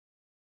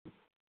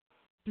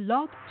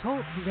Blog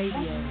Talk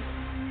Radio.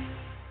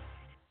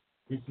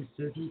 This is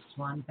Susie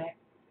Swanbeck,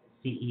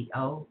 CEO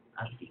of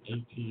the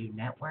ATU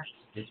Network.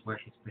 This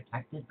work is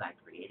protected by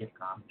Creative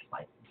Commons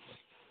licensing.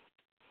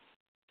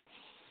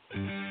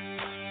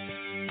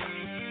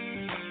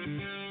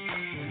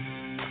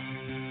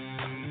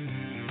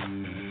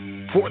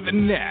 For the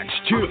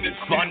next 2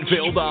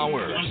 fun-filled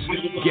hours,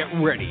 get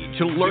ready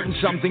to learn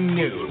something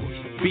new,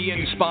 be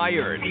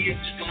inspired,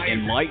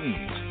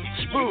 enlightened,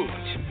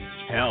 spooked,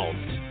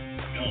 helped,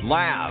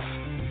 laugh,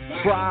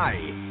 cry,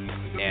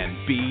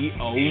 and be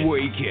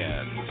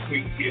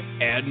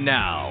awakened. And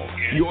now,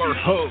 your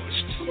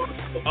host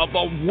of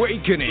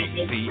Awakening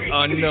the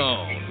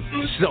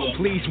Unknown. So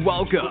please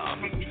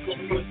welcome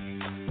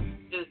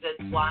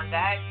Susan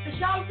Swanbeck.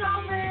 Michelle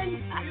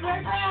Tillman.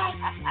 Right back.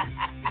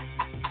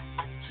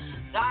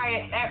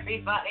 Sorry,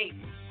 everybody.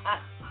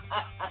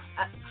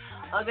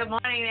 Well, good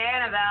morning,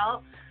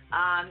 Annabelle.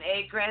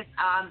 Hey, Chris.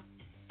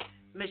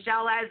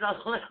 Michelle has a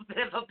little bit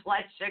of a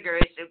blood sugar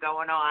issue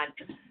going on.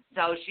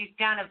 So she's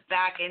kind of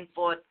back and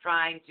forth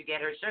trying to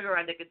get her sugar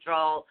under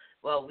control.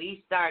 Well,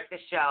 we start the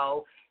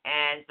show.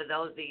 And for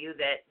those of you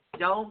that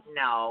don't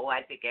know,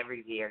 I think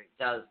every year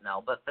does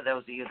know, but for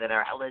those of you that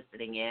are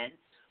listening in,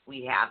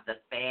 we have the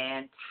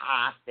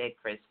fantastic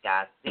Chris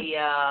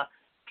Garcia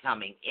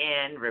coming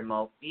in,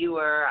 remote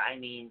viewer. I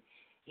mean,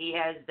 he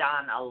has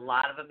done a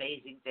lot of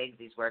amazing things.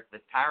 He's worked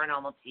with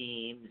paranormal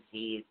teams.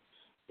 He's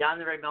done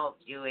the remote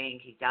viewing.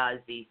 He's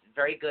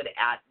very good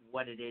at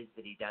what it is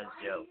that he does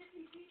do.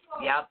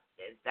 Yep,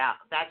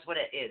 that's what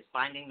it is,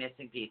 finding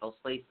missing people,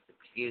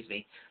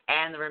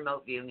 and the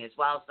remote viewing as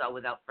well. So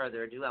without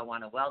further ado, I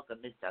want to welcome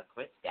Mr.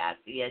 Chris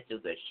Garcia to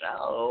the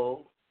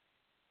show.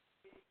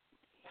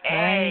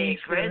 Hey,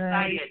 Chris,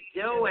 how you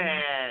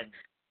doing?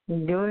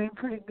 Doing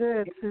pretty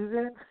good,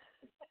 Susan.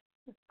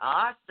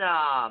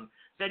 Awesome.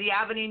 So do you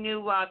have any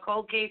new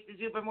cold cases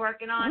you've been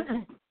working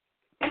on?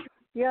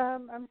 Yeah,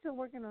 I'm still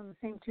working on the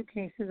same 2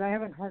 cases. I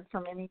haven't heard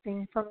from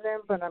anything from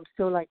them, but I'm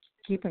still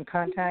keeping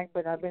contact.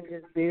 But I've been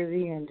just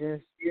busy and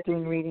just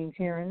doing readings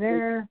here and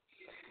there,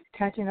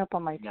 catching up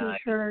on my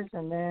T-shirts,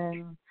 and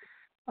then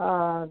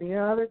the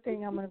other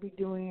thing I'm going to be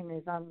doing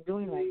is I'm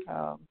doing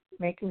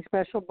making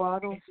special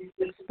bottles,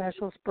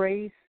 special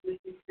sprays.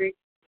 Okay.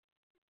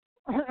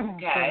 So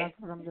that's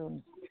what I'm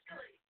doing.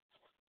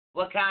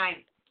 What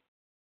kind?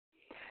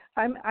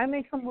 I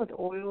make them with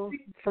oil.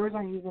 First,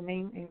 I use the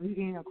main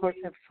ingredient, of course,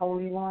 that's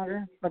holy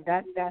water. But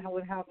that I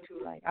would have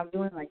to I'm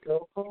doing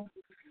local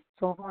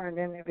so far, and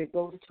then if it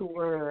goes to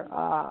where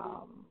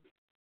I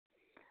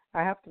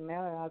have to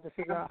mail it, I have to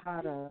figure out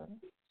how to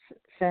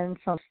send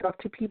some stuff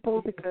to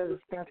people because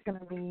that's going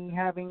to be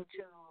having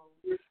to.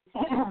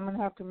 I'm going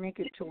to have to make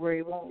it to where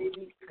it won't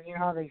leak. You know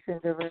how they say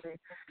they're very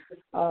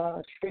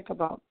strict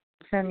about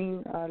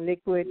sending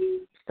liquid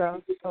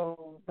stuff.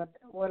 So, but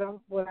what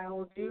I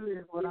will do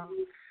is what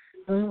I'm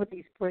doing with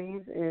these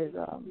sprays is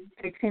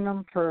fixing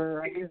them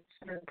for, I guess,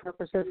 certain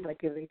purposes,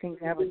 like if they think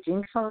they have a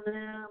jinx on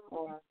them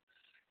or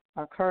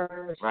a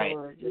curse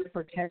or just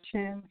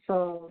protection.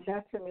 So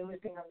that's the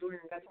newest thing I'm doing,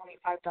 and that's only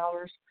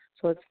 $5.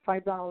 So it's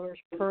 $5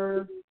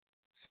 per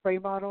spray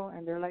bottle,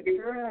 and they're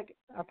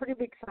a pretty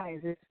big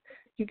size.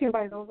 You can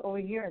buy those over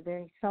here.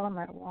 They sell them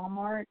at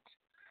Walmart.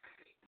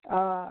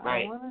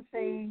 I want to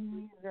say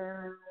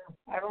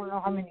I don't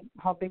know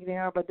how big they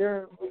are, but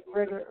they're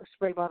regular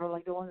spray bottle,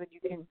 like the ones that you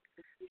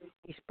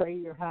spray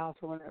your house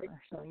or whatever.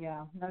 So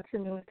yeah, that's the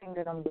new thing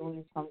that I'm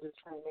doing. So I'm just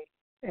trying to make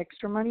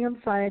extra money on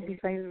the side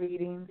besides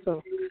reading,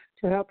 so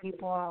to help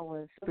people out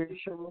with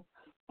spiritual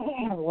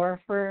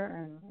warfare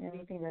and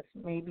anything that's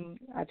maybe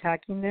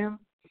attacking them.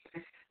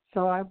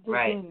 So I'm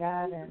doing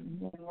that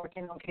and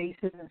working on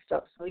cases and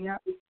stuff. So yeah.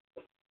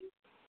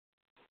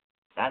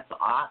 That's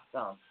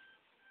awesome.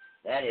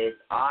 That is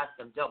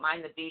awesome. Don't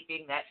mind the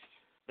beeping. That's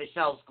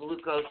Michelle's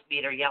glucose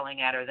meter yelling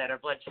at her that her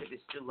blood sugar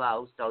is too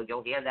low. So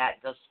you'll hear that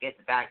until she gets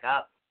it back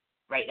up.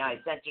 Right now I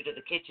sent her to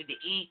the kitchen to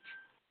eat.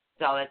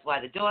 So that's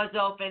why the door's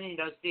open and you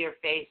don't see her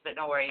face. But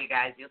don't worry, you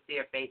guys. You'll see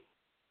her face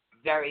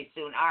very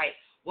soon. All right.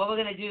 What we're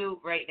going to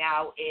do right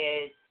now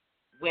is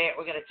we're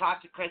going to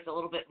talk to Chris a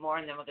little bit more,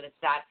 and then we're going to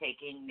start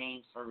taking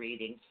names for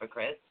readings for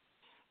Chris.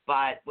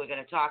 But we're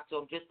going to talk to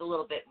him just a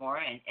little bit more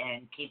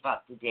and keep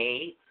up to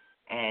date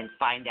and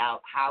find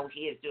out how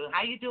he is doing.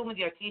 How you doing with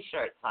your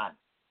T-shirts, hon?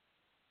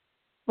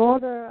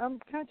 Well, I'm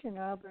catching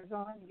up. There's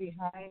always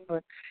behind,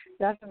 but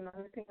that's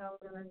another thing I'm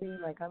going to do.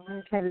 I'm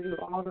going to try to do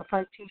all the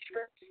 5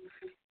 T-shirts.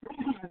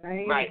 And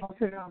I even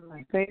posted it on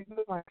my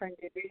Facebook. My friend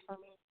did it for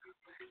me.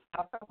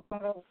 I'll talk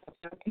about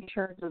the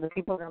T-shirts or the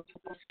people that I'm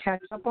supposed to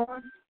catch up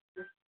on.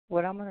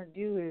 What I'm going to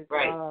do is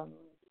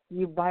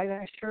you buy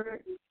that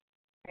shirt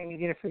and you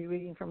get a free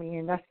reading from me,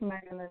 and that's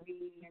not going to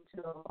be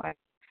until I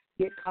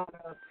get caught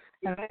up.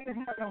 And I even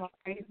have it on my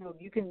Facebook.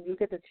 You can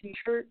look at the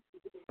T-shirt,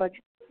 but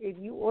if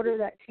you order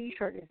that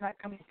T-shirt, it's not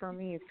coming from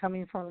me. It's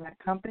coming from that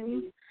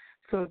company.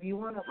 So if you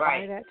want to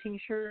buy that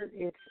T-shirt,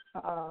 it's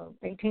 $18.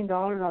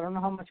 I don't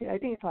know how much. I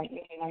think it's like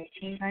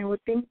 $19, I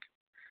would think,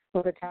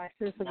 for the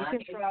taxes. So you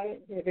can try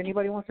it if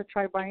anybody wants to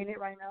try buying it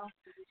right now,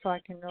 so I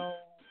can know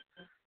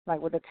like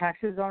what the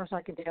taxes are, so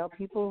I can tell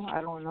people.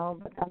 I don't know,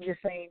 but I'm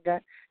just saying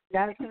that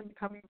is going to be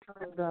coming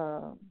from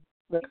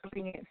the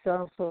company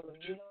itself. So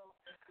you know,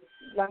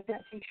 like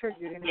that T-shirt,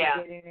 you're going to be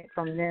getting it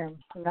from them,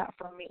 not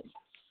from me.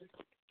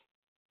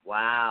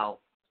 Wow.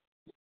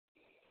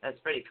 That's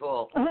pretty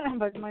cool.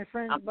 But my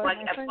friend, I'm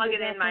plugging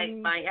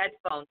in my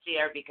headphones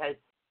here because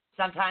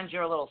sometimes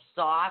you're a little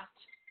soft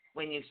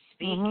when you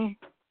speak.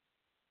 Mm-hmm.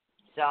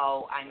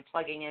 So I'm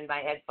plugging in my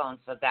headphones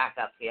for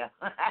backup here.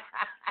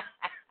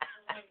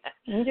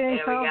 Okay, there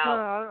so we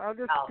go. I'll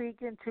just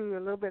speak into a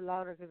little bit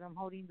louder because I'm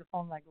holding the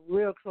phone like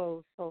real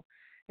close. So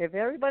if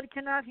everybody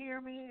cannot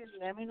hear me,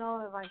 let me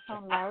know if I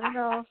sound loud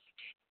enough.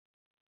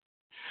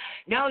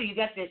 No, you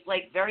got this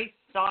like very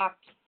soft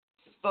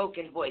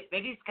spoken voice.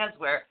 Maybe it's because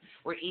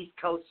we're East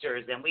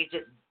Coasters and we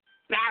just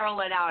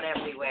barrel it out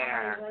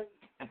everywhere.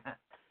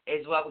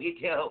 Is what we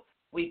do.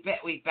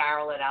 We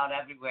barrel it out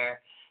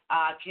everywhere.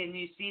 Can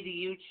you see the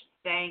huge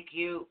thank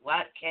you?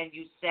 What? Can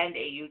you send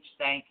a huge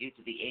thank you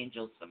to the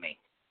angels for me?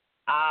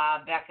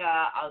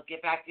 Becca, I'll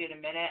get back to you in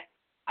a minute.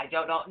 I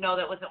don't know. No,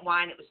 that wasn't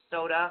wine. It was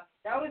soda.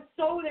 That was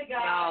soda,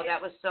 guys. No,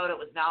 that was soda. It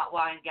was not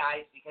wine,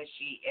 guys, because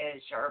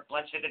her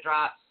blood sugar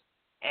drops.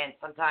 And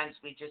sometimes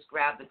we just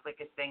grab the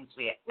quickest things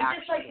we actually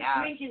just like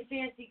have. drinking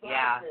fancy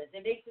glasses. Yeah.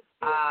 It makes it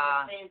feel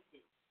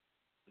fancy.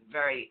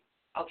 Very.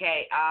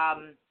 Okay.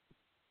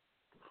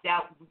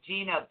 Now,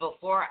 Gina,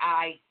 before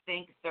I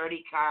think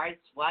 30 cards,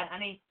 what,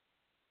 honey?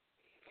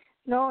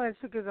 No, it's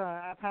because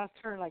I passed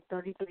her like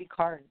 33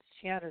 cards.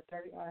 She had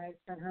I had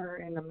sent her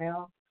in the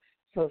mail,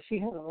 so she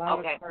had a lot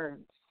of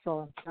cards.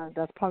 So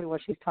that's probably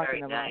what she's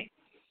talking about. Nice.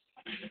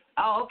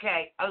 Oh,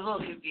 okay. I was a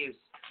little confused.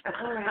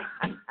 All right.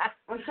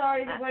 I'm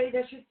sorry, everybody.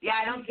 Yeah,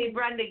 I don't see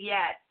Brenda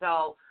yet,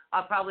 so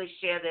I'll probably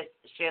share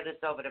this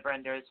over to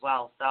Brenda as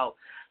well. So,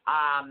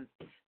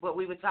 what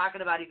we were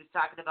talking about, he was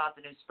talking about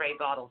the new spray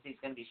bottles he's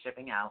going to be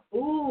shipping out.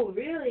 Ooh,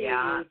 really?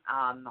 Yeah,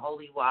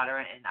 holy water,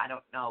 and I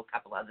don't know, a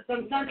couple other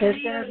things.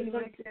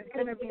 It's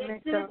going to be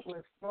mixed up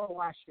with floor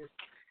washes.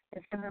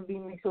 It's going to be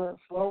mixed with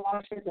floor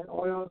washes and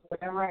oils,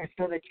 whatever I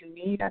feel that you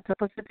need at the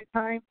Pacific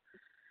time.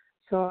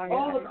 So I put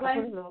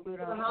a little bit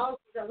of the house.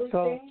 Is that what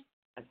so, you're saying?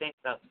 I think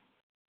so.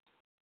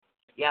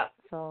 Yep.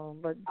 So,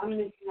 but I'm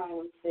missing out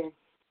what I'm saying.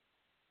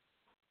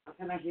 How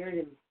can I hear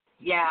him?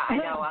 Yeah, I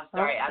know. I'm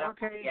sorry.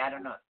 Okay. I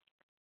don't know.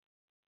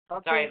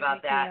 Okay, Sorry about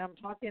Nikki, that. I'm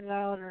talking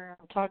louder.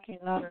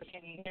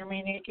 Can you hear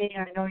me, Nikki?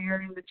 I know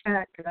you're in the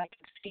chat because I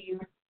can see you.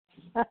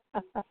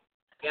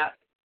 Yep.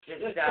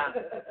 Just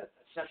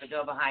shut the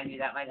door behind you.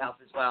 That might help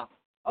as well.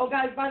 Oh,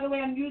 guys, by the way,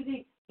 I'm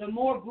using the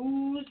More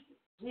Booze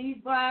Please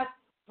glass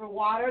for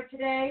water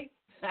today.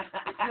 It's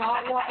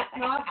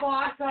not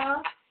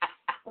vodka.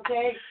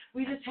 Okay,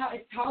 it's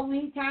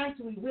Halloween time,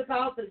 so we whip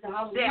out the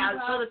Halloween. Yeah,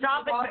 so the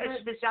topic for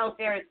Michelle's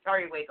here is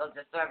periwinkle,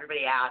 just so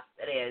everybody asks.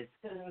 It is.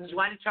 She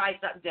wanted to try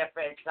something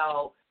different,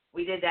 so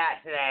we did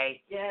that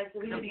today. Yeah,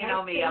 so you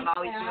know me, I'm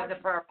always doing the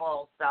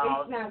purple,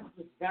 so.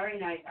 It's very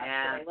nice, actually.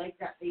 Yeah. I like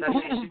that.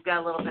 So she's got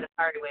a little bit of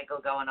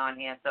periwinkle going on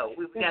here, so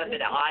we've got a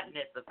bit of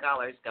oddness of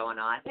colors going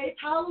on. It's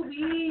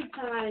Halloween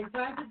time.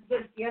 Time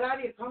to get out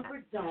of your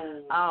comfort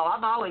zone. Oh,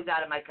 I'm always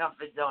out of my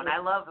comfort zone. I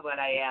love what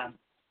I am.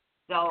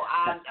 So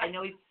I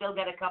know he's still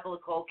got a couple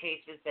of cold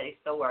cases that he's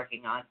still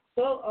working on.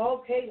 So,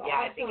 okay, yeah,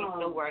 awesome. I think he's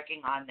still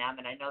working on them,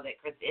 and I know that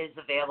Chris is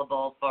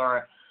available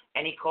for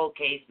any cold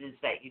cases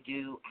that you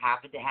do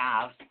happen to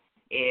have.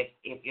 If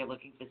you're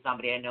looking for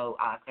somebody, I know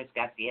Chris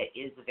Garcia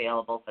is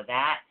available for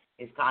that.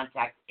 His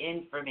contact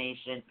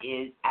information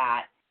is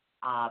at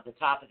the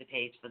top of the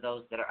page for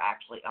those that are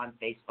actually on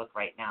Facebook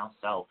right now.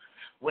 So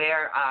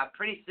we're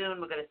pretty soon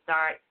we're going to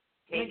start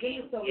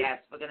taking,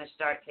 we're going to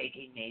start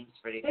taking names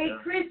pretty soon. Hey,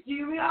 Chris, do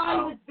you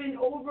realize it's been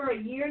over a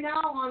year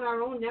now on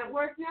our own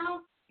network now?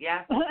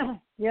 Yeah.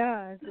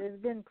 Yeah,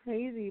 it's been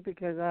crazy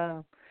because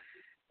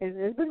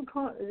it's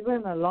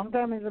been a long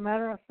time. As a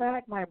matter of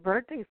fact, my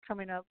birthday's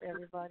coming up,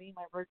 everybody.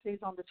 My birthday's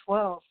on the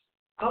 12th.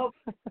 Oh,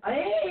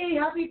 hey,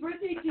 happy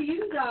birthday to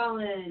you,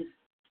 darling.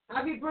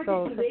 Happy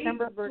birthday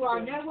to our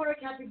network.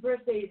 Happy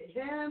birthday to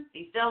him.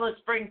 He's still a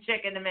spring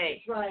chicken to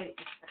me. That's right.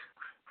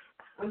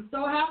 I'm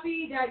so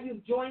happy that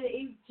you've joined the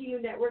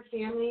ATUnetwork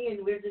family,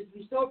 and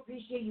we so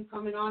appreciate you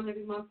coming on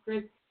every month,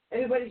 Chris.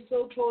 Everybody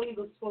so totally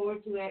looks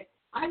forward to it.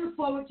 I look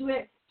forward to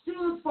it. Sue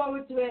looks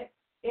forward to it.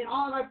 And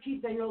all of our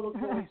peeps I know look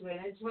forward to it.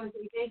 I just want to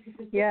say thank you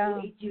for the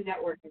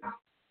ATUnetwork.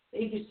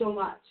 Thank you so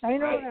much. I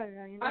know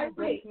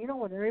you know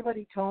what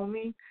everybody told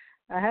me?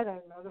 I had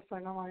another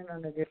friend of mine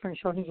on a different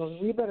show. He goes,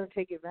 we better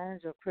take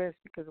advantage of Chris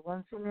because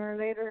sooner or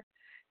later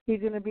he's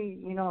going to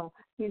be,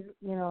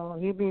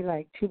 he'll be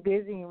like too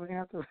busy and we're going to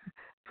have to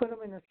put him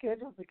in a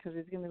schedule because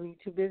he's going to be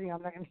too busy.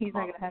 He's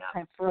not going to have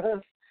time for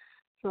us.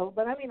 So,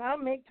 but I mean, I'll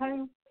make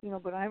time,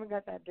 but I haven't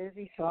got that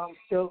busy, so I'm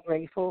still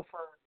grateful for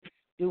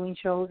doing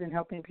shows and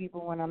helping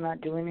people when I'm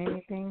not doing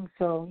anything.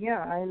 So,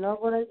 yeah, I love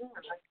what I do.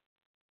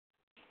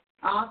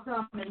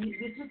 Awesome. And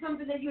this is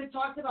something that you had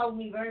talked about when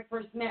we very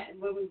first met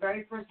and when we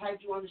very first had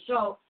you on the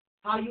show,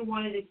 how you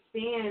wanted to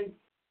expand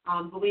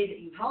the way that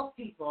you help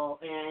people.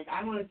 And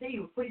I want to say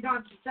you were pretty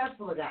darn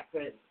successful at that,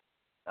 Chris.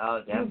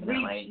 Oh,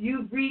 definitely.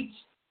 You've reached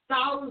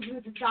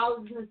thousands and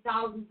thousands and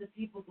thousands of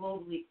people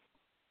globally.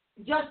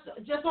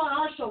 Just on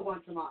our show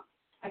once a month.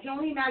 I can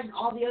only imagine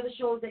all the other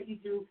shows that you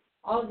do,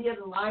 all the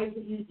other lives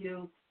that you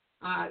do.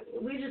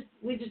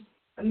 We're just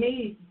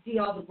amazed to see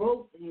all the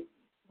growth. And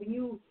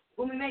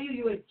when we met you,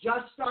 you had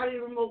just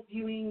started remote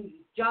viewing.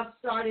 You just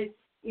started,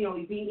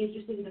 being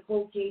interested in the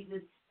cold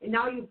cases, and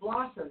now you've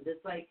blossomed.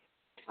 It's like,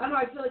 I don't know.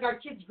 I feel like our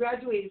kids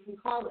graduated from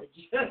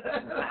college.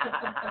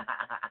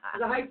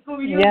 The high school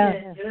reunion.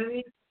 Yeah. You know what I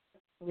mean?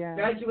 Yeah.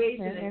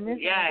 Graduation.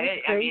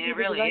 It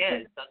really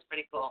is. So it's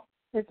pretty cool.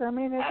 It's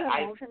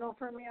emotional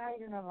for me. I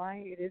ain't gonna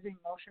lie, it is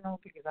emotional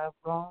because I've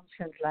grown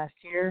since last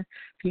year.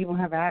 People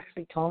have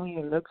actually told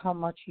me, look how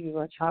much you've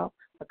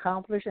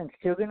accomplished and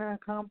still gonna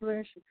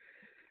accomplish.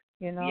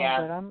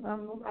 Yeah. But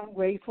I'm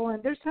grateful,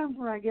 and there's times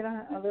where I get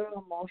a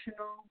little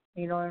emotional.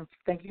 And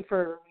thank you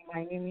for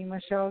reminding me,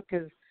 Michelle,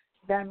 because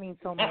that means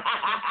so much.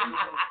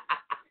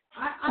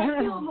 I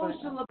feel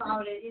emotional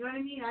about it. You know what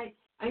I mean?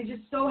 I'm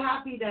just so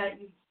happy that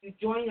you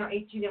joined our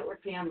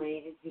ATUnetwork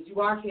family, because you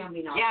are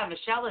family now. Yeah,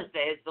 Michelle is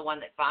the one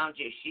that found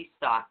you. She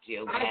stalked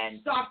you. I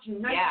stalked you.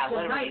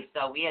 Literally. Night.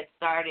 So we had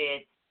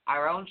started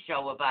our own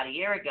show about a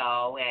year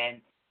ago,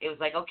 and it was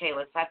like, okay,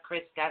 let's have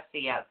Chris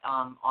Gussie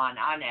on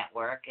our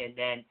network, and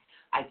then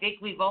I think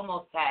we've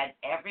almost had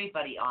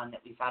everybody on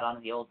that we've had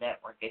on the old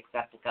network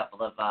except a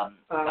couple of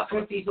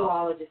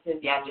cryptozoologists.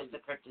 Just the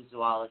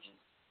cryptozoologists.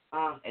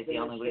 It's the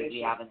only way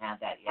we haven't had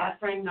that yet. Our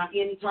friend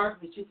Andy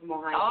Tarpley, too, from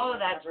Ohio. Oh,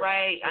 that's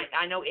right.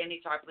 I know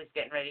Andy Tarpley's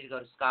getting ready to go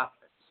to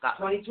Scotland.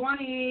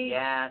 2020.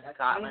 Yeah,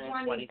 Scotland in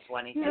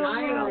 2020.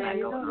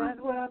 That's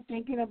what I'm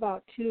thinking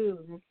about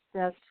too.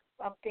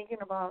 I'm thinking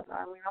about.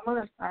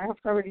 I have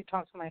already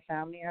talked to my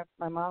family,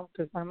 my mom,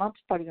 because my mom's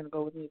probably gonna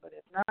go with me. But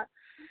if not,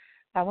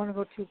 I want to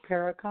go to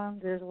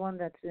Paracon. There's one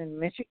that's in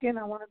Michigan.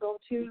 I want to go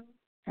to,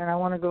 and I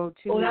want to go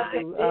to. Oh, that's a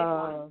big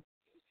one.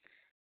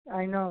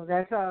 I know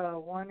that's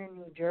one in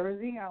New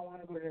Jersey. I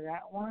want to go to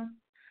that one.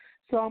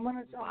 So I'm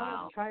gonna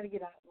try to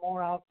get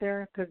more out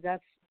there, because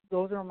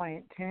those are my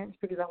intents,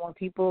 because I want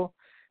people.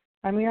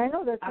 I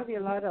know there's gonna be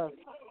a lot of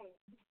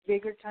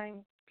bigger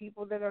time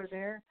people that are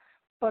there,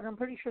 but I'm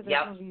pretty sure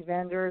there's gonna be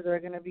vendors. There are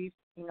gonna be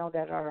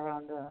that are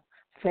on the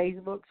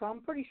Facebook. So I'm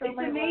pretty sure I'm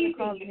gonna run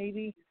across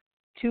maybe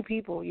 2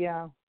 people.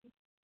 Yeah.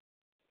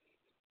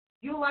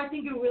 I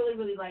think you really,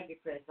 really like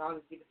it, Chris.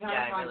 Honestly, the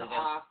Paracon is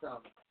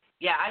awesome.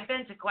 Yeah, I've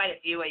been to quite a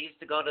few. I used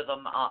to go to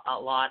them a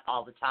lot,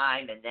 all the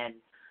time, and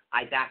then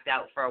I backed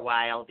out for a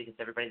while because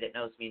everybody that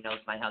knows me knows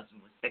my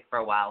husband was sick for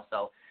a while,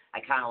 so I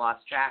kind of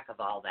lost track of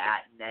all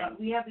that. And then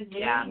we have the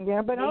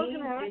Yeah, but I was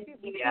going to ask you,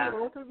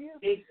 both of you,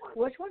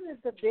 which one is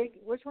the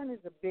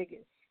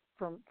biggest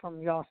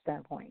from y'all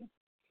standpoint?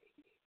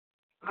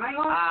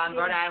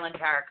 Rhode Island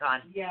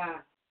Paracon.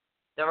 Yeah.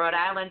 The Rhode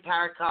Island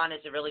Paracon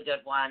is a really good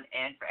one,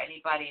 and for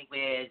anybody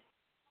with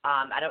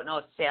I don't know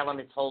if Salem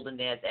is holding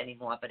theirs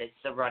anymore, but it's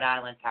the Rhode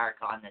Island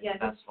Paracon that's the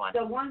best one.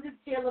 The ones in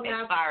Salem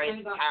as far as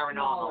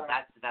paranormal,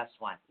 that's the best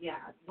one. Yeah,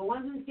 the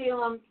ones in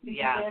Salem,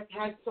 because they've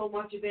had so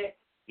much of it,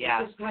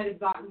 it's just kind of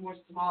gotten more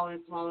smaller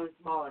and smaller and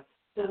smaller.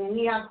 So when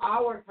we have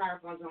our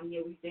Paracons on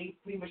here, they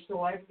pretty much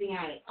throw everything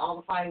at it, all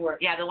the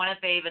fireworks. Yeah, the one in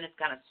Faven is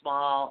kind of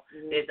small.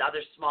 Mm-hmm. There's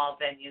other small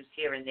venues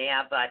here and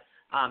there, but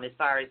as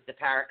far as the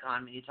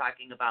Paracon, when you're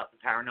talking about the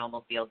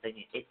paranormal field, then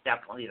it's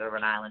definitely the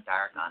Rhode Island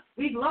Paracon.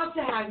 We'd love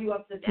to have you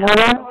up to that.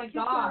 Well, oh, my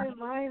God. Keep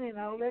mine, and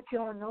I'll let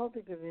y'all know,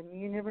 because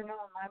you never know.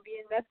 I might be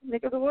in that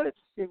neck of the woods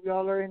if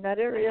y'all are in that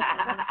area.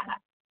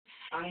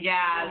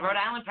 Rhode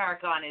Island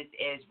Paracon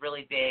is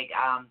really big.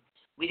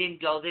 We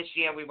didn't go this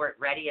year. We weren't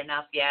ready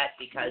enough yet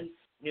because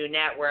new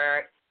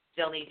network.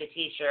 Still need the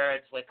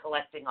T-shirts. We're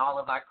collecting all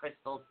of our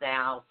crystals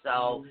now,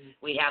 so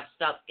we have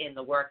stuff in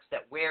the works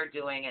that we're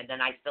doing, and then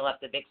I still have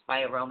the Big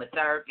Spy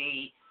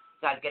aromatherapy,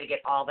 so I've got to get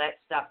all that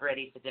stuff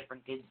ready for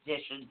different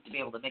conditions to be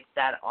able to mix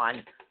that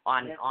on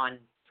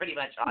pretty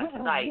much on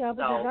site.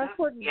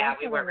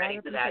 We weren't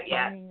ready for that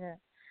yet.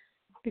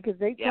 Because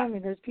they tell me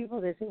there's people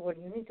that say, well,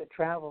 you need to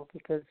travel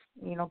because,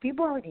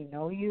 people already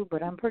know you,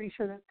 but I'm pretty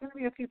sure there's going to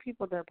be a few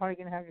people that are probably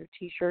going to have your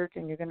T-shirts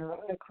and you're going to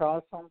run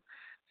across them.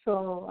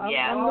 So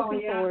I'm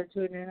looking forward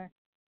to it. It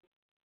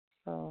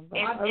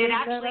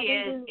actually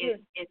is.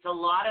 It's a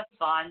lot of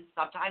fun.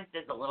 Sometimes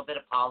there's a little bit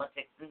of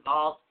politics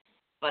involved,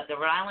 but the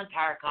Rhode Island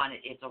Paracon,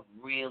 it's a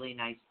really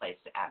nice place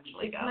to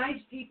actually go. It's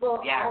nice people.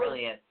 Yeah, it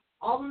really is.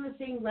 All on the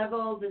same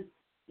level.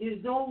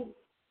 There's no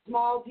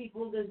small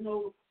people. There's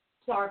no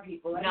star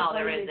people. No,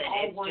 there isn't.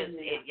 It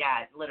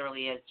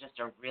literally is just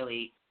a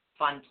really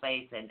fun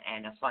place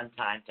and a fun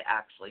time to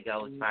actually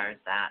go as far as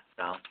that.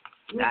 So.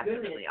 That's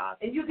really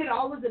awesome. And you could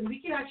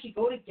we could actually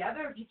go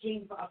together if you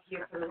came up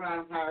here for the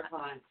Rhode Island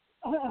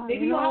Paracon.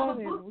 Maybe you'll have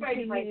a book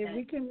ready right then. If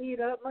we can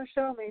meet up,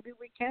 Michelle, maybe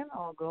we can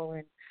all go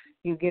and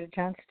you get a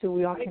chance to,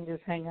 we all can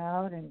just hang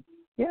out and,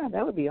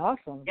 that would be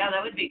awesome. Yeah,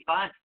 that would be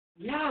fun.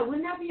 Yeah,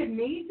 wouldn't that be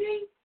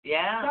amazing?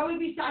 Yeah. That would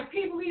be, I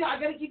can't believe it. I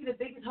got to give you the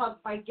biggest hug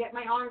if I get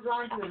my arms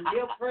around you and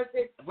real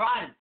perfect.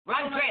 Run,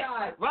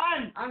 Chris,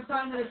 run. I'm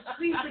going to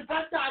squeeze the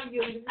guts out of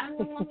you.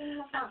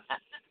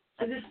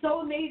 Because it's so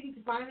amazing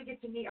to finally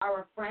get to meet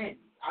our friends,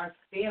 our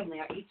family,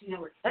 our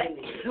ATUnetwork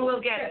family. We'll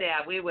get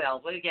there. We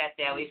will. We'll get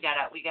there. We got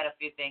a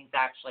few things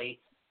actually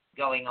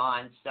going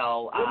on.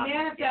 So we're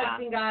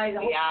manifesting, guys.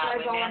 I hope you guys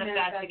we're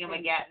manifesting, and we're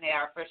getting there.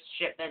 Our first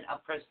shipment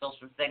of crystals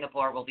from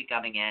Singapore will be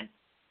coming in.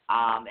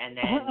 And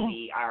then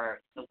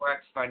the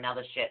works for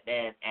another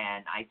shipment,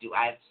 and I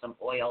have some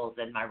oils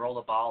and my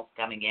roller balls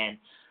coming in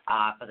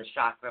for the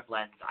chakra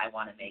blends I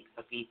want to make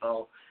for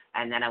people,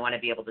 and then I want to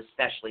be able to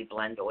specially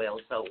blend oils.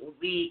 So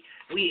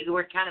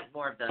we're kind of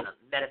more of the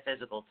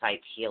metaphysical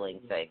type healing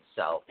thing.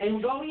 So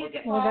and going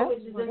into fall, which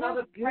is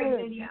another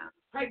pregnant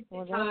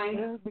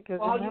time. Because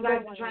all you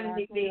guys are trying to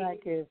make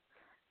babies.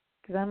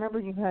 Because I remember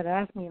you had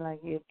asked me,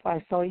 like, if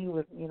I saw you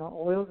with,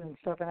 oils and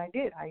stuff, and I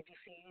did. I just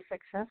see you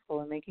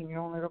successful in making your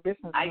own little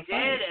business. I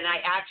did, and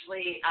I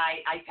actually,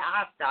 I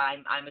passed.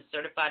 I'm a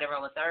certified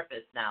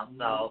aromatherapist now,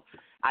 so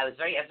I was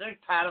very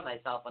proud of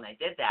myself when I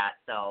did that.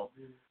 So,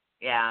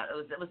 yeah,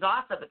 it was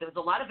awesome, but there was a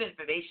lot of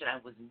information I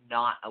was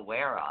not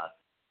aware of.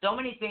 So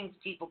many things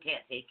people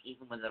can't take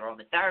even when they're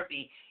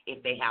aromatherapy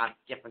if they have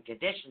different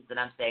conditions, and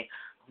I'm saying,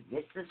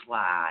 this is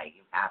why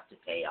you have to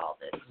pay all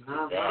this.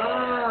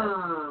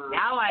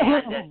 Now I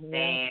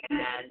understand.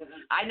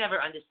 I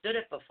never understood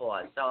it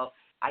before, so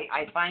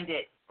I find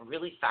it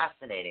really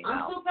fascinating.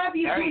 I'm so glad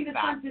you're doing the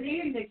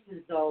Santeria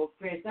mixes, though,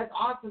 Chris. That's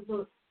awesome.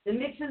 So the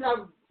mixes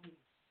are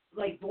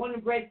like born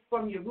and bred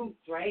from your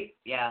roots, right?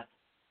 Yeah.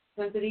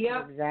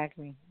 Santeria?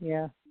 Exactly,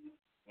 yeah.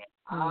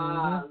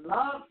 I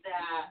love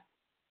that.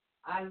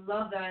 I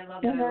love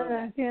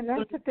that. Yeah,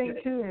 that's the thing,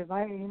 too. If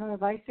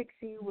I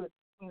succeed with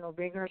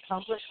bigger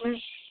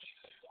accomplishments,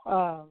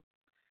 I'm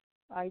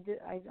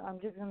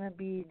just gonna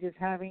be just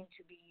having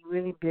to be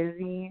really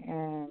busy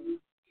and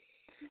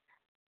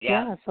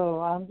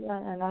so I'm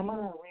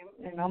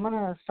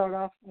gonna start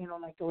off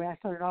like the way I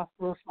started off,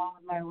 real small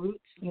with my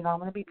roots. I'm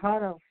gonna be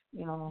proud of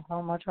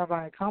how much have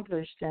I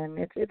accomplished, and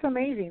it's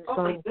amazing.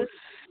 So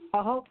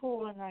I hope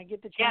when I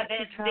get the chance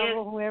to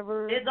travel,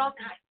 whoever. There's all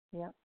kinds.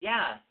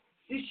 Yeah.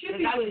 You should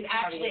be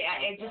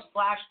it just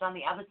flashed on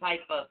the other type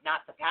of,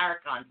 not the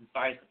paracons as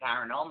far as the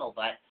paranormal,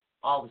 but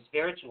all the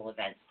spiritual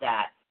events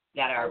that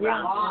are around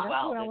as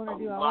well. That's what I want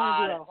to do. I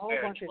want to do a whole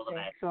bunch of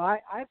things. So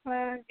I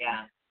plan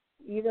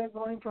either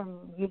going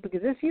from you,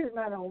 because this year's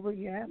not over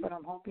yet, but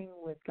I'm hoping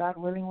with God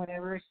willing,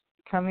 whatever's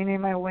coming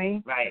in my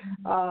way. Right.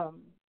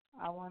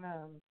 I want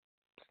to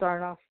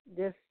start off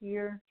this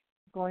year,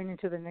 going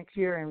into the next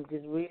year, and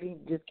just really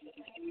just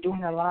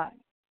doing a lot.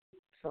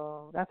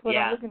 So that's what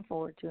I'm looking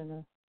forward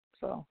to.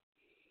 So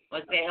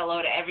let's say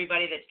hello to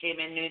everybody that came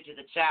in new to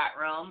the chat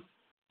room.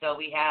 So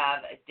we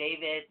have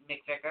David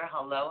McVicker.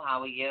 Hello,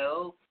 how are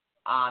you?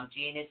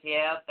 Jean is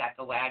here.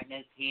 Becca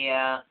Wagner's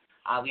here.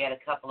 We had a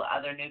couple of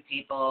other new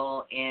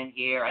people in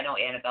here. I know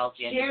Annabelle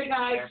Jan share,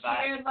 guys. Here, but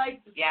share,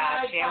 like, subscribe.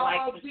 Yeah, share,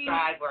 like,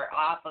 subscribe. We're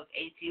off of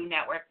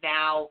ATUnetwork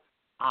now.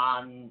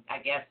 I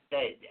guess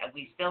that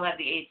we still have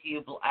the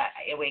ATU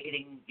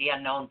Awakening the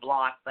Unknown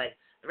block, but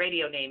the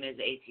radio name is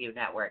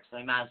ATUnetwork, so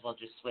we might as well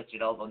just switch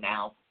it over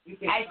now.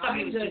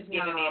 Somebody was just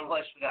giving me a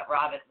push. We got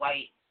Robert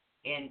White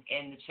in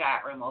the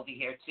chat room over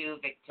here, too.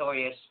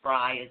 Victoria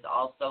Spry is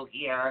also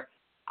here.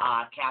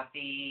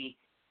 Kathy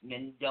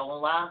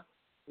Mendola.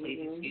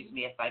 Please excuse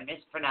me if I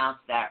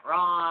mispronounced that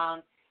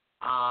wrong.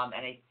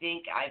 And I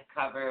think I've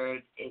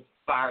covered as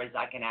far as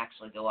I can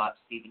actually go up.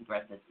 Stephen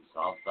Griffiths is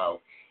also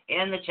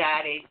in the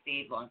chat. Hey,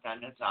 Steve, long time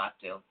no talk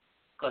to. Of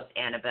course,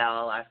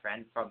 Annabelle, our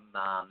friend from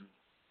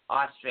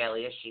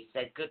Australia, she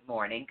said good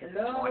morning, because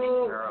it's morning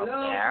for her over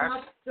there.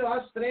 To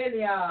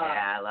Australia.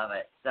 Yeah, I love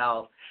it.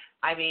 So,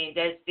 I mean,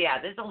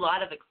 there's a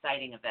lot of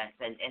exciting events,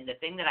 and the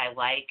thing that I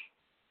like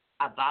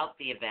about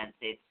the events,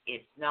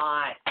 it's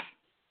not,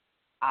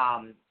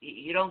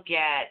 you don't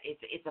get,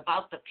 it's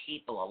about the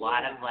people, a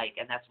lot of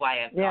and that's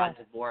why I've gone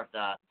to more of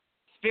the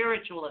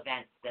spiritual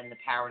events than the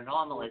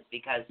paranormal, is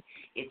because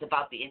it's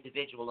about the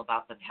individual,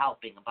 about them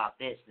helping, about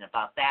this and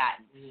about that.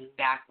 And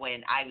back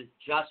when I was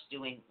just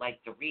doing like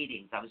the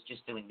readings, I was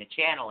just doing the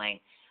channeling,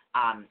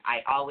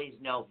 I always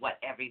know what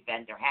every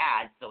vendor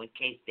had, so in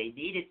case they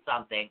needed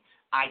something,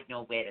 I'd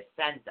know where to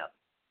send them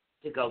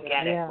to go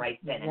get it right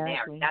then and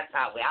there. That's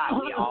how we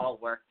are. We all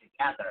work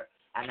together.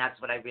 And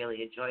that's what I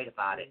really enjoyed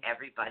about it.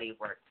 Everybody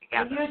worked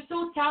together. And you're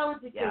so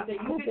talented, that you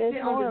can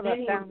sit more on of the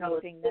a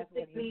family thing. That's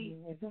what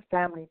it's a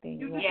family thing.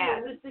 You could do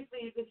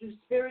holistically, you could do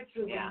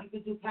spiritually, you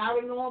could do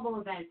paranormal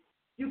events.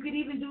 You could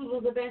even do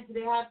those events that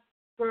they have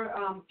for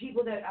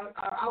people that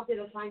are out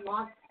there to find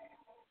lost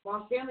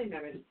family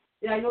members.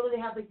 I know that they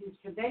have like these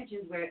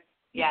conventions where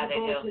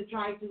people go to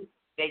try to.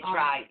 They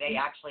try. They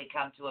actually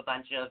come to a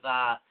bunch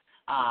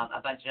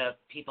of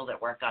people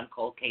that work on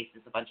cold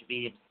cases, a bunch of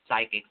mediums,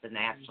 psychics, and they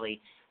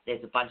actually.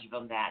 There's a bunch of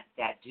them that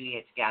do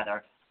get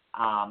together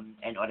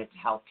in order to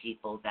help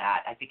people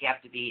that, I think you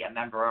have to be a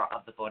member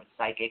of the Board of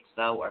Psychics,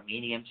 though, or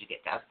mediums, you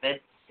get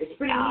tested. It's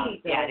pretty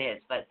neat. Yeah, it is,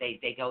 but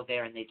they go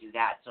there and they do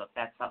that. So if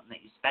that's something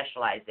that you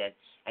specialize in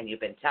and you've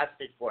been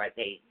tested for it,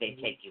 they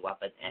take you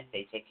up and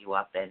they take you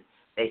up and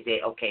they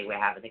say, okay, we're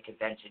having a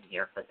convention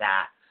here for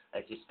that.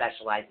 if you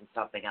specialize in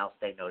something else,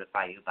 they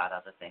notify you about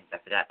other things. I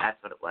forgot.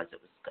 That's what it was.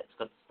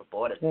 It's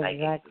supported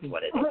psychics Exactly. is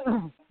what it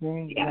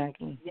is.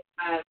 Exactly.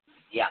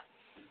 Yeah.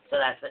 So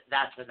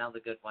that's another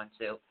good one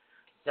too.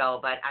 So,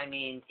 but I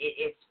mean,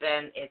 it's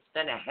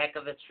been a heck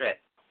of a trip,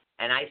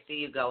 and I see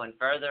you going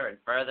further and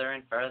further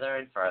and further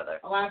and further.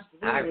 Oh,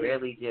 absolutely. I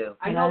really do.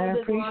 And I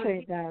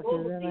appreciate that,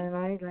 Susan.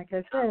 And like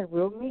I said,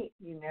 we'll meet.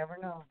 You never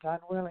know. God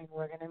willing,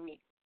 we're going to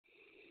meet.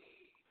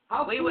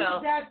 How We cool will.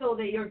 is that, though,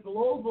 that you're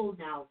global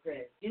now,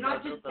 Chris? You're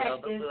not just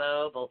Texas.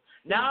 Global.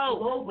 No,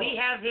 global. we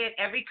have hit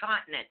every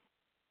continent.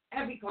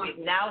 Every continent.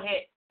 We've now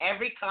hit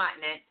every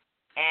continent,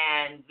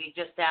 and we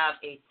just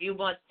have a few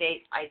more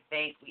states. I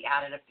think we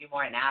added a few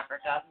more in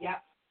Africa.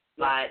 Yep.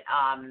 But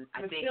I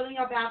we're think filling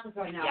up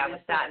Africa now. Yeah,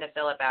 we're starting to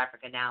fill up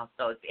Africa now.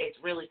 So it's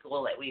really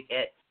cool that we've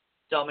hit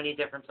so many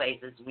different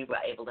places. We were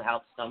able to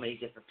help so many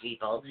different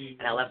people,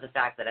 and I love the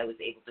fact that I was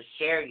able to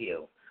share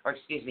you. Or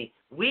excuse me,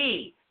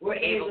 we were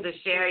able to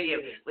share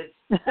you with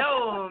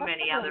so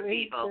many other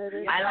people.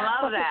 I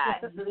love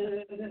that.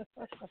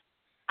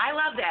 I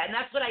love that, and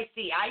that's what I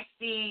see. I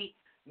see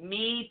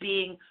me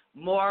being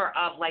more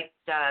of like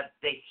the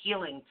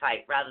healing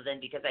type rather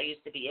than, because I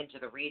used to be into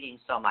the reading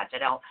so much.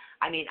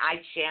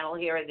 I channel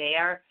here and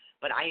there,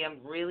 but I am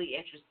really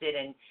interested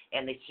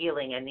in the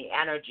healing and the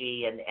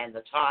energy and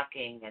the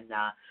talking and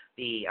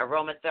the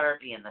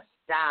aromatherapy and the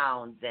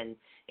sounds and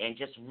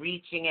just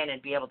reaching in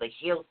and be able to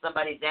heal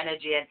somebody's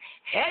energy. And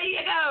here you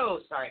go.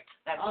 Sorry,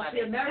 that's not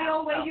it. Merry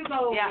old way you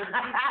go. Yeah.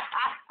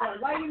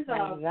 Light you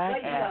love.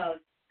 Light you love.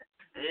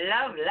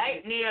 Love,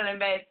 light, kneeling,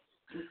 babe.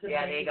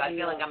 Yeah, there you go. I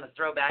feel like I'm a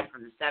throwback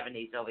from the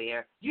 70s over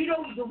here. You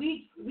know,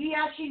 we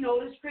actually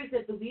noticed, Chris,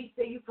 that the weeks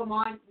that you come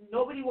on,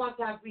 nobody wants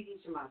to have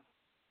readings from us.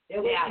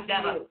 They're waiting for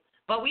never. you.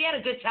 But we had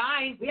a good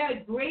time. We had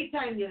a great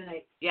time the other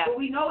night. Yeah. But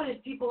we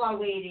noticed people are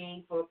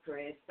waiting for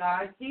Chris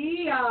Garcia.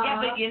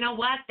 Yeah, but you know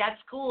what? That's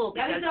cool.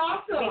 That is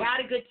awesome. We had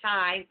a good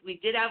time.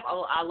 We did have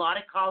a lot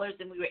of callers,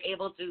 and we were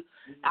able to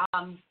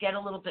get a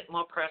little bit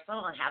more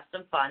personal and have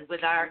some fun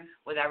with our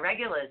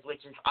regulars,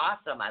 which is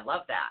awesome. I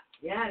love that.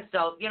 Yes.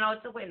 So,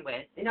 it's a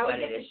win-win. And now we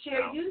get to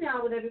share you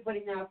now with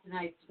everybody now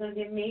tonight. It's going to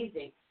be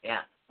amazing.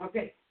 Yeah.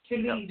 Okay. Do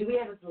we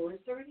have a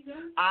list already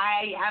done?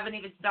 I haven't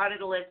even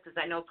started a list because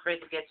I know Chris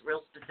gets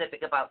real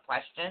specific about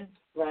questions.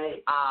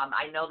 Right.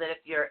 I know that if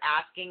you're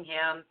asking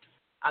him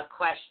a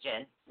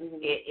question,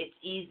 it's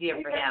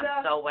easier for him.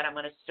 So what I'm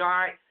going to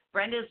start,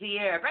 Brenda's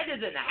here.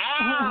 Brenda's in the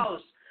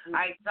house. All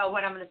right, so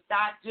what I'm going to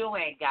start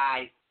doing,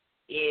 guys,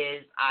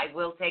 is I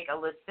will take a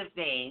list of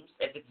names,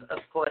 if it's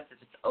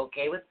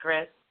okay with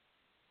Chris.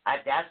 I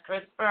have to ask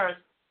Chris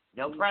first.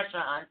 No pressure,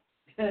 hon.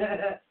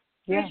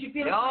 Yeah.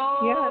 No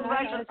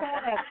I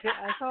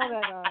saw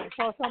that. I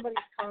saw somebody's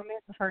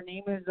comment. Her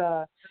name is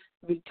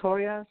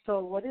Victoria. So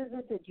what is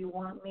it that you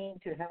want me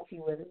to help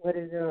you with? What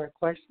is there a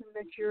question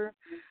that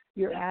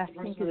you're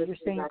asking? Because you're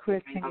saying,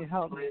 Chris, can you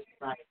help me?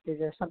 Is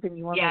there something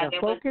you want me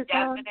to focus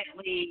on?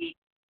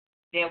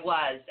 There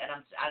was, and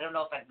I don't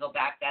know if I can go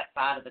back that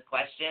far to the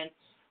question,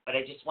 but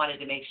I just wanted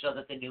to make sure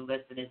that the new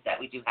listeners that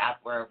we do have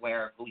were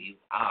aware of who you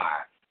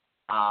are.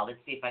 Let's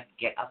see if I can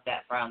get up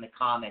that far in the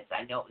comments.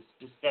 I know it was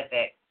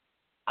specific.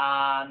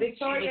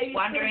 Victoria, she was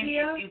wondering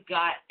if you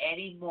got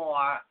any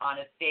more on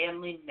a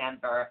family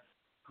member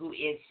who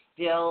is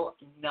still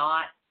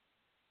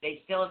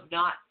have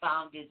not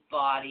found his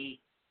body.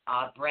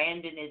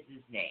 Brandon is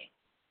his name.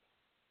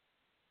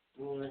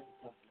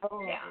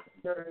 Oh,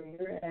 yeah.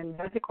 And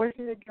that's the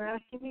question that you're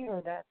asking me,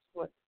 or that's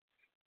what?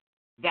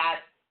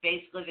 That's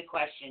basically the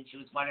question. She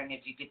was wondering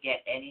if you could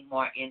get any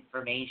more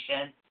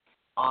information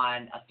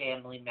on a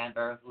family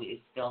member who is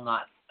still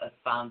not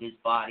found his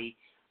body.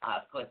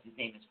 Of course, his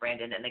name is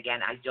Brandon. And again,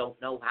 I don't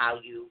know how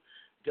you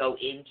go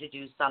in to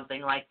do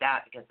something like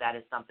that because that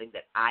is something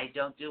that I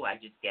don't do. I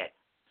just get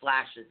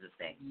flashes of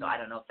things. So I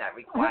don't know if that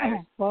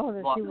requires more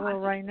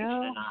right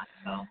now. or not.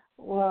 So.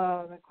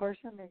 Well, the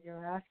question that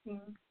you're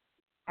asking,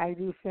 I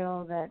do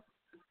feel that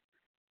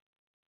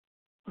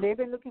they've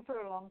been looking for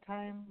a long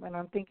time, and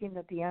I'm thinking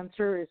that the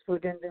answer is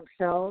within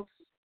themselves.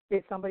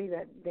 It's somebody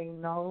that they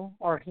know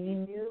or he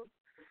knew.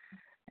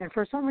 And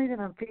for some reason,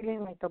 I'm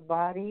feeling like the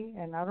body,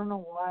 and I don't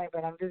know why,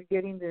 but I'm just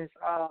getting this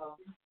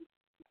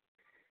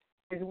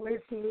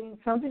weird feeling,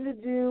 something to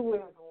do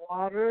with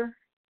water,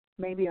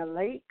 maybe a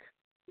lake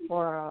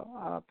or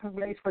a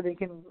place where they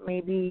can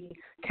maybe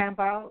camp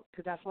out,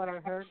 because that's what I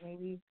heard,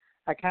 maybe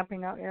a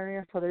camping out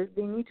area. So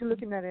they need to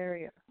look in that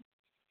area.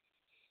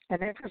 And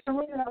then for some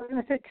reason, I was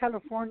going to say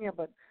California,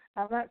 but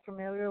I'm not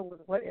familiar with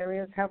what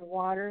areas have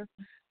water.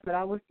 But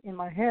I was in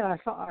my head, I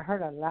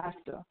heard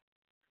Alaska.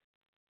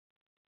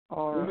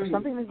 Or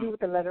something to do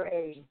with the letter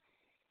A.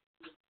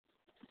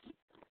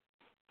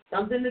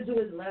 Something to do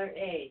with letter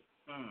A.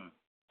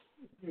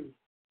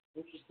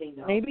 Interesting,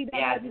 though. Maybe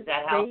that does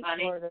that help,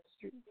 honey?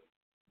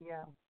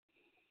 Yeah.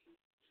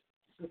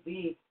 Could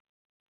be.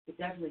 It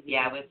definitely be.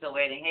 Yeah, we're still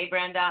waiting. Hey,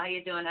 Brenda, how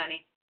you doing,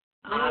 honey?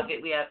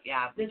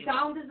 The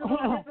sound is a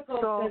little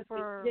difficult. So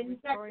for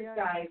Victoria,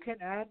 you can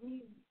add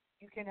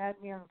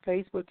me on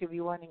Facebook if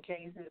you want, in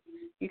case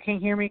you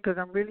can't hear me, because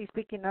I'm really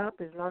speaking up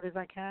as loud as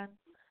I can.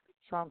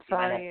 So I'm You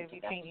might sorry have if to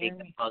you get can't hear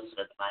me. closer to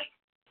the mic.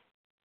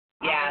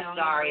 Yeah,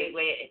 sorry.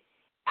 Wait,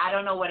 I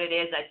don't know what it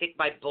is. I think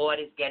my board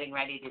is getting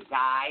ready to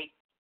die,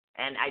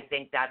 and I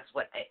think that's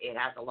what it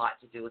has a lot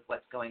to do with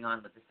what's going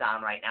on with the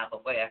sound right now.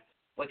 But we're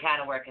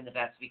kind of working the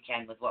best we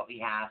can with what we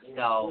have. So,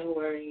 no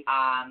worries.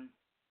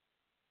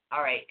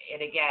 all right.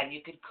 And again,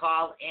 you could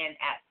call in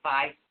at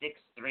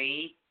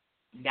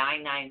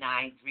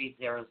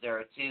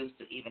 563-999-3002.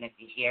 So even if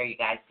you're here, you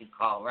guys can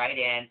call right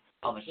in.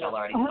 Oh, Michelle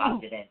already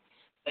popped it in.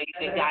 So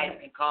you guys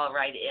can call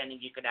right in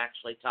and you can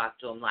actually talk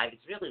to them live.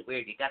 It's really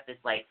weird. You got this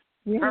like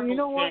purple you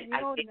know what? tint, You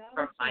know, I think, now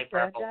from that my you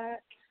purple. said that,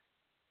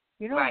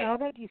 you know, Right. now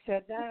that you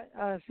said that,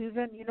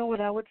 Susan, you know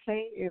what I would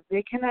say? If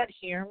they cannot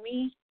hear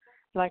me,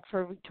 like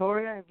for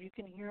Victoria, if you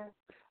can hear,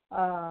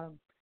 I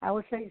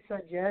would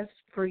suggest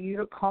for you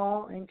to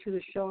call into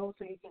the show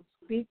so you can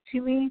speak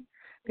to me,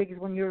 because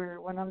when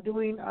I'm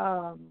doing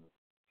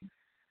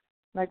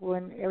like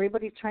when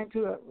everybody's trying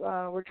to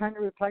we're trying to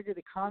reply to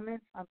the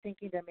comments, I'm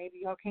thinking that maybe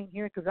y'all can't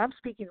hear because I'm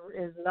speaking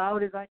as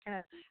loud as I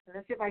can.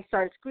 Unless if I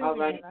start screaming,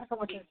 Right. and I don't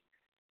want to,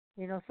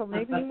 so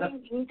maybe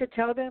you need to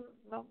tell them.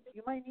 No,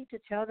 you might need to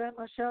tell them,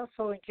 Michelle,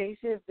 so in case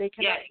if they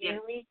cannot hear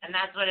me. And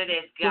that's what it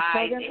is, Just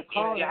tell guys. them to If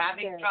call you're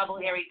having instead. trouble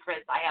hearing Chris,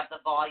 I have the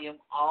volume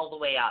all the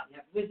way up.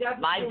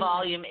 My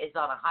volume is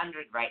on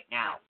 100 right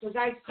now. So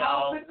guys, So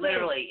call quickly.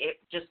 literally,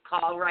 just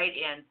call right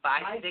in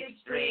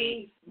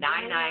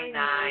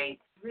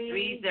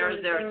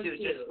 563-999-3002.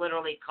 Just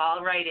literally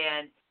call right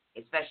in,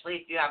 especially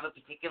if you have a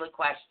particular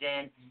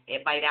question.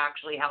 It might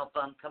actually help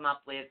them come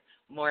up with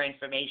more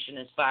information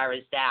as far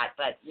as that.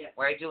 But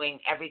we're doing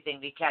everything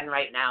we can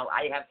right now.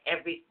 I have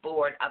every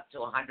board up to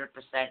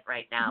 100%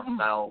 right now.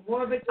 So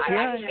I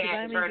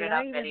can't turn it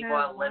up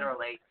anymore,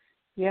 literally.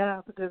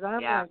 Yeah, because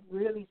I'm like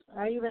really,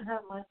 I even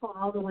have my phone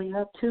all the way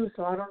up too,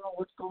 so I don't know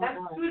what's going on.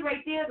 That's good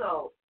right there,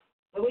 though.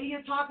 The way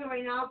you're talking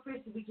right now,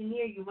 Chris, we can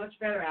hear you much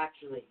better,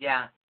 actually.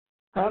 Yeah.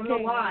 I don't know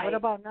why. What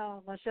about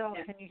now, Michelle?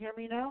 Can you hear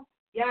me now?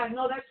 Yeah,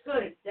 no, that's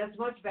good. That's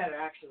much better,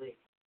 actually.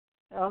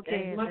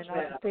 Okay, much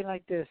then I'll stay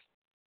like this.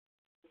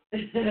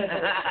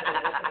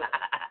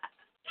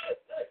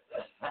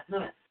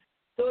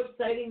 So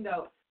exciting,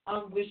 though.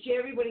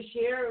 Everybody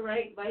share,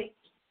 right? Like,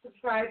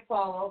 subscribe,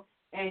 follow.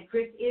 And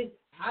Chris is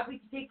happy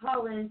to take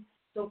call-in,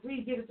 so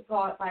please give us a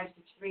call at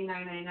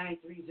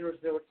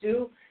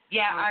 563-999-3002.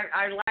 Yeah,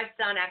 our live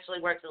sound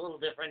actually works a little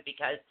different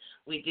because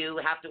we do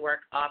have to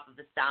work off of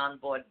the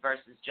soundboard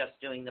versus just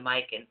doing the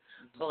mic and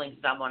pulling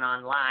someone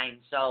online.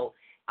 So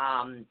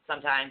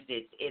sometimes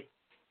it's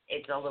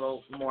a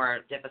little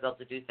more difficult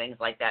to do things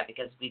like that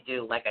because we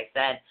do, like I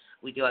said,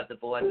 we do have the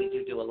board,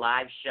 we do a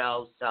live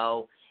show.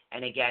 So,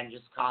 and again,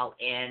 just call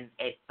in.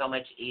 It's so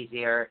much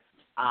easier.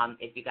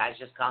 If you guys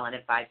just call in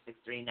at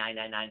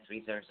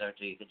 563-999-3002,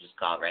 you can just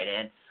call right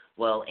in.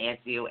 We'll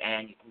answer you,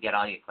 and you can get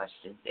all your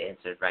questions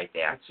answered right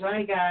there. That's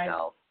right, guys.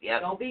 So,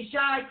 yep. Don't be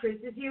shy. Chris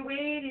is here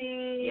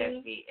waiting.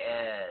 Yes, he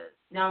is.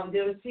 Now,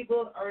 there was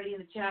people already in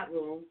the chat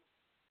room.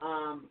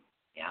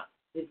 Yeah.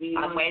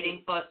 I'm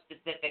waiting for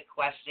specific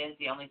questions.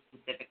 The only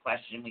specific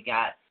question we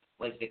got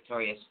was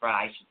Victoria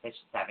Spry. She said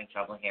she's having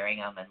trouble hearing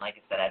them, and like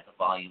I said, I have the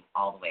volume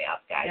all the way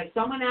up, guys. If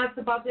someone asked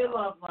about their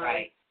loved one.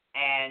 Right.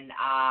 And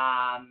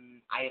I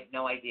have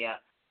no idea.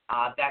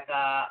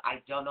 Becca,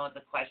 I don't know what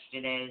the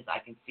question is. I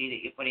can see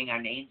that you're putting our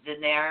names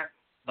in there,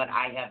 but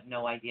I have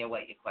no idea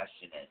what your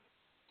question is.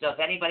 So if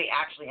anybody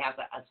actually has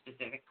a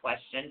specific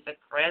question for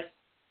Chris,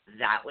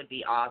 that would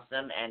be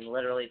awesome. And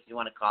literally, if you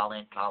want to call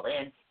in, call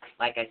in.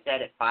 Like I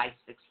said, at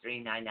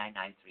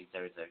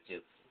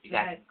 563-999-3002. You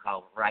guys can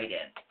call right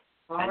in.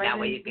 And that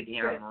way you can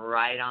hear them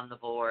right on the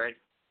board.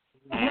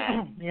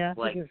 And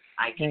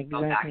I can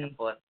go back and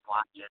forth and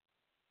watch it.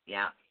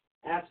 Yeah.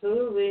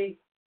 Absolutely.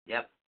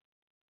 Yep.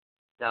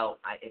 So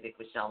I think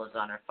Michelle is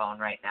on her phone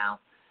right now.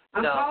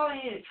 I'm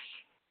calling in.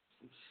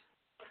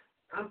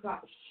 I'm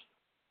calling.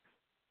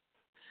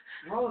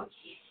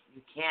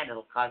 You can't.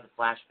 It'll cause a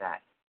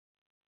flashback.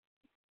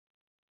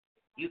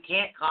 You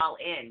can't call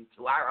in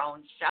to our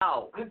own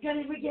show. We're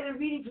getting a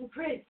reading from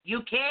Chris.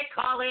 You can't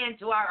call in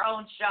to our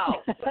own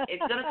show.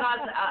 It's going to cause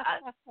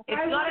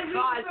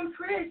from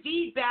Chris.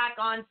 Feedback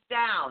on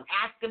sound.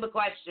 Ask him a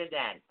question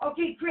then.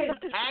 Okay, Chris.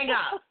 Hang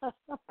up.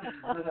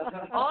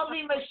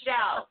 Only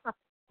Michelle.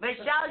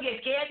 Michelle, you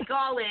can't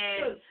call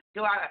in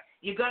to our.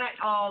 You're gonna.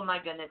 Oh my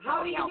goodness.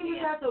 How are you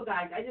doing that though,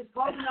 guys? I just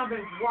called the number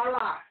and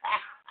voila.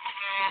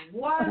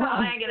 Voila.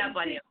 I'm hanging up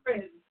on you.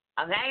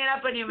 I'm hanging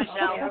up on you,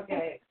 Michelle.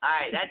 Okay. All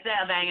right, that's it.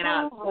 I'm hanging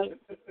up.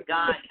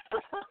 Gone.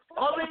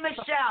 Only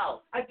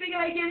Michelle. I figured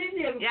I'd get in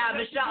there. Yeah,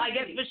 Michelle. I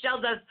guess Michelle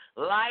does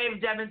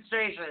live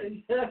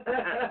demonstrations.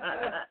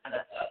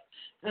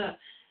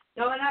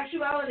 No, in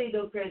actuality,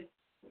 though, Chris,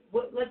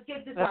 let's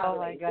get this out of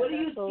the way. What do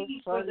you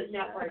see for the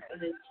network?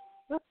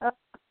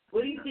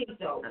 What do you think,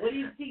 though? What do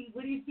you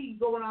see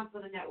going on for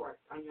the network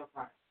on your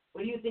part?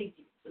 What do you think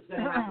is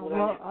going to happen?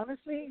 Well,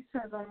 honestly,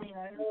 since I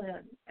know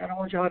that I don't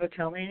want y'all to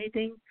tell me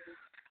anything,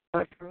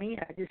 but for me,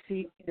 I just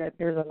see that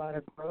there's a lot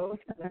of growth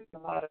and there's a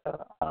lot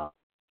of.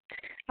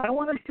 I don't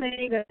want to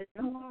say that there's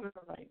a lot of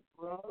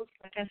growth,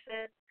 like I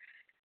said,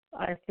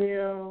 I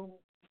feel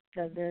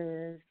that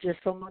there's just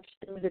so much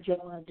things that you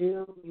want to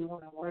do. You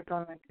want to work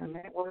on a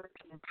network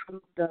and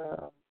improve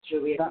the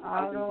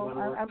auto.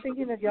 I'm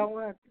thinking that y'all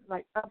want to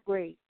like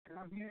upgrade. And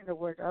I'm hearing the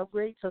word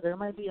upgrade, so there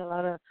might be a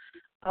lot of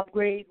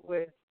upgrade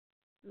with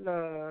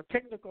the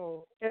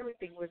technical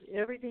everything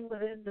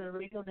within the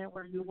radio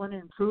network. You want to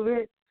improve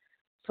it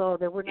so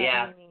there would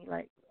not be any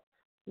like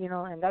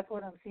and that's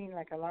what I'm seeing,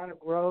 like a lot of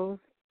growth.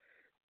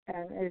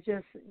 And it's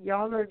just,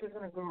 y'all are just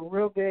going to grow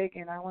real big.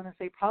 And I want to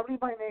say probably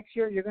by next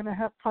year, you're going to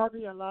have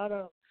probably a lot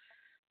of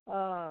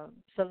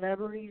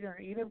celebrities or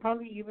even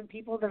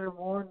people that are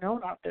more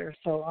known out there.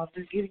 So I'm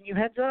just giving you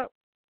heads up.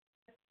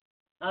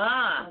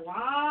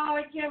 Wow,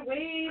 I can't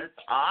wait. That's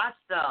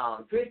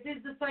awesome. Chris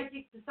is the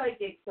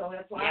psychic, so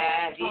that's why.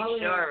 Yeah, he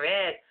sure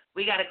is.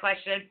 We got a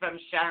question from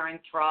Sharon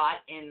Trott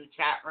in the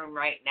chat room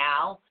right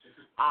now.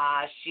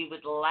 She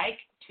would like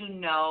to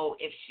know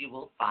if she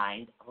will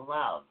find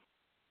love.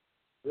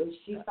 Will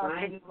she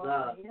find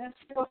love? Yes,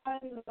 she'll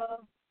find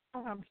love.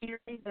 I'm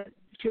hearing that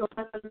she'll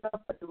find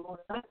love, but it will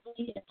not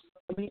be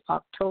until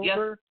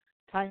October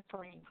time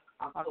frame.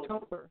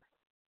 October.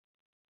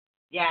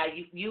 Yeah,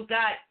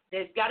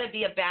 there's got to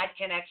be a bad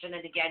connection.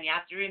 And again, you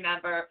have to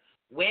remember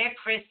where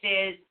Chris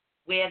is,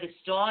 where the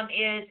storm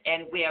is,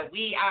 and where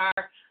we are.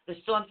 The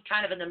storm's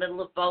kind of in the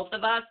middle of both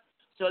of us,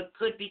 so it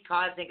could be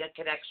causing a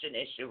connection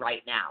issue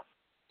right now.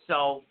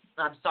 So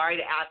I'm sorry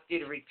to ask you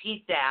to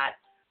repeat that,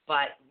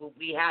 but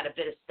we had a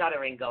bit of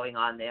stuttering going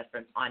on there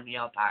on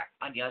your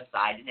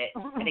side. And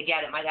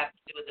again, it might have to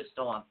do with the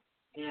storm.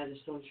 Yeah, the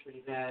storm's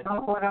pretty bad.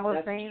 What I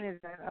was saying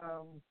is that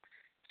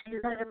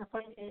she's not going to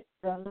find it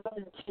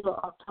until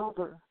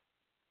October.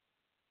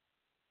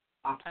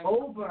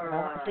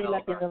 October. Say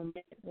like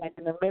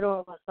in the middle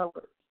of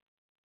October.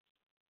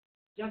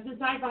 Just in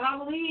time for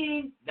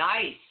Halloween.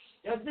 Nice.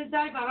 Just in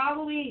time for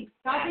Halloween.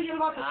 Stop thinking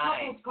about the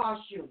couple's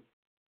costume.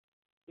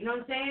 You know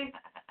what I'm saying?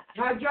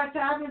 Have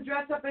them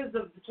dress up as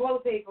the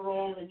toilet paper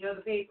roll and you're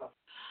the paper.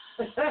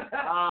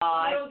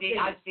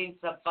 I've seen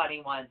some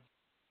funny ones.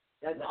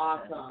 That's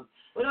awesome.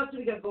 What else do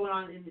we got going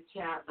on in the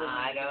chat room?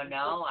 I don't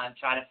know. I'm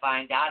trying to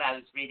find out. I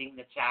was reading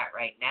the chat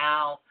right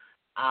now.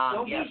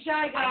 Don't be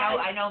shy, guys.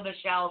 I know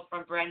Michelle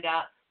from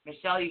Brenda.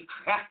 Michelle, you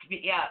cracked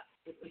me up.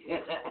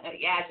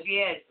 Yeah, she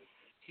is.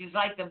 She's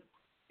like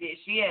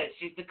she is.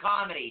 She's the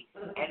comedy.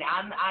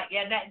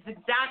 And that's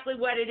exactly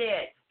what it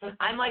is.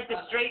 I'm like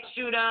the straight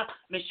shooter.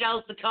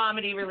 Michelle's the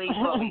comedy relief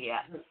over here.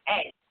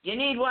 Hey, you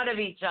need one of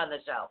each on the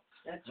show.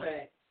 That's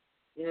right.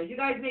 You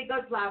guys make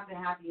us laugh and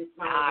happy and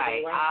smile.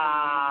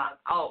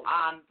 All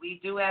right. We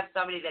do have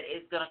somebody that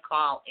is going to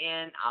call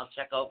in. I'll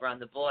check over on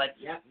the board.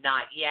 Yep.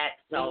 Not yet.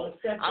 So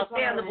I'll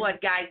stay on the board,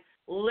 guys.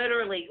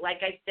 Literally,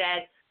 like I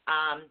said,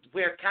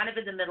 we're kind of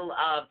in the middle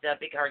of the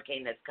big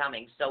hurricane that's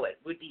coming, so it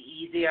would be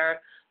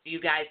easier for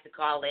you guys to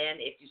call in.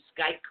 If you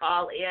Skype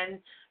call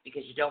in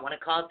because you don't want to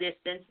call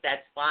distance,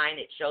 that's fine.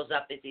 It shows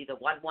up as either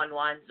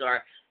 111s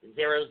or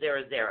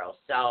 000.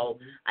 So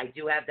I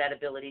do have that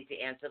ability to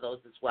answer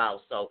those as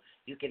well. So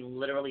you can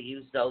literally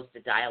use those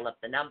to dial up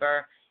the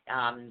number.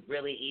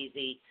 Really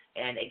easy.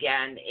 And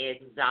again,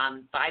 it's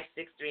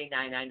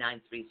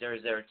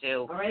 563-999-3002.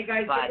 All right,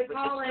 guys, but get the with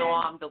call the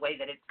storm, the way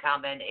that it's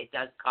coming, it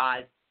does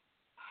cause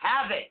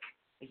havoc.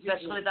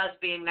 Especially with us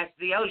being next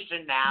to the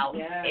ocean now,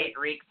 it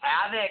wreaks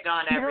havoc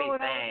on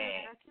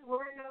everything.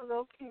 Where you're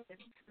located?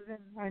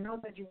 I know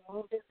that you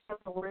moved it, so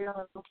where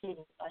you're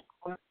located? Like,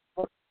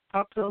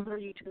 how close are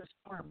you to the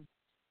storm?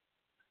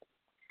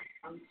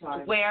 I'm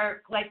sorry.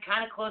 We're like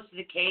kind of close to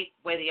the Cape,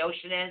 where the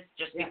ocean is,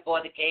 just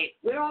before the Cape.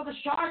 Where all the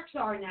sharks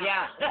are now.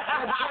 Yeah.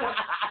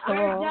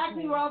 Where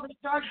exactly where all the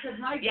sharks at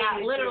night. Yeah,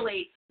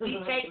 literally.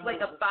 We take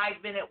like a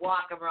 5-minute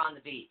walk and we're on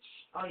the beach.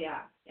 Oh,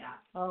 yeah.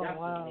 Oh, definitely.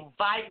 wow.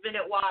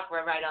 5-minute walk,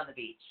 we're right on the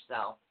beach.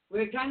 So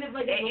we're kind of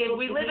like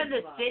we live in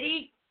the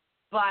city,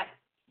 but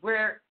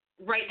we're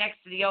right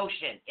next to the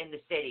ocean in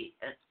the city.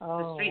 The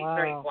street's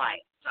very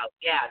quiet. So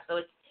so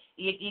it's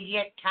you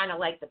get kind of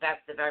like the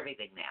best of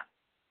everything now.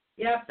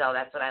 Yep. So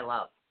that's what I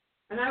love.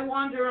 And I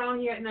wander around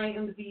here at night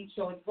on the beach,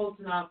 so it's close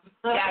enough.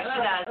 Yeah, she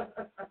does.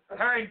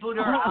 Her and Buddha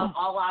are out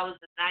all hours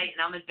of the night,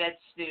 and I'm in bed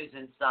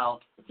snoozing.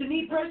 So. To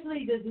me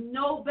personally, there's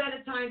no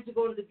better time to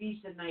go to the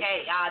beach than night.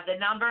 Okay, the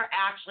number,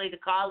 actually, the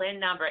call-in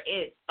number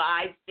is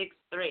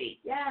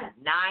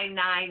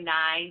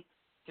 563-999-3002.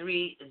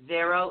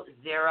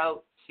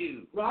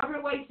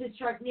 Robert White says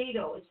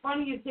Sharknado. It's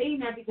funny you're saying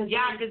that because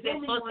because they're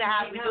supposed to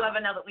have.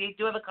 We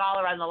do have a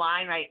caller on the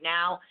line right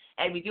now,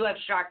 and we do have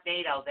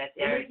Sharknado that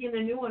they're making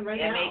a new one right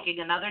now. They're making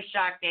another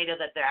Sharknado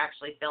that they're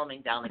actually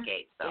filming down the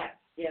Cape. So.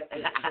 Yes. All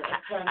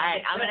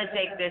right, I'm going to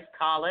take this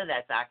caller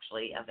that's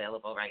actually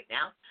available right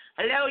now.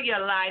 Hello,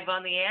 you're live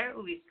on the air. Who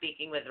are we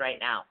speaking with right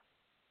now?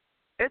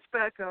 It's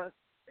Becca.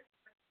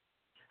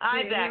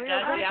 Hi, Becca. Do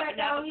you happen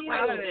to have a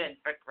question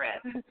for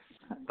Chris?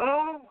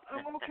 I'm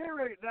okay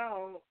right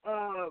now.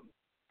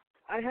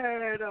 I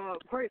had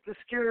quite the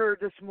scare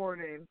this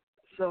morning,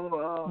 so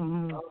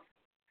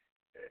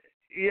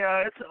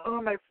it's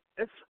on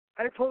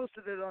I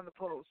posted it on the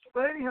post.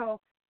 But anyhow,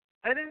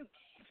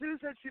 Sue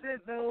said she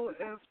didn't know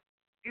if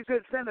you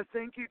could send a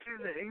thank you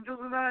to the angels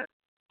and that.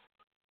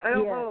 I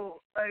don't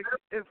know, like,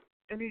 if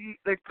any,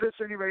 like, Chris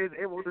or anybody is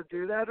able to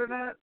do that or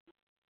not.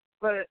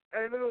 But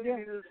I literally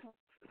need to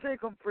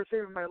thank them for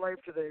saving my life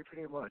today,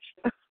 pretty much.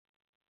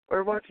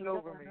 Or watching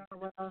over me.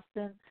 I'll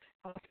send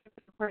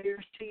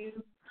prayers to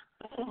you.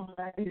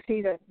 I do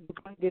see that you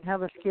did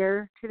have a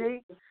scare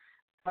today.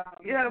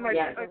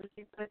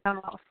 Everything's going to come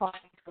out fine,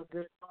 so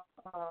just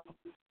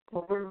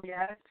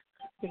overreact,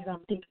 because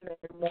I'm thinking that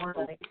you're more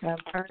like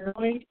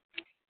paranoid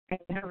and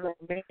you have like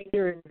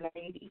major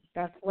anxiety.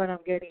 That's what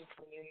I'm getting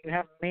from you. You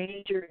have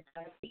major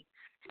anxiety.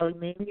 So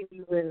maybe if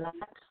you relax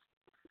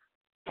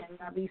and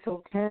not be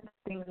so tense,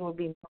 things will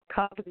be more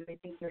comfortable. I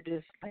think you're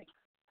just like,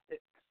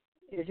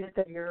 it's just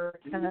that you're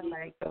kind of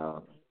like,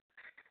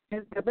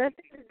 and the best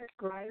thing to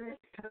describe it,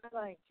 kind of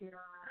like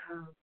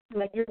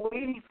you're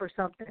waiting for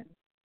something.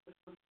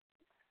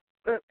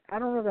 But I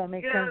don't know if that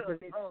makes sense.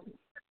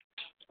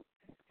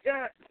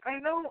 But I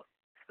know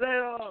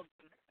that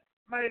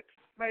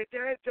my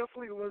dad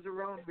definitely was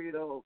around me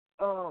though.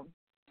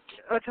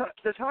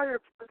 The tire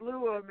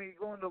blew on me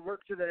going to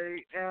work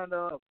today, and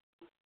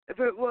if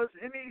it was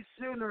any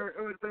sooner,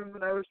 it would have been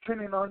when I was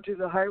turning onto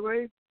the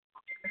highway,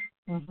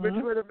 which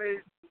would have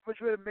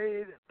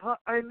made.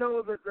 I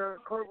know that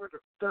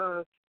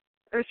the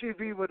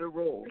SUV would have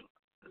rolled.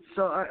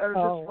 So I was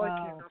just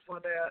lucky enough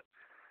on that.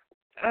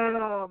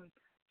 And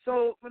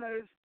so when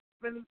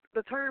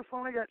the tire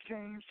finally got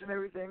changed and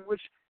everything,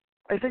 which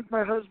I thank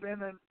my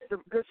husband and the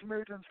Good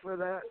Samaritans for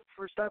that,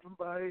 for stopping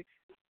by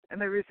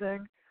and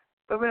everything.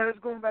 But when I was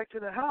going back to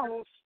the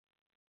house,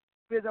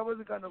 because I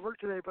wasn't going to work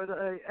today, but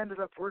I ended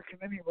up working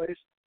anyways.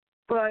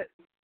 But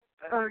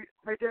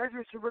my dad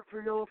used to work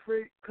for Yellow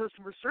Freight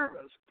customer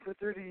service for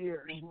 30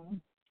 years.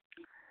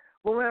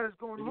 Well, when I was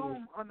going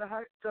home on the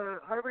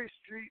highway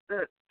street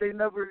that they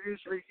never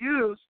usually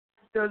use,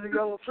 there was a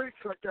Yellow Freight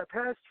truck that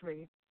passed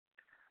me,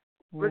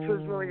 which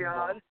was really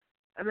odd.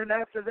 And then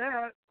after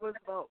that was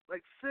about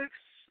like 6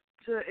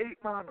 to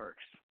 8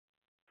 monarchs.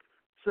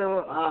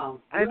 So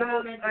I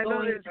know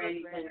it's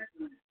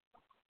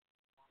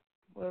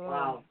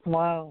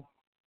wow.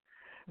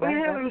 But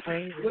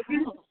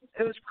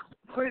it was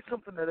quite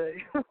something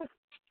today.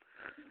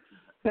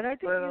 But I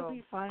think you'll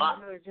be fine.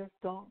 Just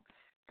don't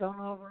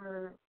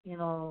over,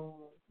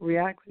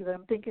 react to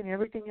them. I'm thinking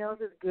everything else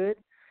is good.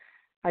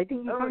 I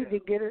think you probably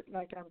did get it,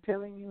 like I'm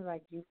telling you,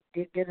 like you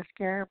did get a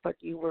scare, but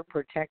you were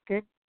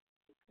protected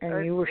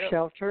and you were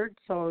sheltered,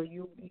 so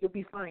you'll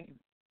be fine.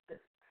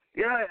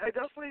 Yeah, I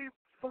definitely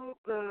felt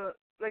I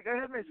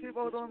had my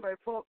seatbelt on, but I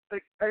felt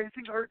like I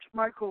think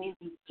Michael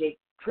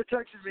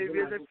protected me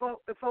because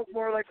it felt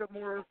more like a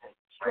more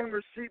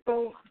stronger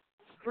seatbelt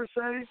per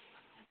se.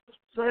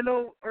 So I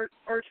know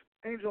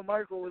Archangel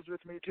Michael was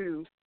with me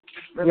too.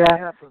 That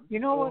happened. You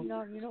know what?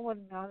 Now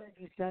that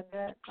you said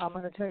that, I'm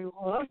going to tell you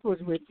who else was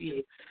with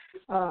you.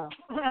 I'm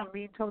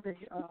being told that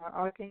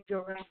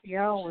Archangel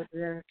Raphael was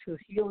there to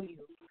heal you.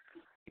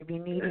 If you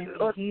need any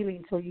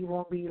healing, so you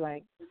won't be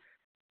like.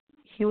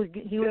 He was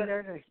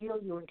there to heal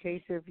you in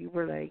case if you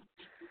were like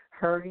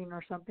hurting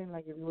or something.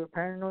 Like if you were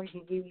paranoid, he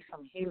gave you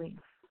some healing.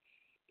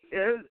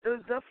 Yeah, it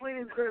was definitely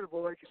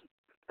incredible.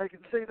 I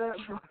can say that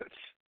much.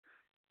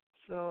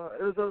 So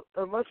it was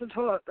a lesson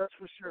taught, that's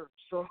for sure.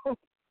 So.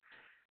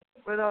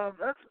 But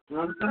that's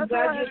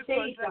glad you're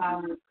safe.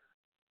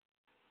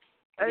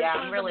 Yeah,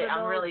 I'm really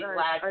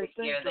glad to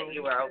hear that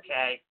you were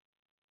okay.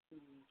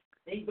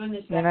 Thank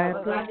goodness.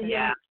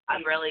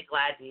 I'm really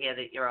glad to hear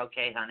that you're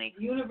okay, honey.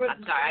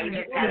 I'm sorry, I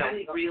just had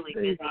a really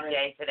busy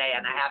day today,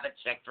 and I haven't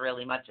checked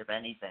really much of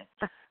anything.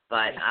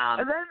 But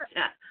I'm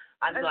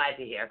glad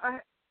to hear.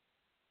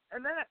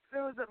 And then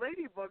there was a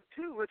ladybug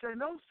too, which I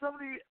know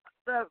somebody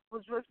that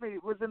was with me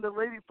was into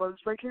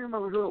ladybugs, but I can't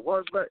remember who it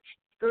was. But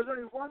there was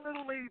only one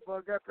little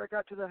ladybug after I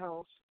got to the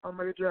house on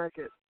my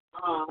jacket.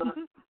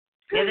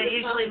 Yeah, that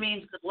usually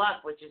means good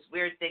luck, which is a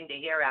weird thing to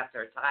hear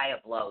after a tire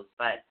blows.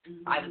 But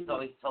I was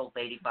always told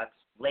ladybugs.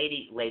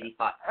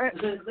 Ladybugs.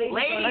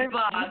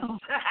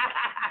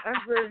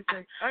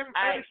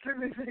 I'm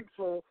extremely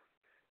thankful.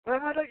 But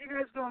I'm gonna let you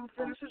guys go and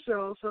finish the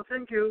show. So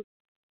thank you.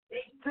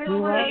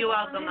 You're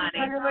welcome, honey.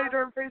 See you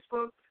later on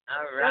Facebook.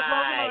 All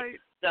right.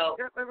 So.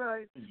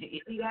 Bye-bye.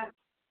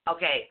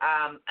 Okay,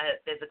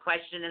 there's a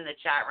question in the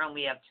chat room.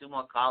 We have 2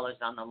 more callers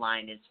on the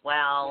line as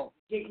well.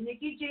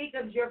 Nikki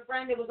Jacobs, your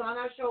friend that was on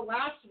our show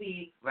last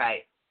week.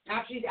 Right.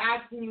 Actually, she's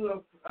asking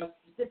you a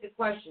specific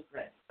question,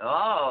 Chris.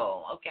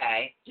 Oh,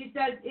 okay. She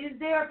says, is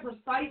there a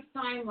precise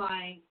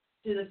timeline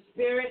to the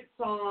Spirit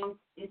Song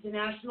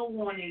International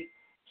Warning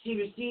she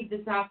received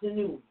this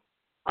afternoon,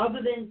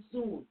 other than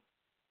soon?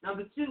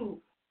 Number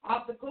 2,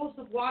 off the coast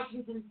of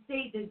Washington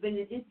State, there's been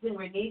an incident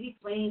where Navy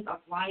planes are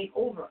flying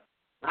over.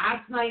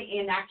 Last night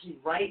and actually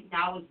right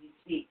now as we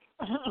speak.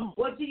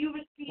 What do you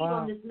receive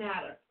on this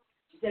matter?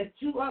 She said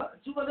 2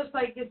 other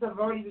psychics have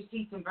already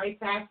received some very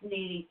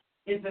fascinating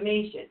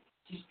information.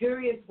 She's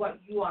curious what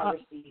you are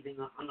receiving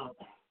on all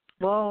that.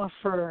 Well,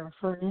 for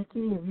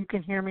Nikki, if you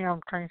can hear me,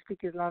 I'm trying to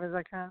speak as loud as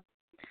I can.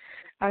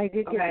 I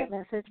did get a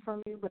message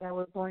from you, but I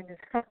was going to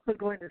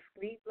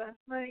sleep last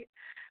night.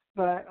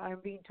 But I'm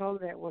being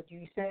told that what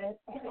you said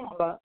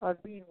about us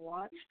being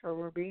watched or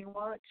we're being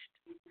watched,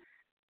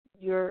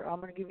 I'm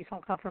going to give you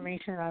some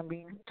confirmation. I'm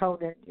being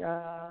told that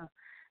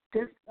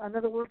this, in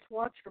other words,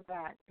 watch your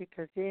back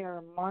because they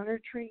are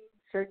monitoring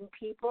certain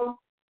people.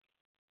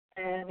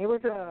 And it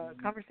was a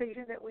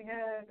conversation that we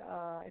had.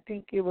 I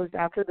think it was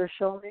after the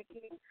show,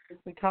 Nikki.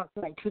 We talked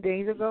like 2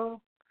 days ago.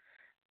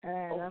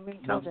 And I'm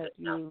being told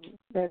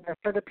that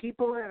for the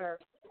people that are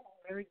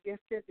very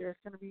gifted, there's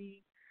going to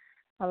be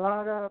a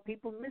lot of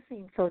people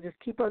missing. So just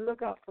keep a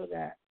lookout for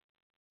that.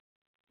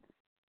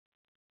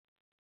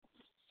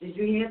 Did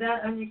you hear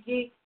that,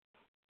 Nikki?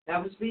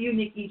 That was for you,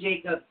 Nikki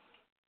Jacobs.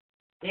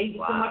 Thank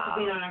you so much for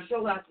being on our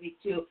show last week,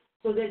 too.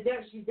 So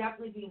she's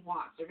definitely being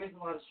watched. There is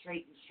a lot of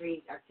strange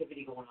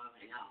activity going on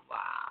right now. Wow.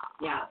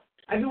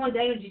 Yeah. Everyone's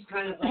energy's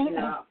kind of like,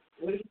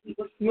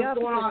 what's going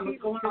on?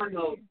 What's going on,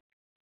 though?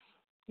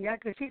 Yeah,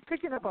 because she's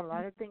picking up a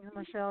lot of things,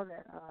 Michelle,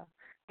 that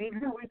maybe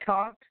we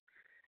talked,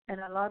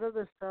 and a lot of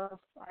the stuff,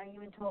 I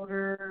even told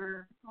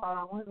her,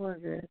 when was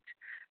it?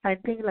 I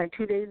think like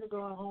 2 days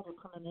ago I had a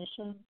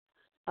premonition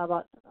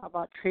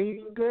about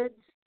trading goods,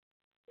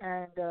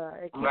 and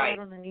it came out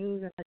on the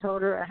news, and I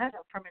told her, I had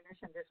a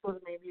premonition, this was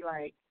maybe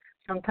like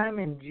sometime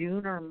in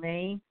June or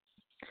May,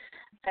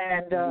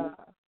 and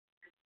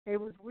it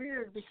was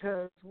weird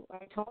because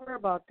I told her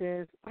about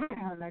this,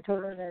 and I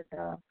told her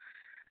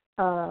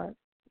that,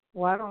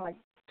 well, I don't like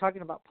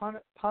talking about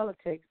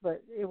politics,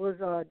 but it was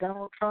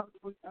Donald Trump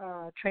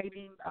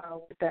trading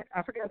with that.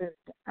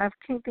 I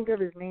can't think of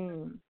his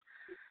name.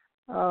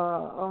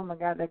 Oh my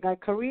God, that guy,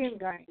 Korean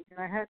guy. And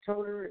I had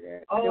told her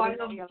that. I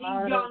know,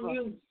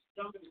 Kim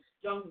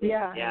Jong-un.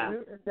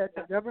 That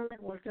the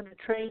government was going to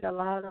trade a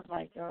lot of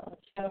like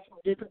stuff from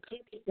different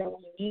countries that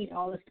we need,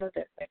 all the stuff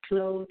that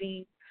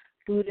clothing,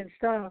 food, and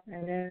stuff.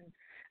 And then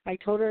I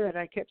told her that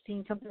I kept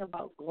seeing something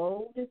about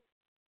gold.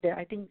 That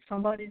I think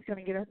somebody's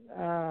going to get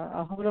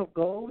a hold of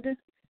gold,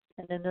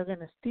 and then they're going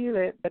to steal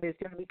it, but it's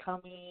going to be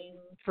coming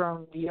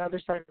from the other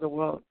side of the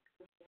world.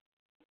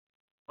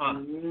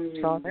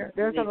 So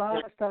there's a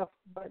lot of stuff,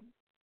 but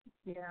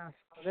yeah,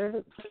 so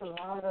there's a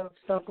lot of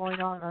stuff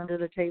going on under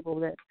the table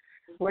that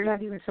we're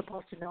not even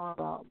supposed to know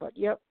about. But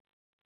yep.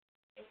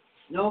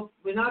 No,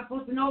 we're not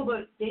supposed to know,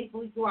 but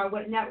thankfully through our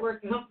wet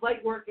network and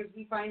flight workers,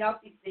 we find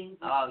out these things.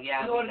 Oh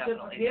yeah, in order to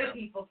prepare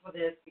people for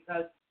this,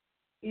 because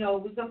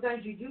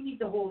sometimes you do need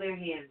to hold their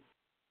hands.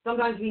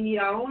 Sometimes we need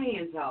our own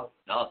hands held.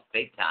 No,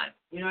 big time.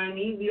 You know what I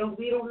mean? We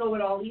don't know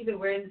it all either.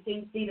 We're in the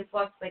same state of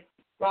flux, like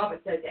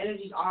Robert says.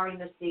 Energies are in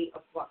the state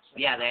of flux.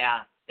 Yeah, they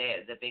are.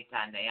 The big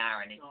time they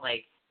are, and it's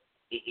like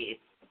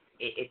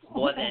it's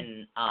more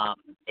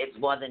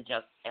than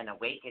just an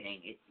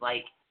awakening. It's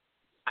like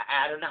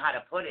I don't know how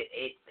to put it.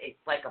 It's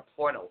like a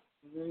portal.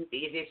 Mm-hmm. The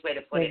easiest way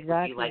to put it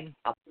would be like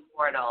a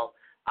portal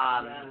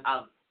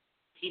of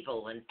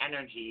people and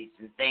energies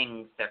and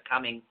things. They're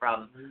coming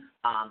from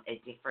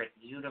a different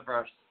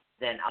universe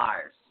than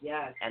ours.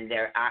 Yes. And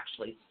they're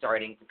actually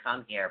starting to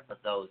come here for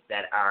those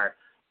that are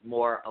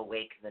more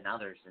awake than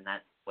others, and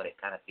that's what it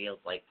kind of feels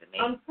like to me.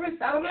 Chris,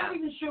 I'm not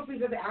even sure if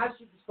we've ever asked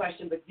you this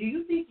question, but do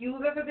you think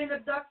you've ever been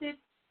abducted?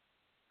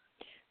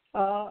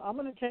 I'm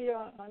going to tell you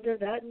under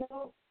that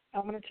note,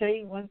 I'm going to tell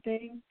you one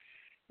thing.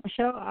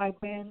 Michelle, I've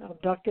been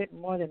abducted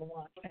more than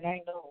once, and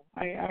I know.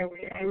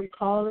 I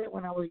recall it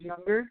when I was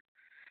younger.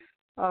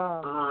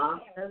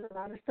 There's a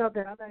lot of stuff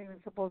that I'm not even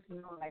supposed to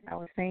know. Like I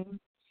was saying,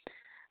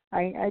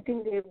 I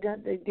think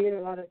they did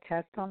a lot of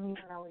tests on me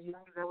when I was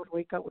younger. I would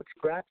wake up with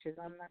scratches.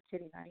 I'm not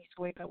kidding. I used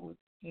to wake up with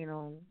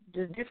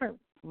just different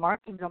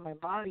markings on my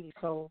body.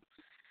 So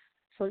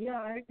yeah,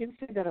 I can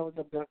say that I was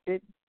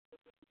abducted.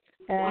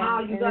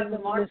 And, you got the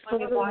marks on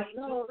your body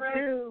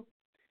too.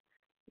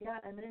 Yeah,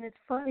 and then it's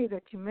funny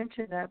that you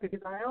mentioned that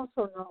because I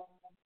also know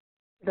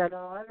that a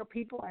lot of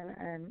people,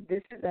 and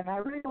I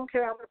really don't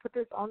care. I'm going to put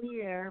this on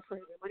the air for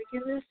anybody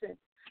can listen.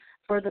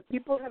 For the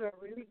people that are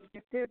really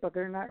gifted, but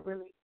they're not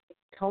really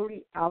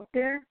totally out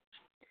there,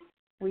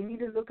 we need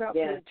to look out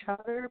for each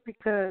other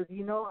because,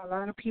 a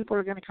lot of people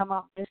are going to come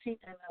out missing,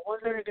 and the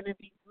ones that are going to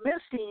be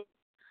missing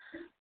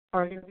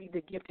are going to be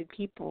the gifted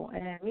people.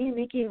 And me and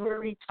Nikki have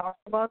already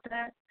talked about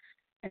that,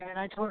 and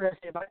I told her, I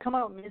said, if I come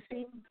out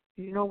missing,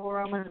 you know where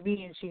I'm going to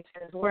be? And she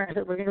says, where? I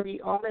said, we're going to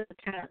be all in the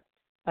camp.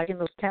 Like in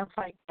those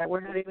campsites that we're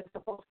not even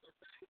supposed to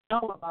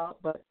know about,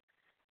 but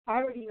I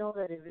already know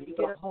that if you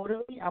get a hold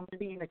of me, I'm going to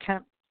be in the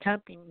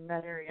camping in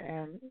that area.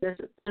 And there's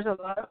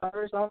a lot of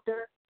others out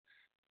there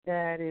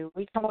that if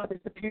we come out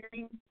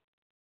disappearing,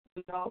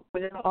 we're all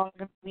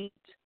going to meet,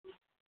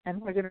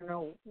 and we're going to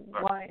know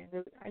why.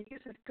 And I guess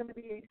it's going to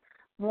be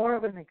more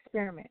of an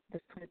experiment,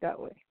 let's put it that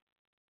way.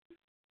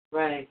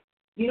 Right.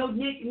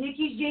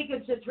 Nikki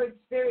Jacobs has heard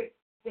Spirit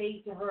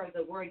say to her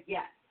the word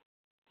yes.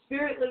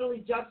 Spirit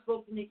literally just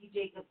spoke to Nikki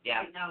Jacobs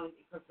right now and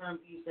confirmed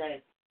what you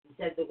said. He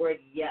said the word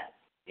yes.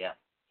 Yeah.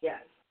 Yes.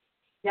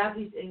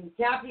 Kathy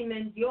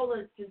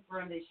Mendiola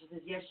confirmed that. She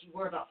says, yes, you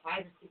were about 5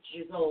 or 6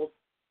 years old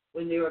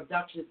when their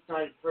abduction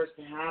started first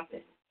to happen.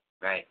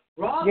 Right.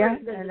 Robert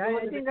says and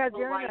I think that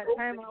during that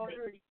time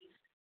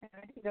And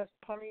I think that's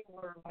probably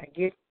where my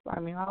gift, I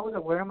mean, I was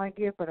aware of my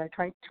gift, but I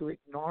tried to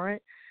ignore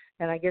it.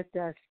 And I guess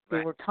they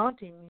were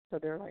taunting me, so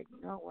they're like,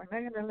 no, we're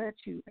not going to let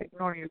you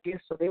ignore your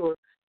gift. So they were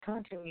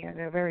taunting me at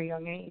a very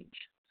young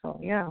age. So,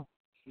 yeah.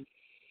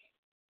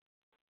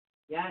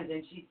 Yeah, and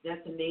then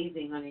that's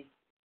amazing, honey.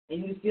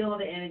 And you feel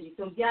the energy.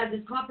 So, yeah,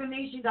 this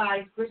confirmation,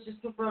 guys, Chris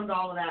just confirmed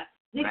all of that.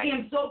 Nikki,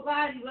 I'm so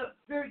glad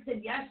Spirit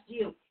said yes to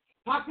you.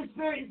 Talk to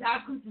Spirit and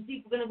ask him to see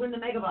if we're going to win the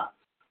Mega Bucks.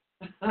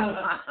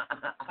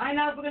 I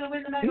know if we're going to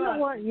win the Mega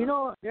Bucks. You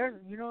know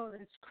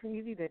what? It's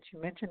crazy that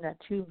you mentioned that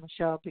too,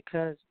 Michelle,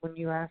 because when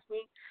you asked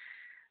me,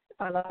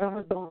 a lot of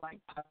us don't like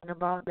talking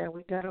about that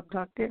we got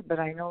abducted, but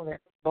I know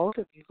that both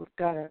of you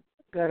got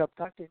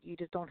abducted. You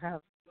just don't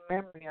have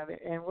memory of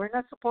it. And we're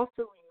not supposed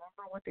to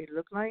remember what they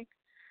look like,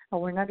 or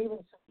we're not even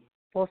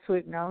supposed to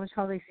acknowledge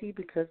how they see,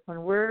 because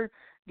when we're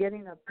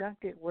getting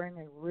abducted, we're in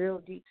a real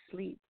deep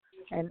sleep.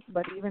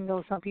 But even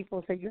though some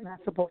people say you're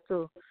not supposed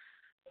to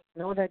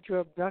know that you're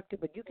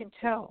abducted, but you can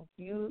tell,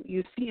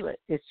 you feel it.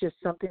 It's just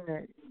something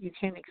that you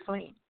can't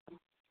explain.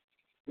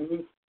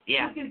 Mm-hmm.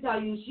 Yeah. I can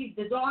tell you,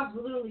 the dogs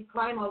literally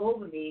climb all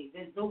over me.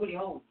 There's nobody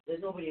home.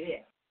 There's nobody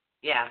there.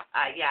 Yeah,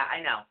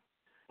 I know.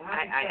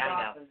 I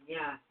know.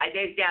 Yeah.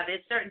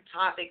 There's certain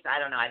topics. I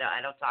don't know.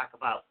 I don't talk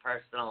about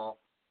personal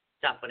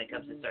stuff when it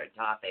comes to certain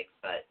topics,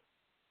 but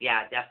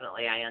yeah,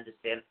 definitely I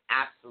understand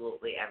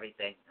absolutely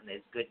everything, and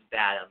there's good and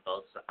bad on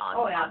both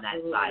on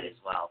that side as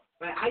well.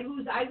 Right. I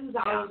lose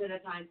hours at a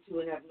time too,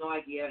 and have no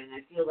idea, and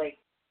I feel like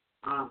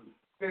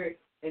Spirit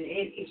and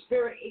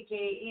Spirit,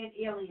 aka Aunt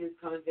Aliens,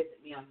 come and visit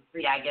me on the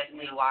free. Yeah, I guess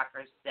Lee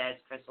Walker says,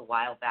 Chris, a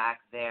while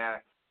back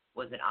there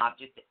was an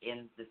object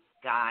in the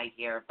sky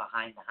here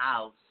behind the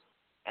house,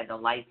 and the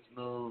lights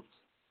moved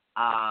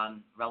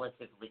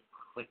relatively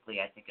quickly.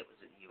 I think it was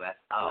a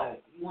UFO.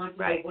 Right. You want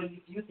to know what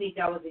you think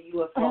that was a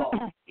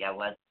UFO? Yeah, it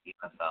was a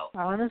UFO.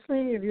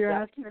 Honestly, if you're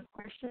asking a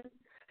question,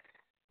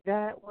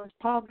 that was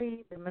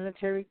probably the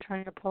military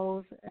trying to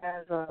pose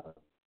as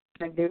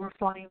like they were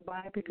flying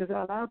by, because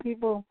a lot of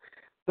people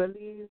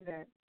believe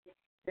that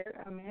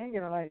I ain't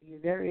gonna lie to you,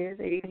 there is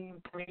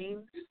alien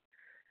planes,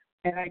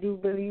 and I do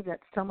believe that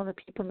some of the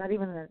people, not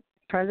even the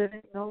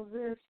president knows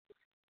this.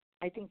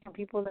 I think some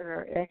people that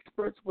are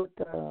experts with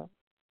the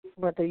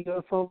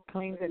UFO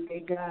planes that they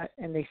got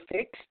and they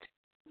fixed,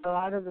 a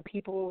lot of the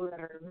people that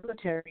are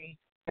military,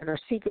 that are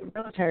secret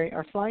military,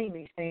 are flying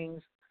these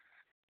things,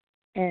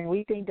 and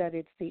we think that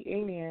it's the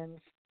aliens,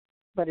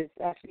 but it's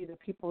actually the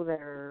people that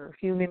are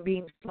human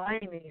beings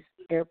flying these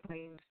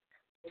airplanes.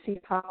 See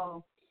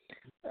how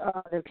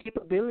their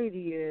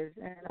capability is,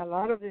 and a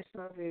lot of this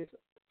stuff is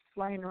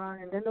flying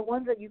around. And then the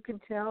ones that you can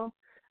tell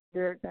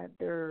they're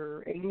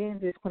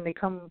aliens is when they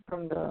come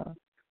from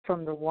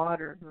the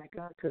water, like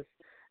because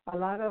a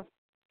lot of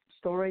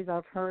stories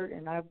I've heard,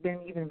 and I've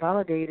been even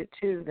validated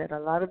too, that a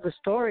lot of the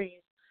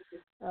stories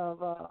of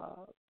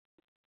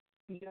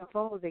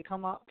UFOs, they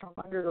come up from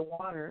under the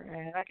water.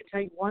 And I can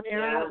tell you one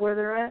area where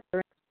they're at.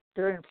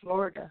 They're in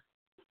Florida.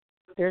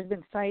 There's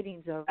been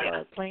sightings of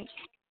plane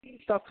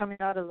stuff coming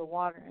out of the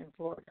water in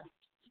Florida.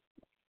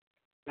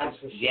 That's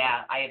for sure.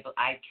 Yeah,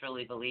 I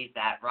truly believe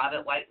that.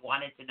 Robert White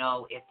wanted to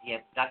know if the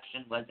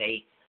abduction was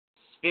a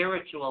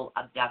spiritual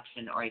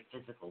abduction or a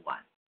physical one.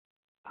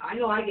 I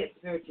know I get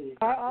spiritually.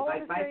 I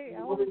want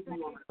to say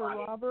for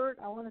Robert,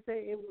 I want to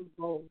say it was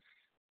both.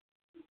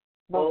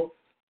 Both.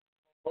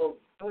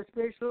 It was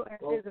spiritual and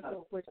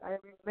physical, which I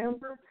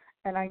remember,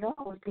 and I know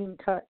I was being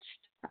touched.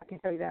 I can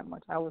tell you that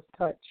much. I was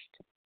touched.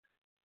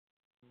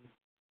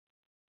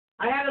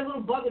 I had a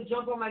little bugger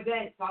jump on my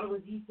bed. Thought it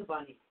was Easter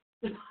Bunny.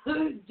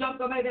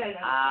 Jumped on my bed.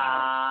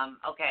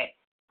 Okay.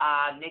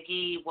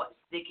 Nikki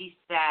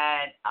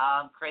said,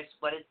 Chris,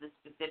 what is the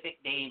specific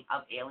name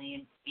of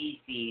alien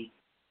species?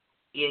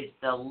 Is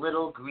the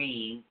little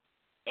green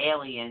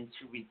aliens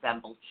who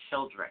resemble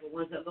children? The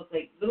ones that look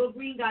like little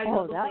green guys that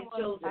look like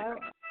children.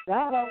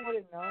 That I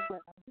wouldn't know, but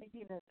I'm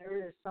thinking that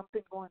there is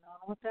something going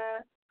on with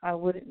that. I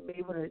wouldn't be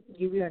able to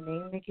give you a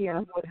name, Nikki. I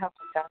would have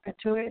to tap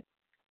into it.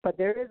 But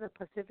there is a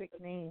specific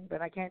name,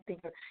 but I can't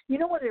think of. You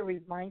know what it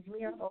reminds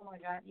me of? Oh my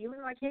God! Even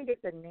though I can't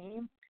get the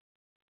name,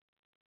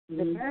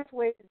 the best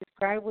way to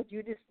describe what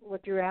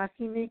you're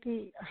asking,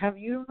 Nikki. Have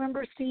you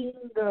remember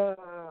seeing the?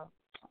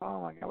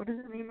 Oh my God! What is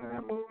the name of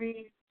that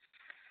movie?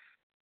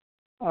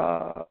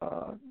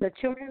 The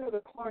Children of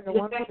the Corn, the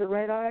one with the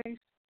red eyes.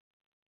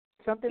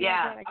 Something like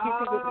that. I can't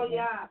think of the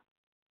name.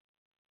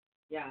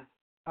 Yeah.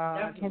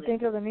 I can't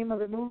think of the name of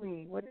the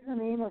movie. What is the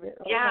name of it?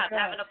 Yeah, I'm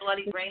having a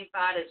bloody brain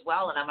fart as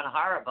well, and I'm in a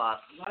horror buff.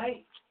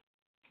 Right.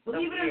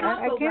 Believe it or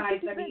not, I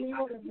can't think of the name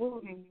of the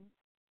movie.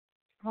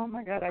 Oh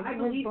my God, I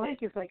just blank.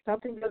 It's like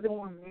something doesn't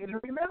want me to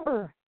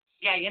remember.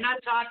 Yeah, you're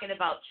not talking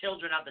about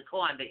Children of the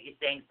Corn, but you're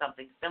saying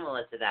something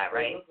similar to that,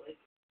 right?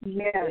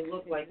 Yes, they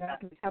look like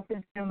exactly.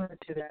 Something similar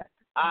to that.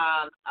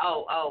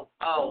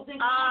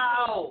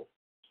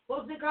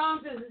 Close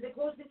Encounters. Is it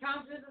Close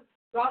Encounters?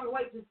 Robert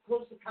White's is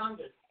Close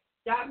Encounters.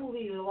 That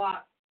movie is a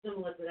lot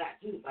similar to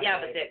that too. Yeah,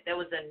 but there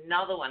was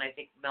another one. I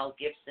think Mel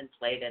Gibson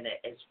played in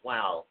it as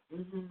well.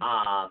 Mm-hmm.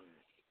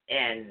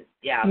 And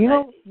yeah, You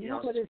but, know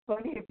what is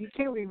funny? If you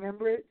can't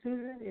remember it,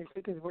 Susan, it's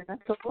because we're not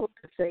supposed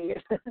to say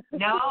it.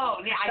 No,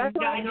 I That's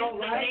all I know. know,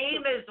 The right?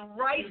 name is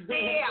right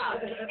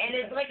there. And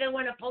it's like I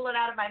want to pull it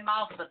out of my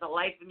mouth, but the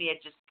life of me,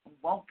 it just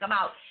won't come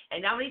out.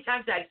 And how many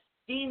times I've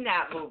seen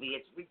that movie?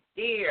 It's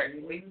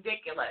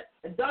ridiculous.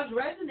 It does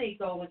resonate,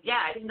 though. With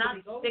Yeah, it's things not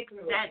that we go 6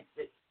 through. cents.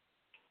 It's,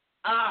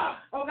 Oh,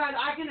 God,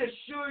 I can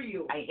assure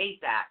you I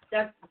hate that.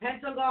 that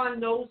Pentagon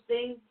knows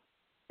things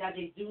that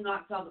they do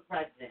not tell the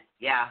president.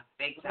 Yeah,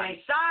 big time.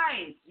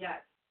 Signs. Yes.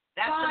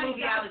 That's the Signs,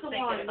 movie I that's was the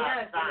thinking one, about.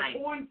 yes, and Signs.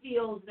 the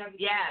cornfields and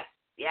everything. Yes.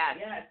 Yes.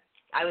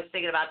 I was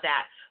thinking about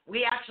that.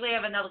 We actually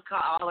have another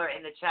caller in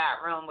the chat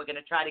room. We're going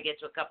to try to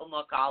get to a couple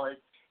more callers,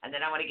 and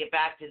then I want to get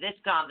back to this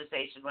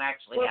conversation we're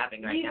actually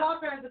having right now. Leave off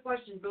as a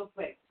question real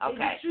quick. Okay.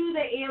 Is it true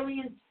that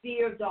aliens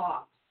fear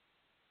dogs?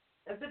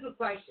 That's a good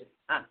question.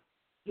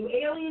 Do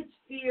aliens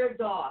fear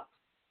dogs?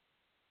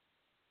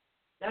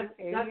 That's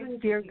Aliens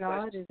an fear interesting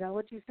God? question. Is that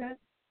what you said?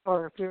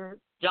 Or fear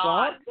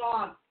Dogs.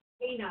 Dogs.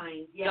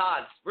 Canines. Yes.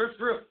 Dogs. Roof,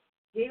 roof.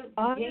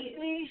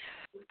 Honestly,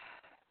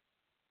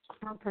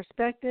 from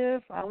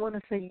perspective, I want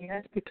to say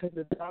yes because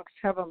the dogs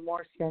have a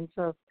more sense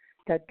of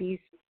that these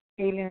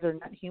aliens are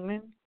not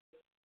human.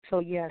 So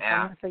yes, Yeah.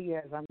 I'm going to say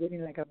yes. I'm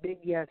getting like a big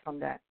yes on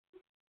that.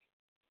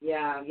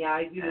 Yeah,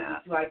 I agree with you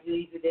too. I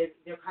believe that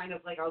they're kind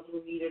of like our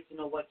little meters to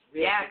know what's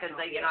real. Yeah, because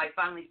I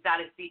finally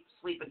started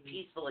sleeping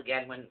peaceful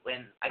again when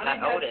I got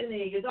noticed.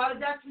 Destiny. Your daughter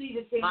Destiny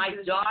just came. My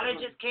daughter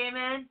just came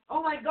in.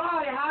 Oh my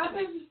God, it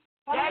happened.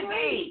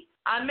 Debbie,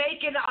 I'm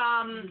making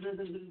Donuts.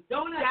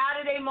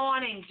 Saturday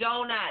morning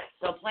donuts.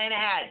 So plan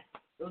ahead.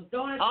 Those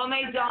donuts.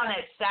 Homemade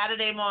donuts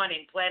Saturday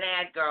morning. Plan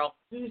ahead, girl.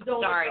 These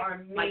donuts Sorry, are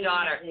amazing. my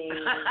daughter. Yes.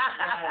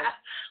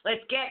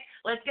 Let's get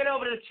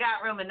over to the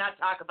chat room and not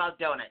talk about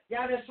donuts.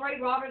 Yeah, that's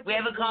right, Robert. We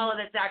have a caller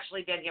that's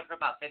actually been here for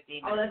about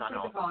 15 minutes let's on take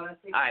hold. the call. Let's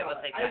take All right, the call.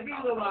 we'll take I that agree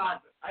call. with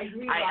Robert. I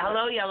agree with All right, Robert.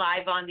 hello, you're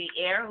live on the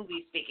air. Who are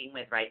we speaking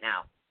with right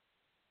now?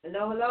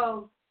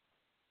 Hello.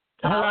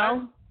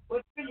 Hello?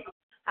 What's your name?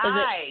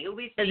 Hi, who are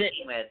we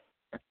speaking with?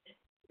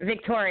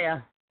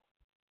 Victoria.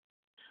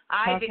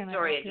 Hi, How can I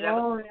Victoria. help Do you? you have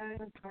a- Oh, yeah,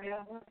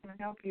 Victoria. How can I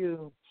help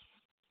you?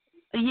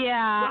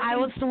 Yeah, I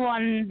was the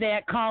one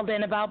that called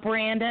in about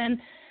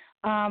Brandon.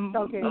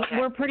 Okay.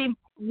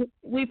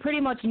 We pretty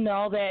much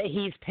know that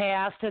he's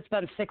passed. It's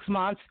been 6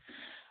 months.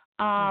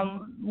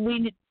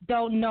 We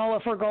don't know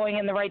if we're going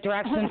in the right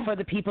direction for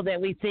the people that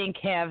we think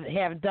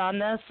have done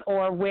this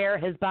or where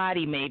his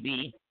body may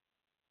be.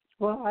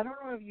 Well, I don't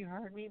know if you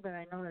heard me, but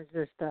I know it's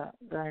just that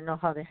I know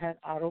how they had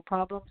auto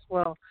problems.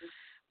 Well,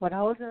 what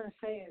I was going to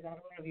say is, I don't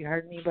know if you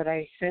heard me, but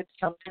I said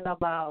something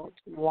about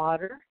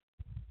water,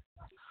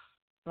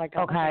 like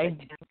a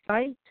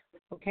campsite,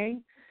 okay?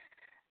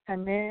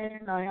 And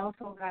then I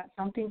also got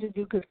something to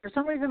do, because for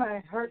some reason I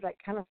heard like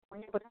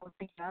California, but I was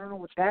thinking, I don't know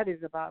what that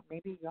is about.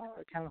 Maybe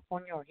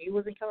California, or he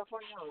was in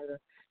California, or the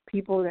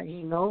people that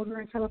he knows are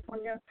in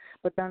California.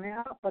 But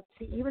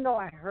see, even though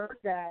I heard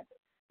that,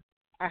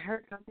 I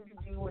heard something to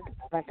do with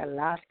like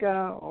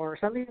Alaska or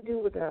something to do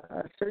with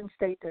a certain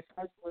state that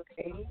starts with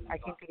A. I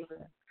can't think of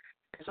it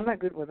because I'm not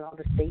good with all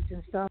the states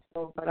and stuff.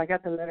 So, but I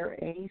got the letter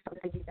A, so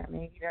I'm thinking that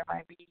maybe there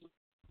might be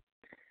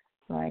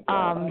like.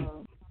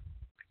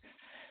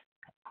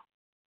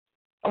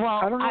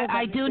 Well,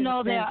 I do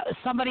know that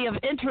somebody of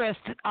interest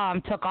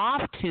took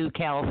off to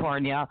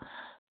California,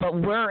 but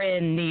we're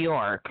in New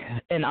York,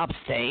 in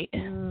upstate.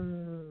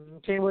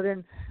 Okay, well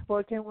then,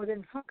 how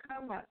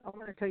come I'm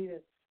going to tell you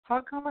this. How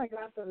come I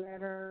got the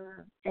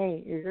letter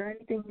A? Is there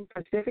anything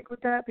specific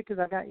with that? Because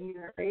I got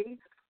either A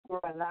or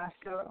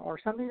Alaska or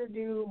something to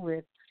do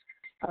with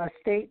a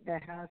state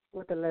that has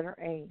with the letter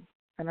A.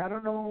 And I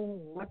don't know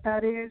what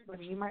that is,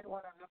 but you might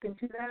want to look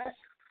into that.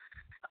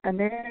 And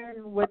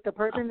then with the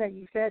person that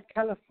you said,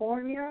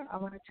 California, I'm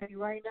going to tell you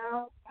right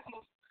now,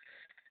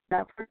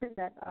 that person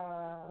that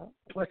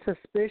was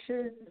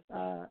suspicious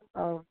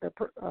of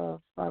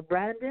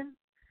Brandon,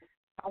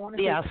 I want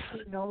to say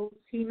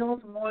he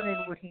knows more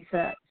than what he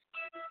said.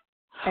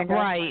 And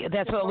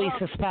that's what we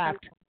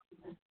suspect.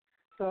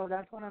 So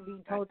that's what I'm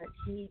being told, that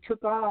he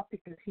took off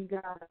because he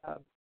got,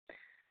 how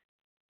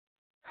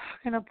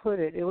can I put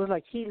it? It was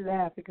like he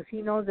left because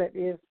he knows that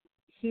if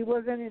he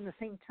wasn't in the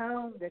same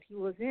town that he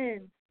was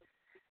in,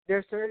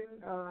 there's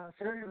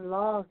certain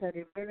laws that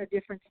if you're in a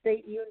different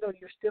state, even though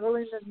you're still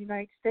in the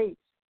United States,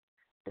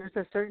 there's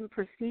a certain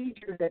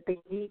procedure that they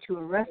need to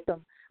arrest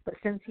him. But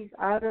since he's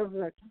out of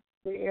the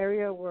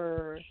area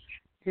where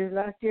his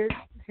last year,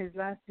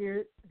 man,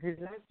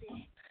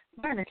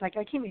 it's like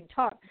I can't even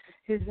talk.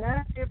 His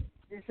last year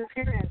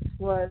disappearance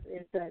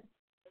is that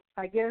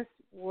I guess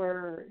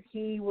where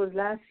he was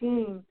last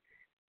seen,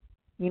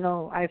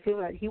 I feel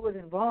like he was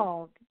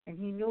involved and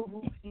he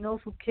knows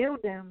who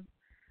killed them.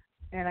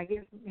 And I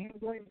guess him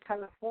going to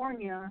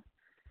California,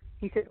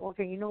 he said,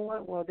 okay, you know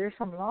what? Well, there's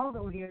some laws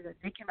over here that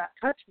they cannot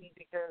touch me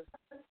because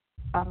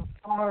I'm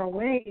far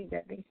away.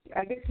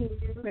 I guess he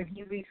knew and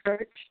he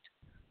researched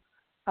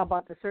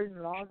about the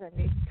certain laws that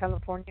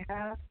California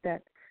has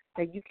that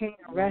you can't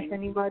arrest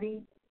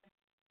anybody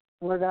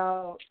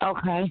without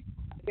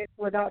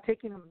without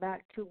taking them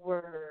back to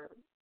where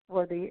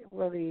the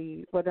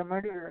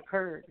murder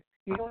occurred.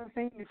 You know what I'm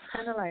saying? It's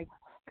kind of like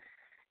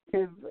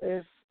if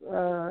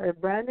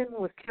Brandon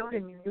was killed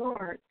in New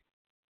York,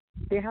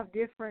 they have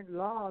different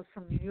laws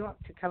from New York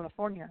to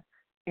California,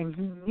 and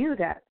he knew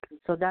that,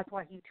 so that's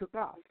why he took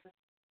off.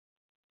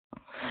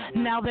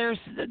 Now, do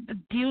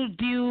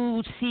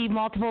you see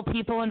multiple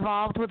people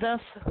involved with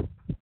this?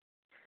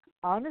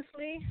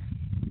 Honestly,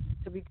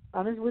 to be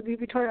honest with you,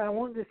 Victoria, I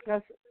won't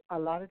discuss a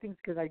lot of things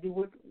because I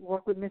do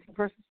work with missing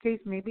persons case.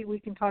 Maybe we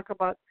can talk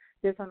about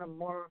this on a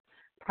more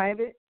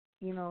private,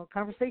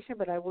 conversation.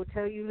 But I will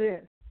tell you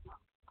this: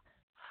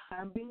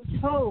 I'm being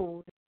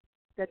told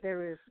that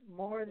there is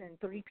more than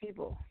 3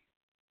 people.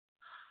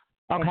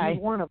 Okay. And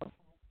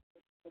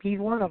he's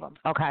one of them.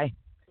 Okay.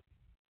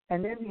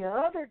 And then the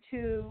other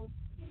 2,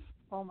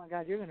 oh my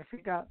God, you're going to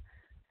freak out.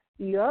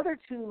 The other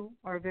 2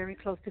 are very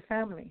close to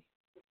family.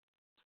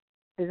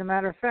 As a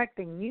matter of fact,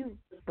 they knew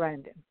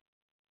Brandon.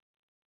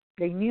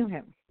 They knew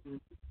him.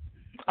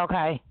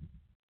 Okay.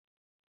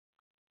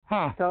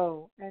 Huh.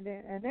 So, and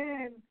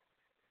then,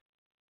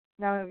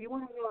 now if you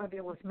want to know if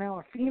it was male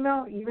or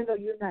female, even though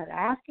you're not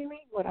asking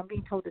me, what I'm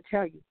being told to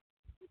tell you,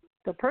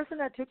 the person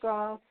that took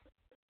off,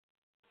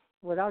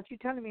 without you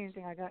telling me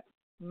anything, I got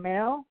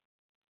male,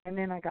 and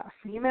then I got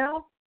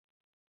female,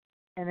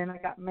 and then I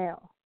got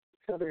male.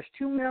 So there's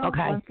 2 male,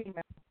 Okay. 1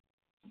 female.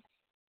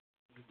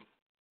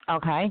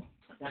 Okay.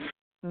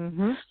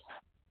 Mhm.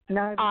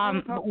 Now,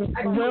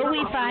 will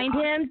we find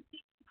him?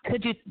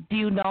 Do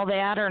you know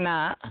that or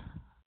not?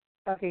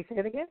 Okay, say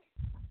it again.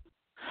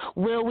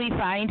 Will we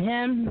find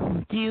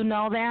him? Do you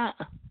know that?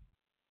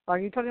 Are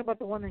you talking about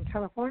the one in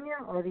California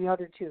or the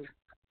other 2?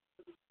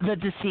 The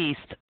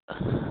deceased,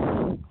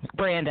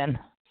 Brandon.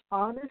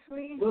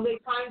 Honestly, Will they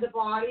find the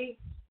body?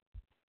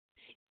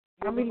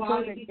 I'm being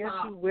told that yes,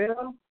 you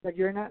will, but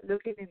you're not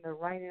looking in the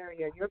right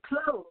area. You're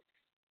close.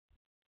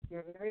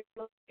 You're very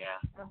close. Yeah.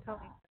 I'm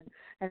telling you.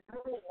 And I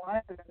don't know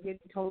why, but I'm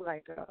getting told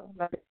like a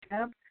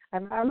camp.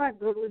 I'm not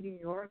good with New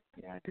York,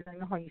 because I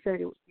know how you said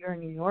you're in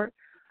New York.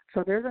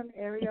 So there's an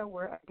area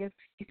where I guess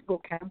you can go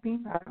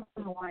camping. I don't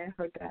know why I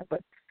heard that,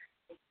 but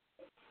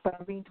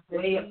I'm being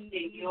told. Way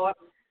upstate New York.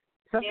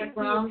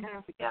 Campground.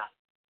 Yeah.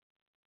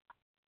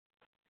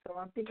 So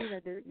I'm thinking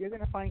that you're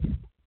going to find him.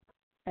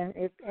 And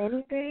if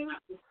anything,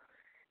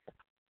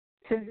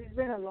 since it's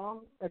been an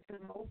old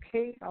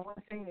case, I want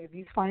to say if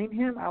you find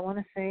him, I want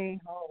to say,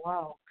 oh,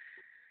 wow.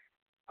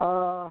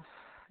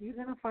 You're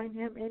going to find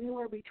him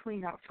anywhere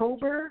between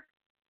October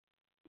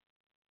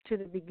to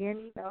the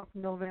beginning of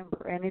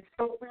November. And it's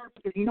so weird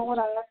because you know what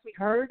I actually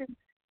heard?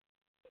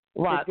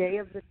 What? The Day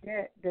of the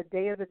Dead. The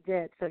Day of the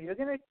Dead. So you're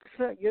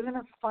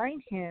gonna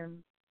find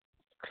him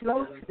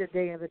close to the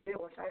Day of the Dead,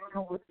 which I don't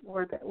know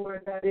where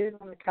that is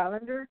on the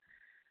calendar.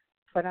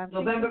 But I'm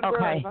November thinking,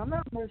 1st. if I'm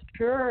not most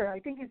sure, I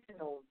think it's in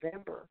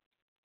November.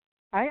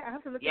 I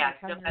have to look at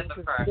the calendar November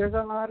because 1st. there's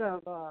a lot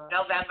of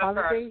November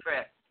holidays. 1st,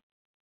 Chris.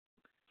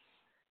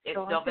 It's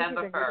So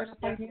November 1st.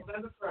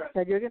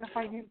 That you're going to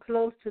find him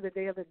close to the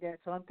Day of the Dead.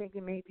 So I'm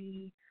thinking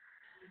maybe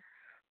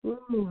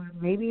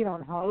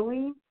on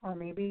Halloween or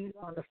maybe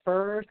on the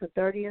 1st, the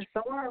 30th,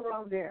 somewhere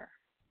around there.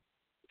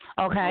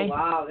 Okay. Oh,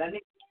 wow, that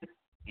makes sense.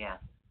 Yeah.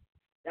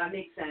 That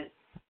makes sense.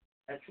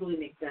 That truly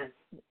makes sense.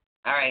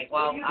 All right.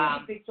 Well,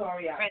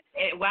 Victoria. Chris,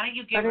 why don't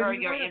you give her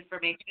your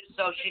information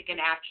so she can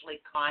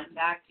actually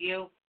contact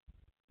you?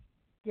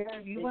 Yeah,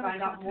 if you They want to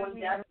find out more contact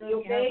me, depth. do You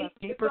okay, have a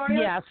paper? Victoria?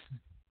 Yes.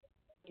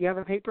 Do you have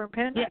a paper and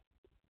pen? Yeah.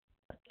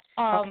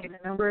 Okay, the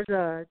number is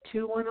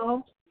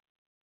 210.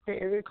 The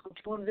area code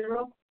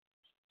 210.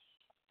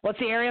 What's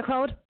the area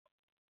code?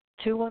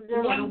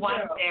 210.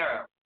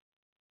 210.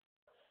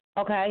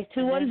 Okay,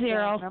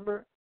 210.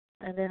 Number,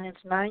 and then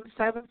it's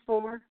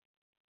 974.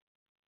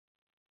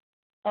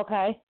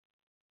 Okay.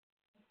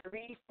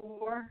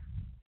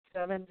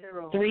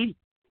 3470.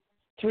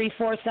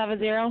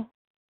 3470.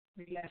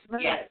 Yes,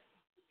 ma'am. Yes.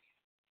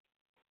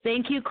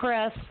 Thank you,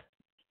 Chris.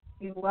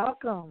 You're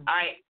welcome.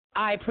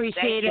 I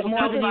appreciate Thank it you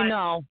more so than much. you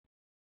know.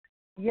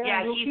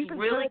 Yeah, we'll he's keep in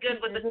really touch,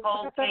 good with and the as a matter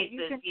cold of fact, you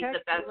cases. can He's text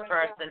the best me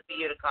right person for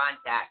you to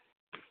contact.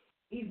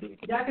 now.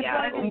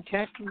 You can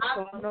text me so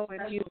I know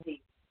it's you.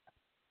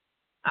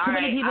 All Too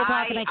right. many people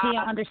talking, I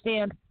can't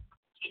understand.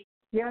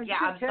 Yeah,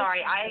 I'm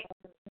sorry.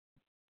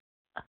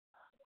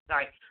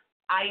 Sorry.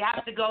 I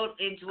have to go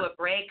into a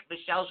break.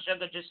 Michelle's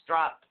sugar just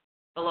dropped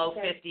below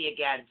 50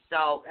 again.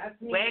 So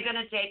we're going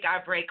to take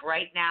our break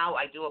right now.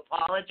 I do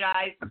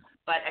apologize,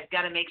 but I've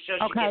got to make sure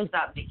she gets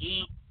something to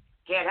eat.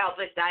 Can't help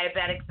it,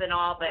 diabetics and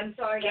all, but I'm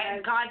sorry, get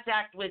in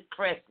contact with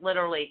Chris,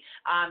 literally.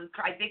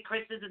 I think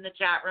Chris is in the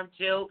chat room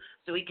too,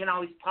 so he can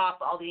always pop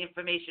all the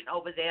information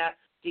over there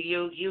to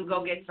you. You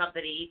go get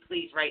something to eat,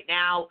 please, right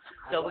now.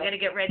 So we're going to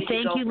get ready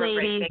to go for a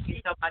break. Thank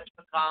you so much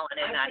for calling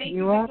in, honey.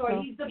 You're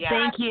welcome.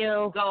 Thank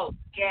you. Go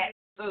get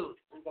food.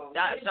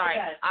 Sorry,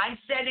 I'm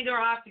sending her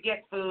off to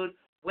get food.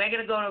 We're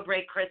going to go to a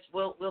break, Chris.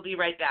 We'll be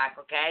right back,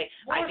 okay?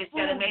 I just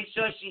got to make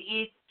sure she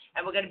eats,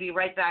 and we're going to be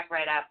right back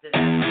right after that.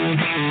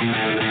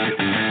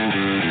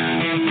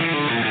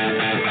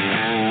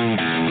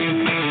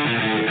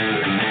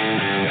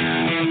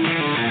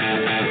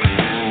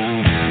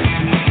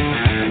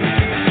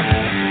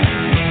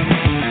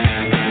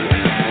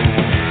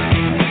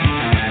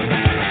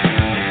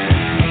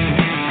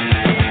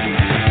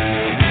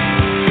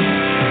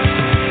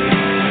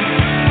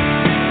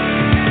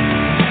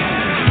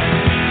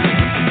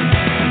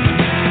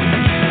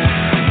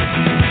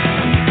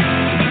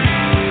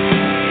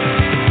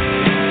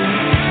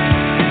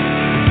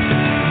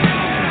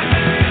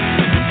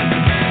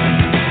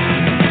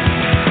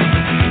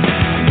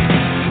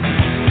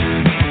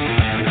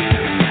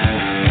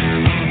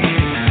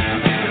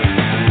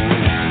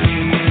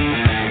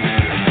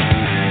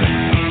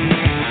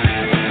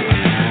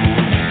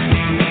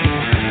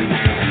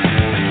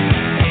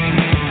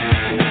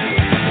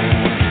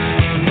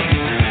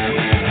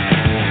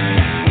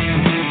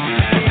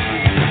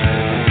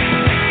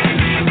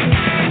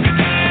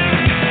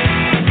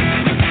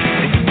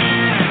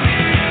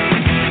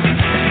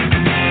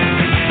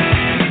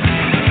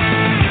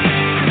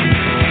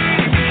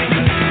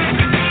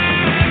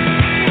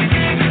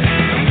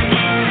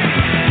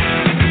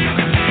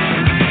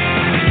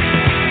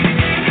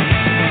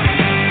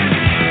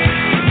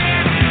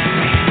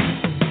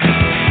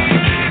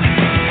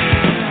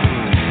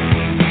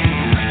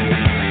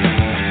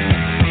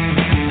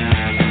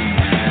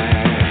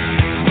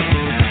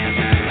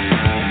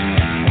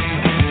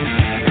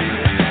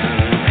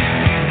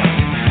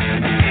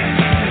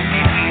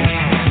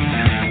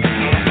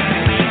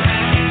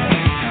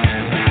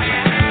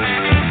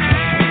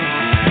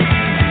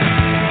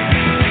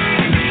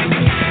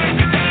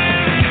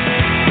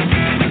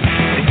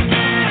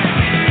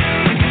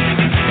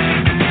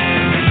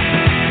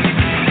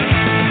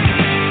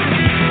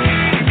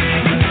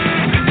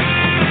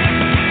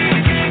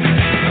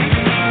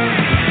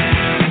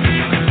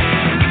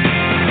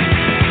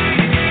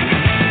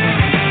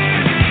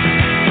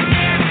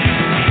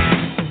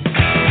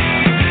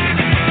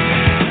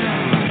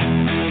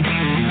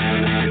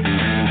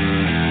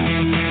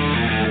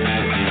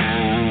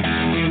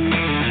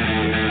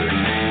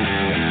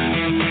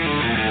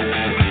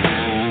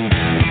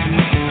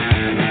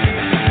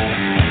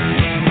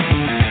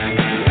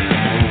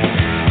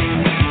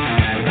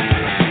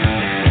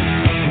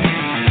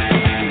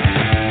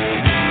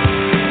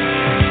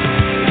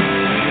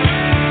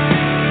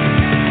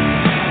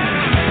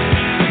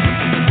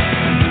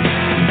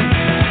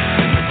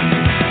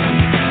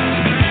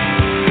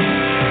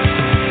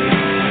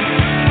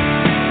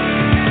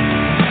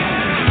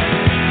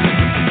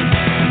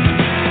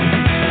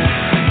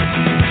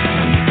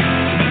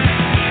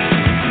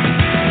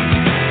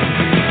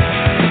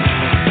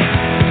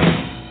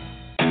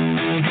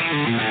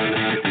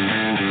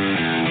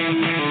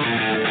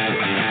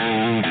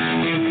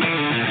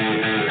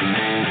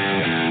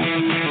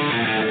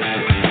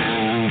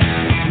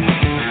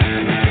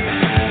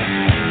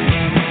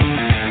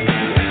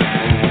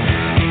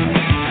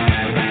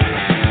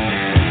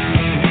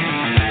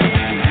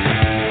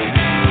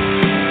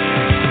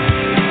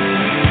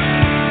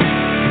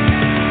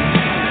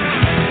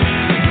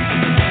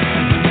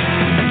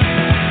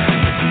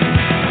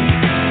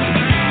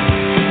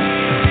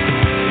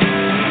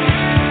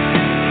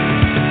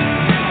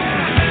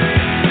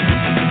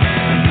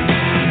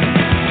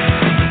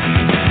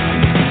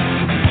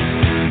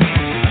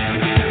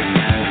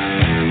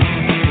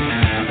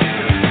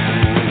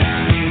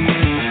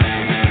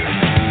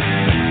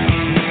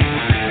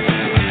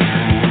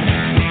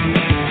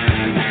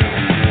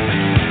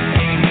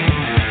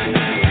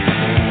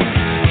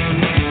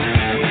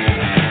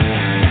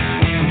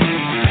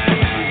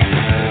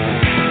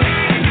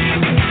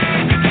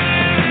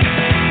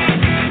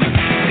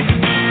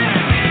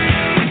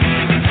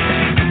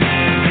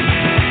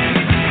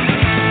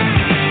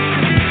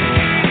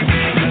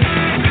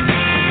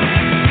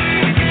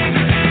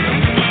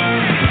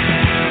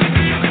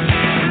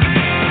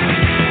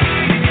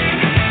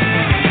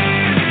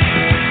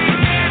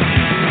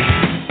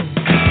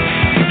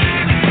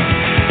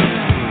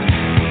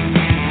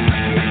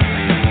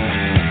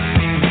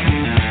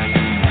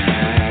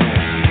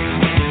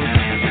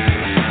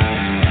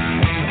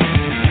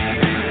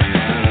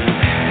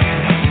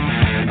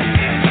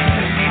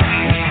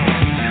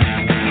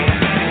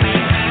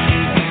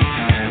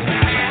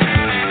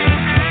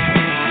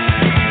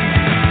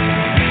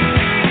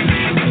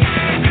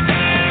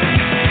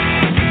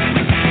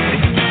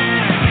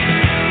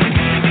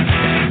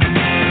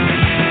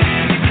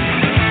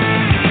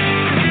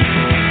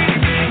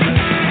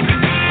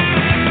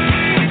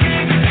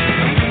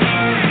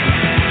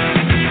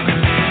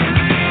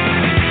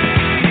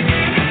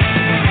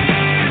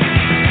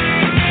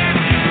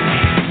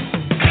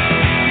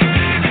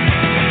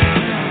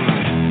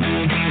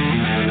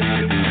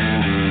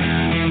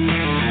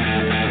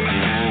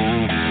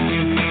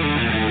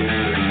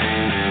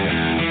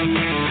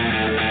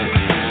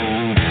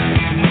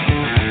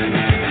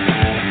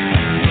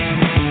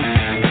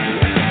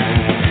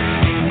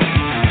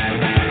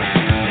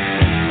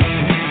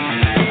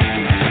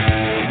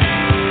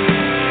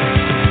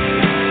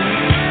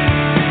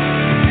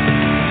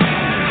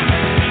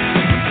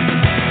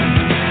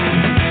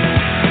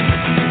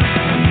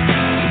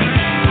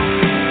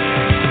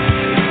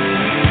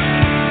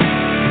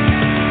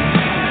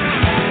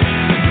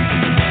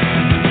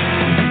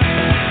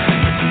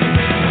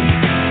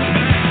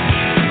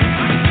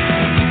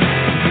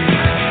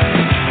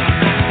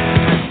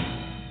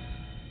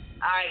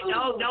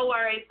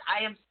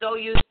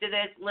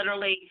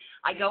 literally,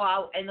 I go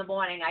out in the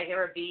morning, I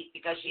hear a beep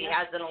because she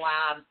has an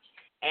alarm,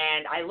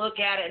 and I look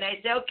at it and I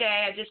say,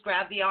 okay, I just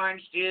grab the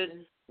orange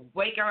juice,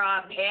 wake her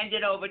up, hand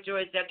it over to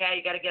her, say, okay,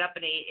 you got to get up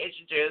and eat. It's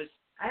your juice.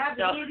 I have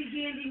the handy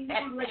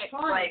dandy new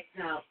electronics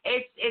now.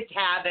 It's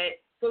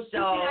habit. So she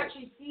can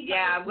actually see.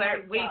 Yeah,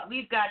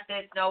 we've got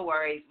this. No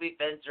worries. We've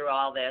been through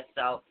all this.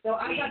 So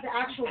I got the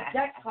actual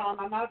Dexcom.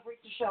 I'm not afraid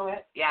to show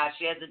it. Yeah,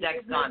 she has a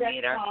Dexcom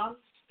meter.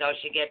 So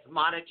she gets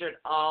monitored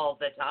all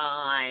the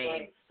time.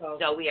 Right,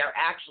 so we are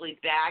actually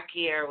back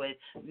here with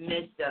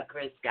Mr.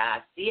 Chris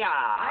Garcia.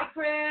 Hi,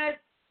 Chris.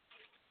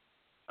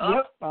 Oh,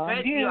 Yep,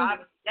 Chris, here.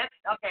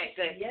 Okay,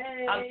 good.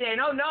 Yay. I'm saying,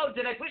 oh no,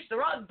 did I push the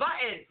wrong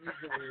button?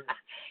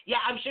 Yeah,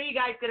 I'm sure you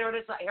guys could heard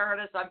us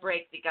on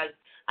break because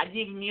I didn't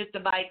even mute the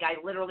mic. I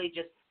literally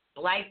just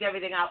blanked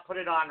everything out, put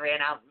it on,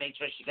 ran out, and made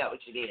sure she got what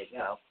she needed.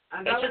 So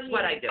it's just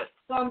what I do.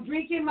 So I'm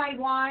drinking my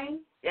wine.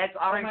 That's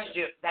orange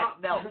juice. That's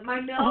milk. My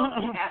milk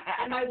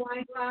and my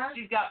wine glass.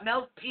 She's got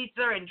milk,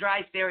 pizza, and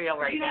dry cereal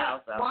right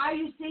now. So. Why are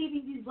you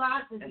saving these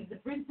glasses? Is the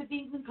Prince of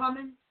England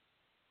coming?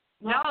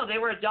 No, they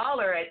were $1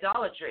 at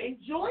Dollar Tree.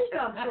 Enjoy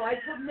them. So I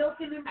put milk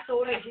in them,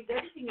 soda, I drink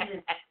everything in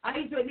it. I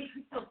enjoy it. It makes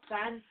me feel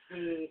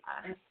fancy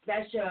and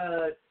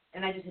special,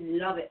 and I just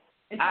love it.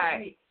 And trust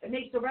me, it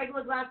makes the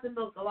regular glass of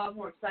milk a lot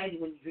more exciting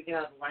when you drink it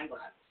out of a wine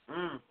glass.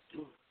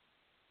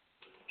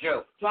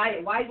 True. Try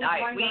it. Why is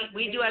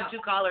we do have 2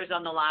 callers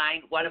on the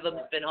line. One of them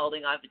has been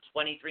holding on for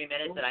 23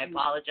 minutes, and I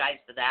apologize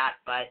for that,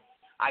 but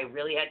I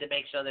really had to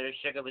make sure that her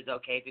sugar was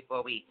okay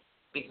before we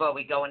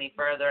go any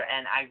further,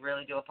 and I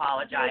really do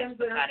apologize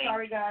for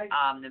cutting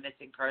the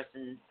missing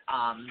persons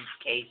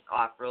case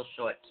off real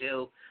short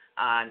too.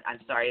 I'm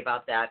sorry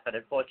about that, but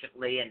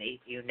unfortunately, in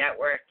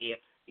ATUnetwork, you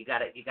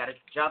gotta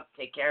jump,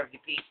 take care of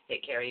your peeps,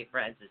 take care of your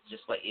friends. It's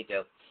just what you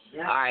do.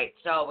 Yeah. All right,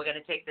 so we're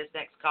gonna take this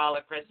next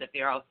caller, Chris, if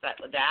you're all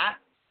set with that.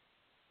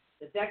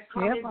 The next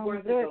call is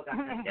worth it.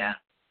 Yeah.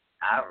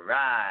 All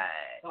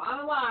right. So I'm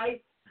alive.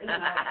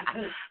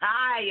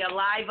 Hi, you're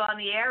live on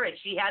the air, and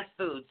she has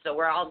food, so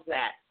we're all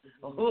set.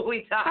 Who are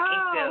we talking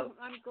to?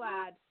 I'm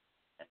glad.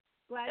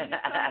 Glad you're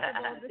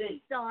comfortable. This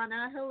is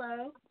Donna.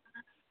 Hello.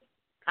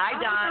 Hi,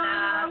 Donna.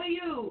 How are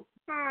you?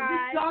 Hi. Is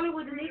this Donna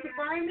with the Naked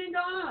Fireman,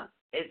 Donna?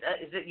 Is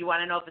it? You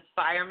want to know if it's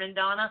Fireman,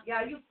 Donna?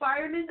 Yeah, are you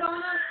Fireman,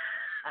 Donna?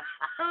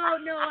 Oh,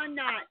 no, I'm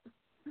not.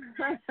 Do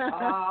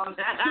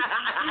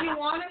you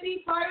want to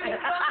be Fireman,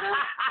 Donna?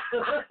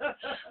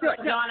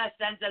 Donna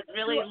sends us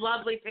really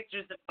lovely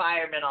pictures of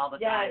firemen all the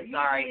time.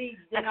 Sorry.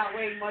 They're not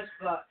wearing much,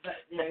 but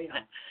you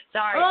know.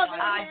 Sorry. Oh,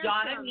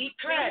 Donna, meet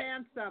Chris. They're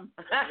handsome.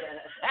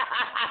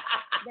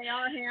 They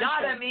are handsome.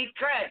 Donna, meet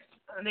Chris.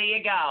 There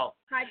you go.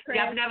 Hi, Chris.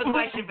 You have another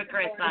question for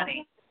Chris,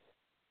 honey.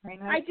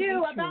 I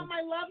do, about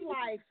my love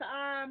life.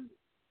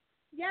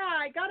 Yeah,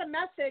 I got a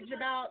message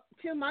about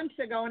 2 months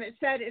ago, and it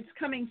said it's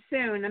coming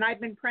soon, and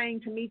I've been praying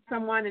to meet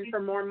someone and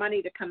for more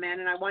money to come in,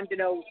 and I wanted to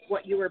know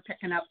what you were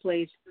picking up,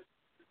 please.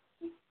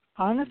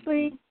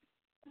 Honestly,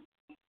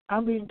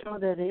 I'm being told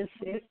that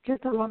it's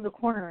just around the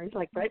corner. It's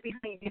like right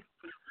behind you.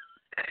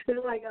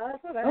 It's like, oh,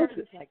 that's what I heard.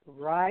 It's like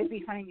right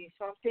behind you.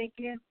 So I'm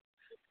thinking,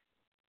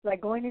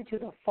 like going into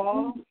the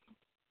fall.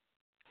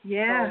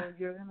 Yeah. So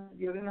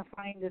you're gonna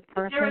find this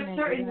person. Is there a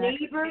certain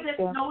neighbor that's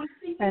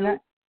noticing you?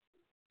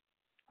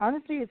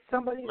 Honestly, it's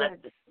somebody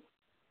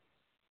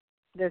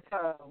that's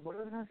what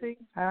was I gonna say?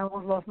 I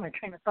almost lost my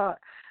train of thought.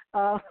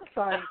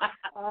 Sorry.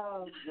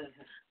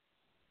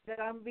 That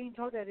I'm being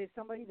told that it's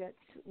somebody that's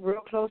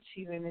real close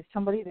to you, and it's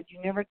somebody that you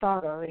never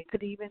thought of. It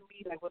could even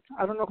be like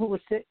I don't know who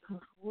said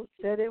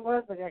it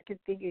was, but I could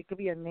think it could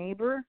be a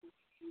neighbor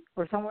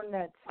or someone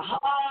that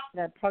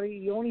probably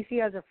you only see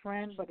as a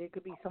friend, but it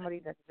could be somebody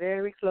that's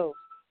very close,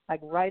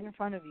 like right in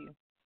front of you.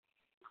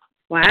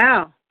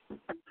 Wow.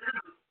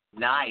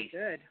 Nice.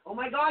 Good. Oh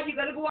my God, you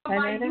gotta go on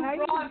my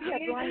new blog.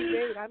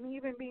 I'm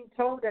even being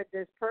told that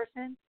this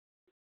person,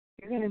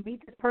 you're going to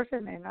meet this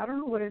person, and I don't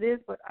know what it is,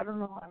 but I don't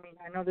know. I mean,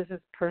 I know this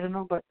is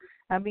personal, but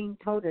I'm being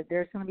told that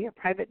there's going to be a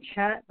private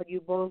chat, but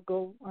you both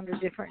go under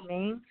different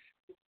names.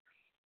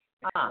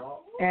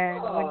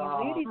 And when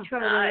you meet each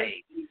other,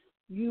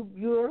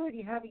 you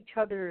already have each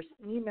other's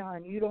email,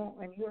 and you don't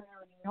already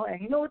know.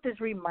 And you know what this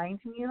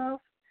reminds me of?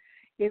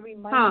 It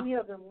reminds me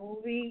of the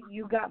movie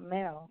You Got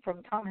Mail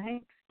from Tom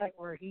Hanks, like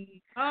where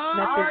he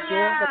met this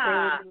girl,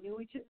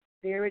 but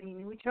they already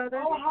knew each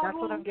other. That's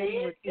what I'm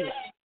getting with you.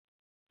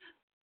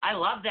 I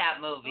love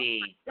that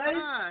movie. That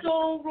is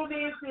so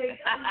romantic.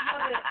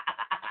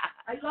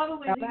 I love it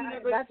when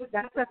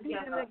that's the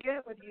feeling I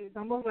get with you. It's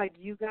almost like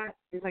you got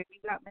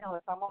mail.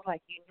 It's almost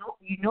like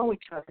you know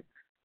each other.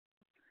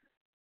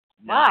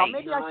 Wow,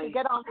 maybe I should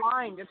get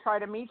online to try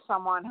to meet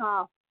someone,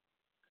 huh?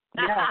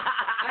 Yeah,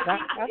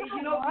 that's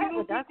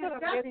what I'm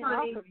getting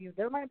off of you.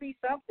 There might be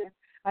something.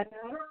 I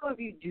don't know if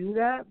you do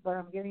that, but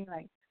I'm getting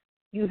like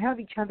you have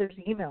each other's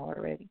email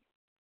already.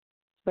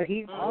 But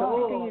the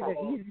only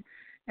thing is that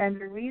and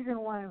the reason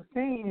why I'm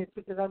saying is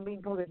because I'm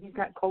being told that he's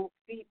got cold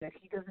feet, that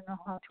he doesn't know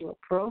how to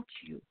approach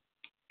you.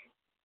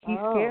 He's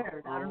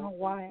scared. I don't know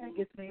why. I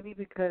guess maybe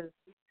because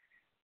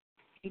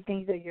he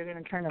thinks that you're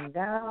going to turn him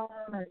down,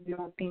 or you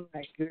don't think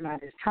like you're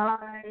not his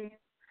type,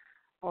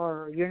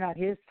 or you're not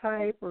his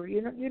type, or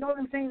you know what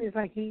I'm saying? It's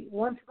like he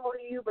wants to go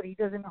to you, but he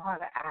doesn't know how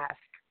to ask,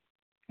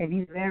 and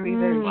he's very,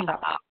 very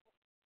shy.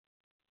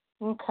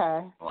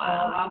 Okay.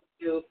 Wow.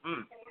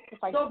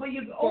 So, but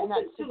you're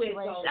open to it,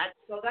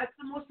 though. That's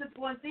the most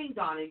important thing,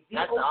 Donna.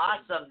 That's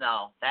awesome,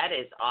 though. That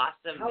is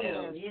awesome How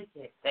news. is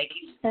it? Thank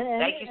you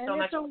so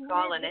much for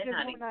calling in,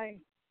 honey.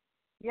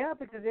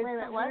 Because it's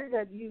so weird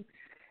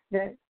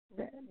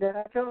that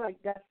I feel like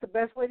that's the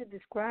best way to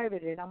describe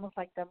it. It's almost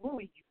like that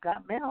movie, You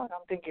Got Mail, and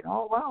I'm thinking,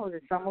 oh, wow,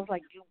 it's almost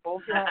like you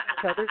both have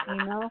each other's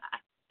email.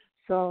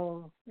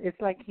 So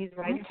it's like he's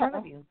right in front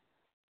of you.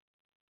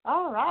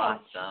 All right.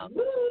 Awesome.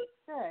 Good.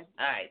 All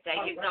right.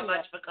 Thank you so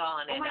much for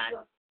calling in,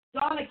 honey.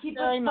 Donna, keep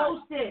us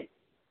posted.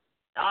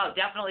 Oh,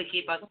 definitely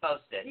keep us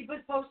posted. Keep us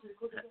posted.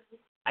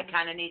 I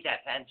kind of need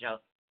that pen, Joe.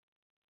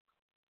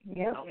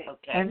 Yep. Oh,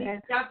 okay. And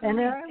that's an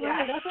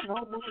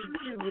old movie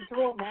too. It's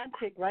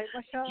romantic, right,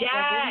 Michelle?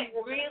 Yeah, it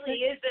really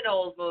is an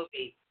old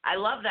movie. I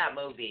love that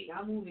movie.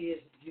 That movie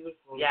is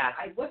beautiful. Yeah.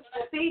 What's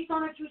that based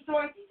on a true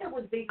story? I think that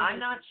was based on I'm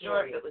not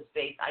sure if it was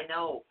based. I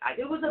know.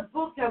 There was a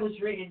book that was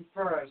written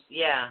first.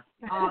 Yeah.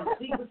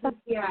 Sleepless in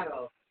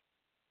Seattle.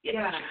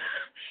 Yeah.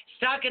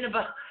 She's talking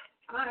about.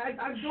 I'm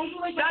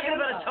talking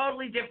about a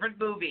totally different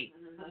movie.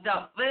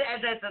 So, but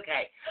that's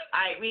okay.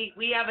 All right,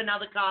 we have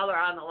another caller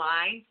on the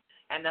line,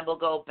 and then we'll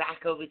go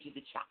back over to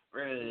the chat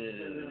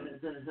room.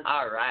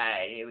 All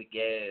right, here we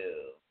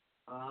go.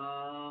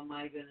 Oh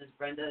my goodness,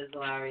 Brenda is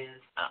hilarious.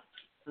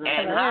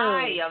 And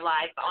hi, you're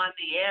live on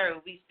the air. Who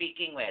are we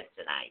speaking with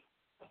tonight?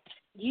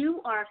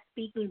 You are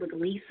speaking with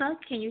Lisa.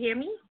 Can you hear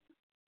me?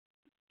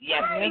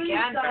 Yes, we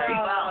can very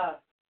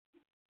well.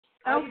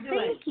 Oh,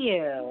 thank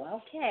you.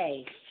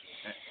 Okay.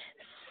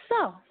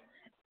 So,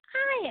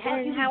 hi,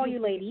 and how are you,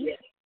 ladies?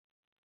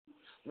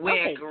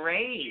 We're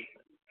great.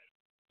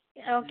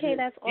 Okay,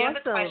 that's awesome. Do you have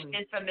a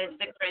question for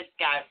Mr. Chris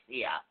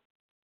Garcia?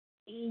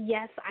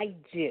 Yes, I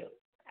do.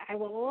 I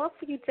would love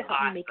for you to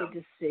help me make a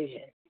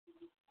decision.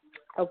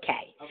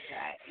 Okay.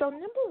 So,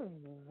 number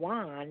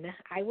one,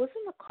 I was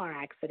in a car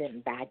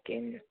accident back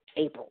in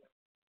April.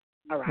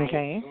 All right.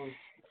 Okay.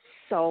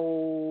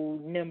 So,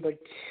 number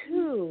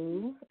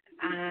two,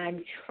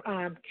 I'm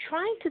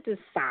trying to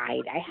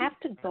decide. I have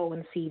to go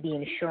and see the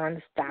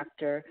insurance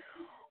doctor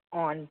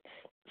on,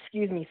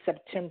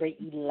 September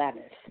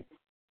 11th.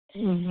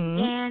 Mm-hmm.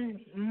 And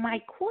my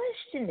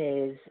question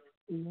is,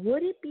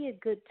 would it be a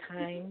good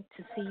time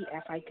to see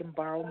if I can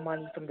borrow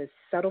money from the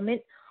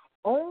settlement?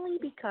 Only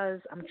because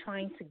I'm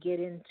trying to get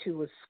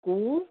into a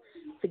school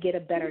to get a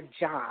better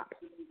job.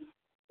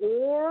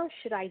 Or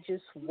should I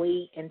just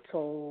wait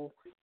until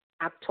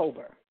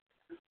October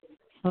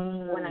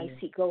when I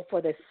go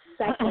for the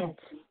second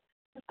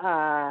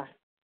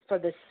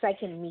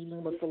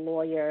meeting with the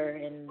lawyer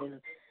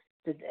and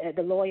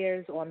the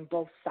lawyers on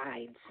both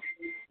sides?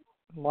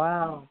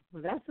 Wow,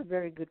 well, that's a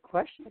very good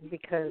question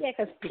because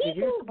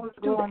you're supposed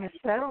to go on a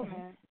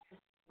settlement,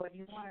 but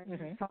you want to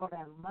use some of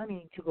that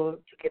money to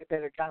get a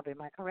better job.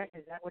 Am I correct?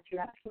 Is that what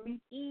you're asking me?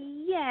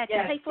 Yeah,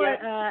 to pay for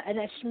an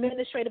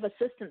administrative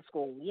assistant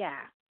school. Yeah.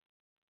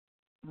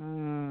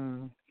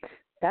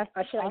 That's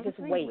or should I just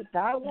wait? With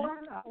that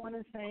one, I want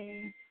to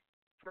say,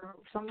 for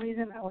some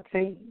reason, I would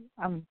say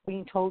I'm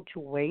being told to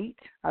wait.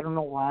 I don't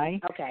know why.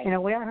 Okay. In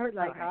a way, I heard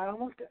I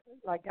almost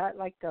got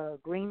the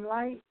green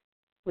light,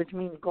 which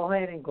means go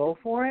ahead and go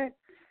for it.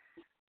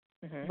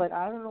 Mm-hmm. But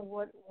I don't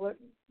know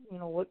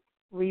what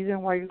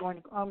reason why you're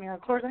going to. I mean,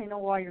 of course, I know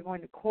why you're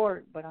going to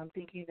court, but I'm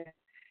thinking that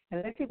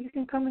unless if you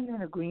can come in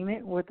an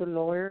agreement with the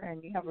lawyer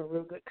and you have a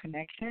real good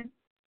connection,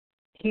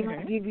 he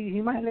might give you. He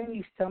might lend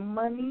you some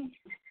money.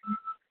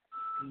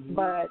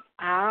 But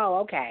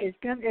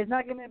it's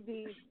not going to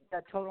be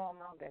the total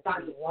amount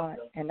that you want,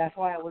 and that's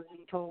why I was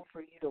being told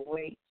for you to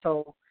wait.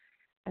 So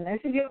unless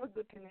if you have a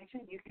good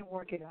connection, you can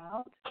work it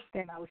out,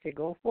 then I would say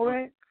go for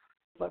it.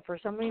 But for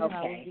some reason,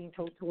 I was being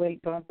told to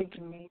wait, so I'm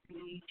thinking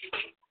maybe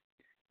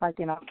like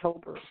in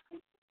October,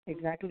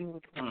 exactly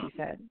what you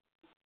said.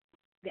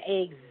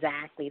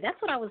 Exactly. That's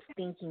what I was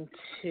thinking,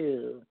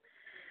 too.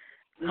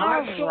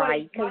 All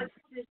right.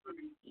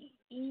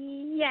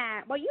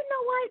 Yeah. Well, you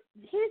know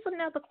what? Here's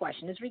another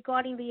question. It's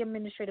regarding the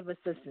administrative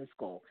assistant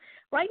school.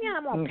 Right now,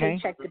 I'm on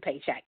paycheck to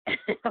paycheck.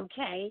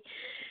 Okay?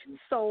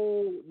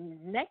 So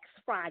next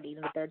Friday,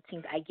 the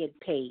 13th, I get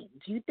paid.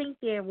 Do you think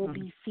there will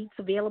be seats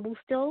available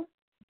still?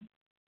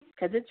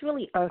 Because it's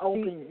really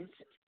open. It's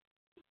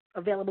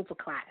available for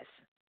class.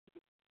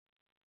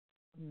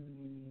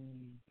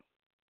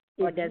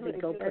 Or does it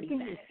go pretty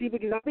fast? See,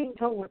 because I'm being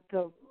told with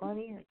the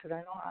money, because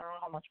I don't know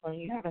how much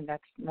money you have, and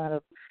that's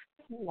not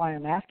why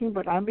I'm asking,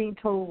 but I'm being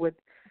told with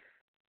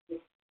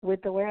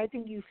the way I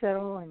think you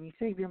settle and you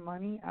save your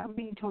money, I'm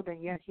being told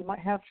that, yes, you might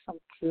have some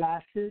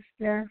classes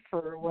there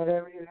for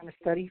whatever you're going to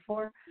study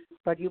for,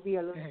 but you'll be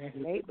a little bit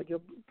late, but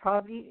you'll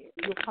probably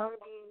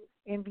be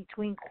in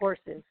between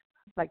courses,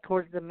 like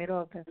towards the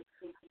middle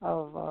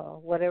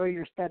of whatever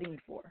you're studying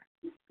for.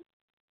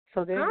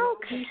 So there's no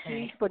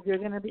seats, but you're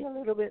going to be a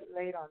little bit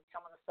late on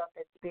some of the stuff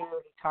that they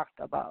already talked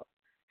about.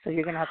 So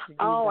you're gonna have to do.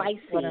 Oh, like, I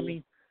see. What I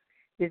mean,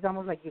 it's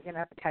almost like you're gonna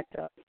have to catch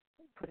up.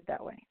 Put it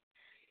that way.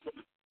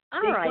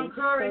 All They right.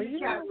 concur So in the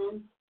chat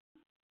room.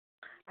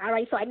 all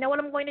right, so I know what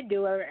I'm going to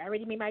do. I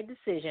already made my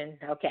decision.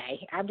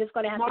 Okay, I'm just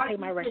going to have to pay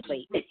my rent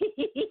late. Yep.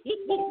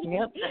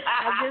 I'm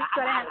just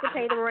going to have to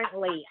pay the rent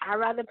late. I'd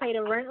rather pay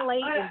the rent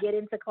late and get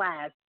into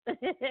class.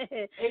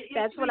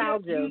 That's what I'll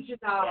do. Future,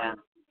 yeah.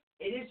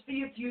 It is for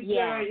your future.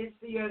 Yeah. It is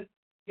for your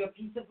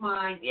peace of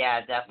mind.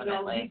 Yeah,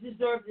 definitely. You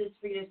deserve this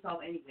for yourself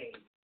anyway.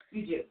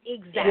 You do.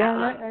 Exactly.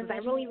 Yeah, Because I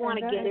really want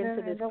to get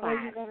into this the way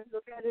you class. gotta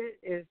look at it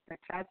is the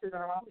classes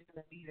are always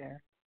gonna be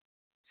there.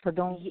 So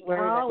don't worry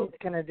that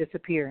it's gonna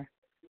disappear.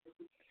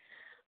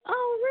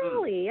 Oh,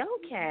 really?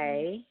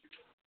 Okay.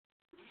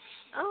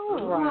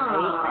 All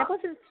right. I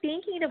wasn't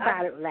thinking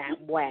about it that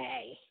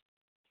way.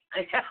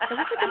 Because I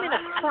think I'm in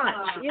a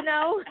crunch, you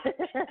know?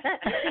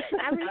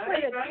 I'm in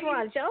a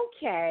crunch.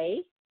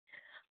 Okay.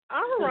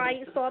 All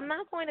right. So I'm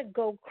not going to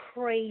go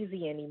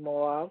crazy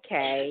anymore.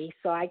 Okay.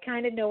 So I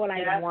kind of know what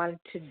I want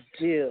to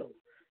do.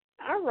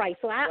 All right.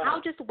 So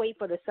I'll just wait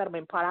for the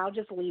settlement part. I'll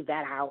just leave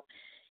that out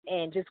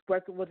and just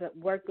work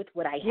with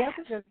what I have. Yeah,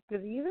 because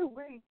either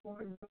way,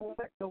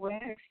 the way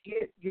I see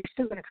it, you're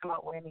still going to come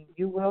out winning.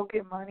 You will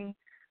get money,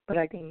 but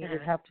I think you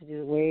just have to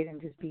just wait and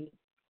just be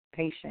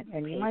patient.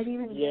 And you might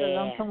even get a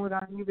lump sum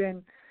without me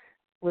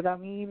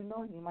even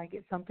knowing. You might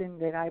get something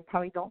that I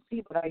probably don't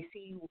see, but I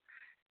see,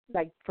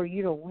 like, for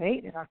you to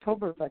wait in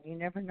October. But you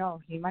never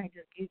know. He might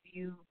just give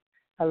you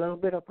a little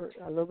bit of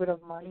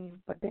money,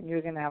 but then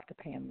you're going to have to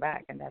pay him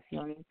back, and that's the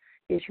only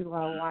issue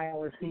why I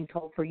was being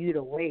told for you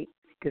to wait.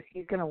 Because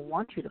he's going to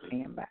want you to pay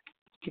him back.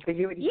 Because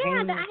you already paid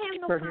him I have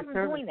no problem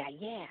doing that.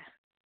 Yeah.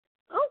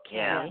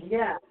 Okay.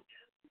 Yeah.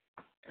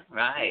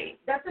 Right.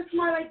 That's a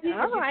smart idea.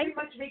 All right. You're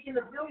pretty much making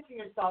the bill for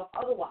yourself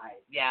otherwise.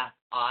 Yeah.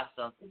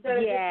 Awesome.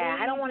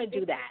 I don't want to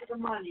do that. The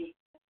money.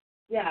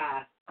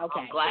 Yeah. Okay.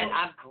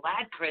 I'm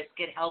glad Chris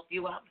could help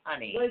you out,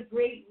 honey. What a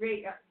great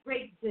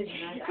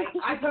decision.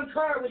 I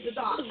concur with the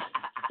doc.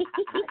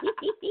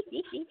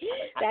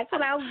 That's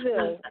what I'll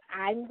do.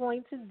 I'm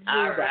going to do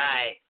All that.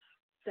 right.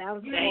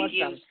 Sounds Thank awesome.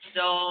 you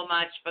so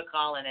much for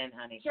calling in,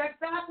 honey. Check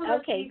back with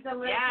us.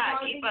 Yeah,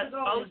 keep us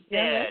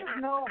posted.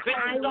 Chris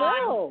is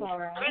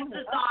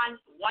on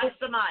once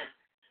a month.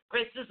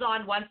 Chris is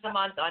on once a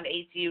month on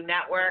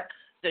ATUnetwork,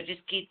 so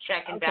just keep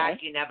checking back.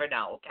 You never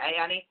know, okay,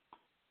 honey?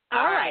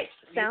 All right.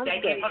 Sounds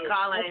Thank good. you for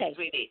calling in,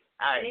 sweetie.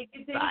 All right.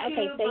 Thank Bye.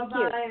 you.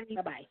 Thank you.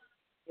 Bye-bye.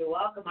 You're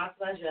welcome. My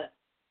pleasure.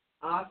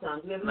 Awesome.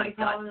 Do we have another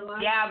caller on the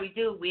line? Yeah, we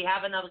do. We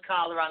have another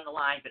caller on the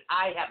line, but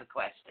I have a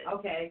question.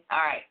 Okay.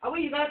 All right. Oh,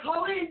 wait, you got to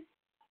call in?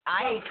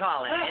 I ain't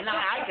calling, and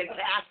I could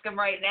ask him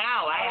right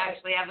now. I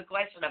actually have a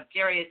question. I'm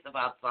curious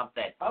about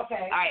something.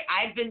 Okay. All right.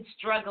 I've been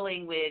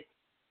struggling with,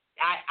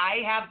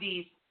 I have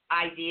these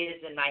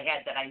ideas in my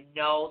head that I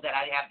know that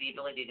I have the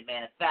ability to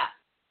manifest.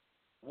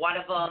 One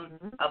of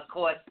them, of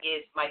course,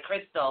 is my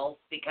crystals,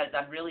 because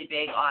I'm really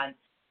big on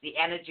the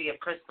energy of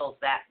crystals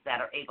that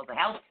are able to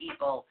help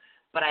people,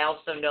 but I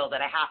also know that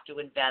I have to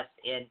invest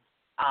in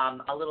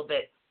a little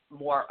bit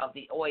more of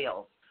the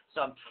oils.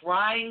 So I'm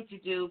trying to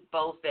do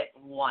both at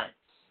once.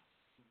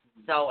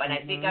 So, and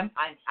I think I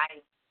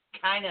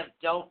kind of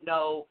don't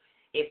know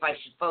if I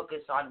should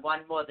focus on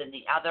one more than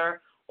the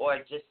other, or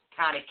just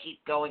kind of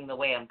keep going the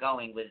way I'm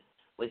going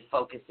with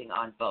focusing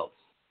on both.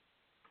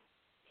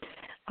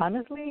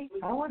 Honestly,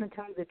 I want to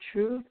tell you the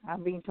truth.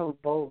 I'm being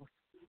told both,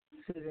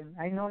 Susan.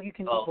 I know you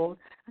can do both.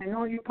 I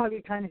know you're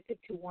probably trying to stick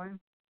to one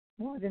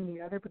more than the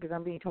other, because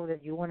I'm being told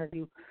that you want to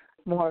do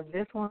more of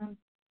this one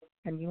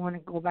and you want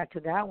to go back to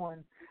that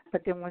one.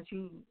 But then once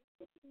you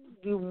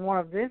do more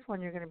of this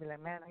one, you're going to be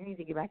like, man, I need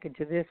to get back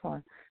into this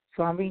one.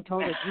 So I'm being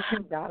told that you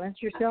can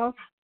balance yourself.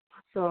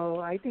 So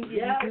I think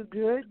you do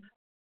good.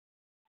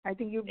 I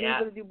think you'll be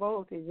able to do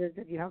both. It's just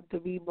that you have to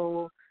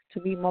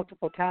be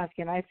multiple tasks,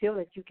 and I feel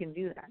that you can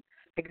do that.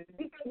 Like,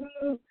 if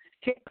you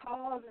take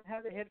calls and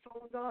have the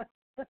headphones on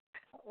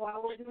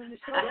while we're doing the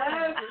show,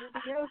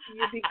 everything else,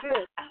 you'll be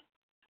good.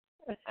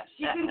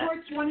 She can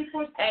work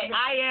 24/7. Hey,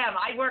 I am.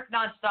 I work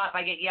nonstop.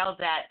 I get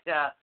yelled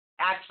at.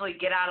 Actually,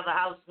 get out of the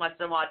house once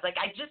in a while. It's like,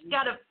 I just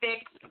got to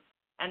fix,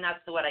 and that's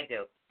what I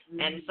do.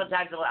 And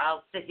sometimes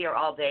I'll sit here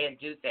all day and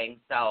do things.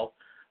 So,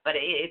 but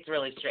it's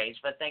really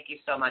strange. But thank you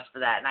so much for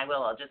that, and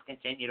I'll just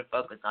continue to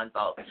focus on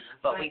both.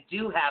 But we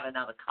do have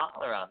another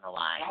caller on the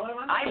line.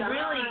 I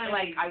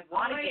really I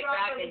want to get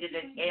back into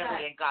this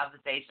alien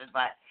conversation,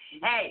 but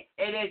hey,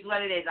 it is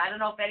what it is. I don't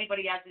know if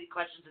anybody has any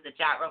questions in the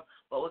chat room,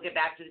 but we'll get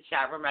back to the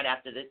chat room right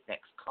after this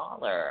next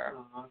caller.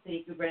 Oh,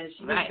 thank you, Brenda.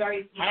 She was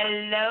very smart.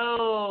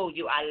 Hello,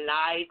 you are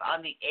live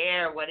on the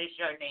air. What is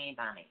your name,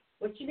 honey?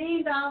 What's your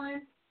name,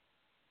 darling?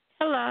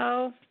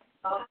 Hello.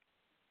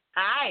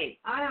 Hi.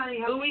 Hi, honey.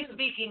 Who are we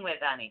speaking with,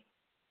 honey?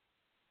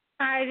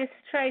 Hi, this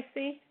is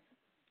Tracy.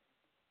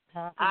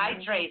 Hi,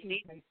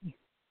 Tracy.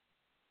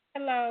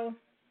 Hello.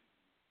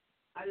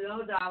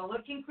 Hello, darling.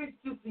 What can Chris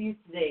do for you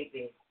today,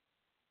 babe?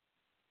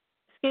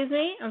 Excuse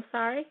me? I'm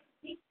sorry?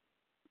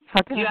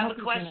 Do you have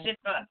a question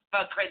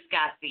for Chris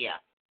Garcia?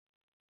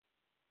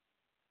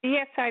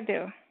 Yes, I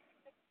do.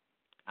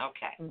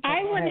 Okay.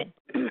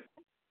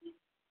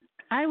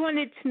 I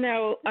wanted to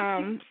know,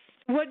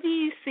 what do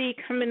you see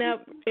coming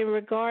up in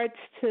regards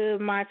to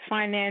my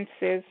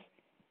finances,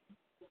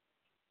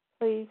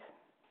 please?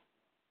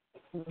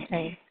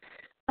 Okay.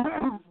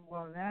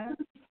 Well, that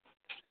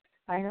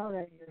I know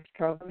that you're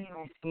struggling.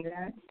 I see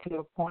that to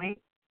a point,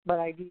 but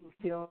I do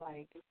feel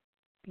like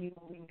you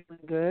will be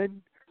doing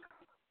good.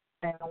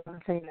 And I want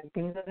to say that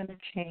things are going to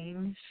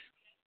change.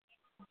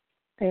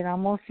 It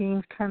almost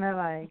seems kind of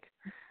like,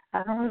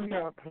 I don't know if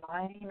you're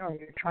applying or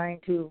you're trying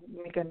to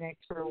make an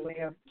extra way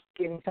of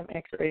getting some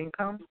extra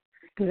income.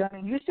 Because, I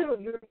mean, you're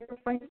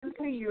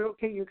financially, you're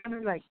okay. You're kind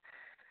of like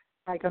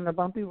on the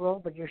bumpy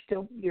road, but you're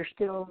still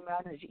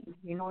managing.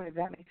 You know, if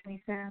that makes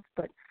any sense.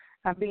 But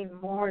I'm being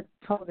more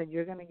told that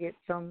you're going to get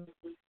some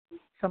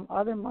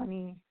other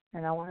money,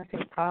 and I want to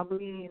say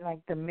probably like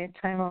the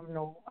mid-time of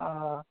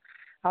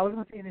I was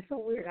going to say, and it's so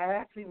weird. I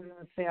actually was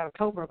going to say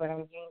October, but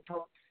I'm being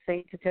told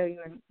to tell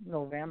you in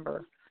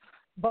November.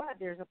 But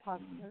there's a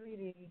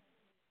possibility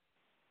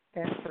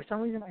that for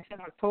some reason I said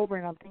October,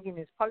 and I'm thinking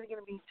it's probably going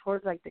to be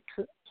towards like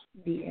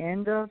the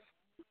end of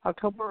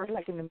October or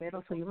like in the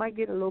middle. So you might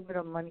get a little bit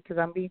of money because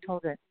I'm being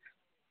told that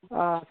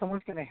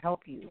someone's going to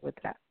help you with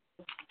that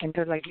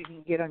until like you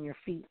can get on your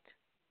feet.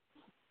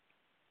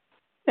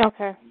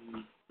 Okay.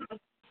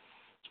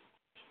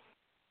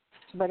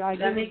 But I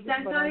Does that make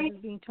sense, honey?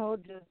 I'm being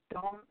told just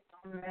don't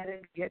let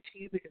it get to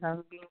you because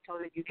I'm being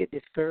told that you get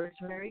discouraged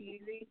very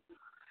easy.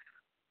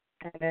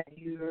 And that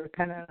you're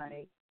kind of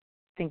like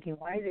thinking,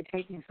 why is it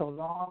taking so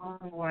long?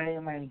 Why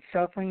am I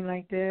suffering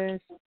like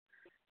this?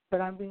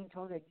 But I'm being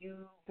told that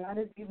God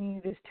is giving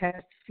you this test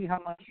to see how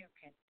much you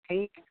can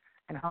take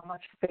and how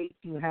much faith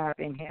you have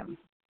in Him.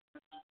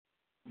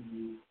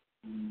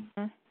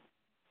 Mm-hmm.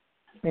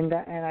 And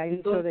I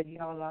feel that you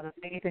have a lot of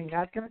faith, and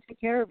God's going to take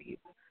care of you.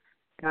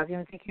 God's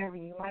going to take care of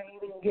you. You might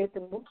even get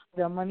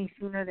the money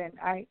sooner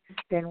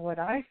than what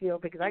I feel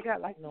because I got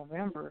like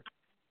November.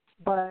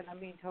 But I'm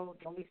being told,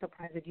 don't be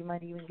surprised that you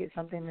might even get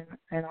something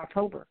in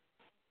October,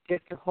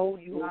 just to hold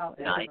you out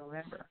in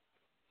November.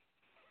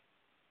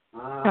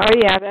 Oh,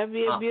 yeah, that'd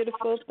be a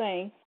beautiful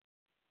thing.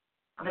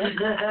 It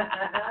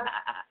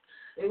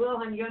will,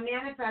 honey. You're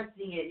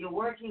manifesting it. You're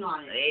working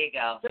on it. There you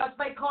go. Just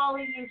by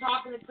calling and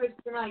talking to Chris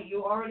tonight,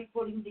 you're already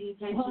putting the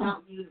intention out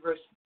in the universe.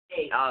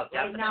 Hey, oh,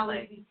 right now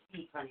as we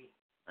speak, honey.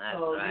 That's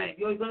so right.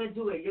 You're going to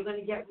do it. You're going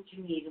to get what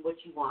you need and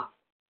what you want.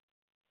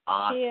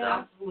 Awesome. Yeah.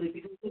 Absolutely,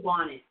 because you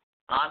want it.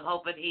 I'm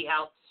hoping he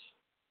helps.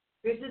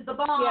 This is the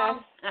bomb.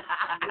 Yes.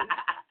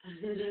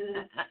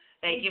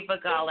 Thank you for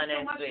calling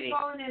in, Thank sweetie. you so much for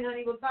calling in,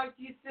 honey. We'll talk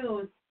to you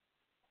soon.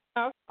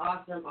 Okay.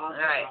 Awesome. All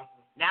right. Awesome.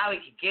 Now we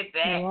can get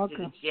back to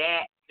the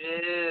chat.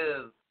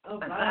 Ooh. All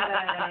right.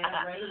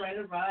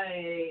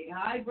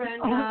 Hi,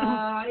 Brenda.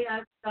 Hi,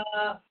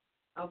 Esther.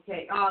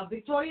 Okay.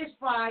 Victoria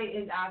Spry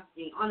is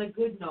asking, on a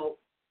good note,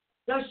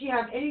 does she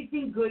have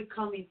anything good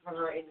coming for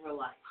her in her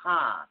life?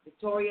 Huh.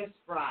 Victoria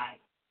Spry.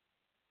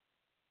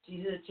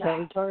 She's in the chat.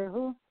 Victoria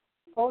who?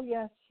 Oh,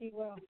 yes, she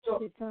will.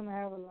 She's going to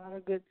have a lot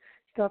of good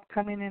stuff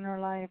coming in her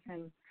life,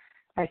 and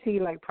I see,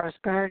 like,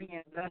 prosperity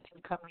and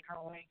blessing coming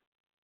her way.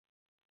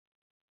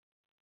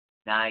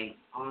 Nice.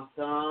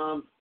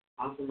 Awesome.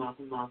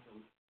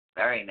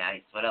 Very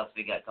nice. What else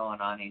we got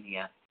going on in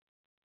here?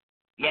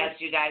 Yes,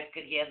 you guys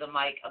could hear the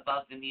mic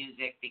above the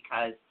music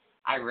because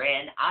I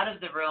ran out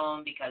of the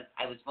room because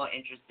I was more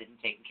interested in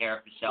taking care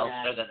of Michelle's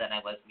sugar than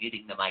I was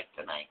muting the mic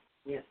tonight.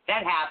 Yes.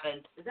 That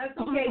happened. That's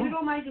okay. We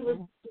don't mind you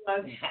listening to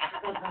us.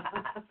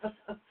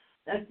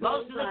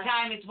 Most of the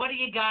time, it's what do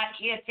you got?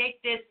 Here,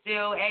 take this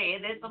too. Hey,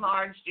 there's some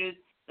orange juice.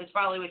 That's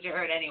probably what you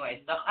heard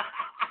anyway. So,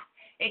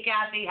 hey,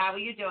 Kathy, how are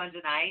you doing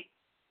tonight?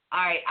 All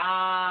right.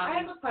 I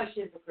have a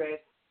question for Chris.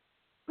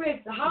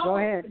 Chris, Go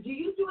ahead. Do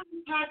you do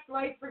any past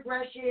life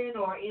regression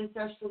or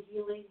ancestral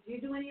healing? Do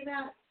you do any of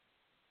that?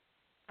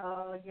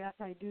 Yes,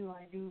 I do.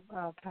 I do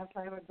past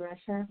life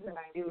regressions, and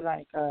I do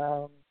like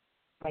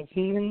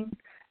healing,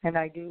 and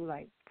I do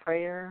like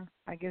prayer.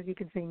 I guess you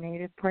could say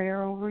native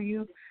prayer over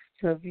you.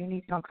 So if you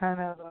need some kind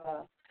of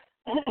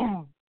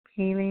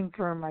healing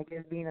from, I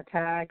guess, being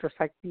attacked or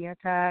being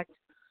attacked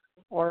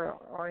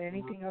or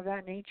anything of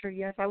that nature,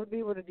 yes, I would be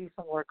able to do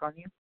some work on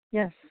you.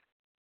 Yes.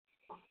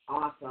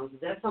 Awesome.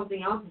 That's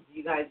something else,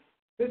 you guys.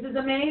 This is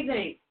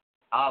amazing.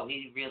 Oh,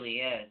 he really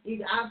is.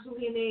 He's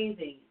absolutely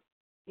amazing.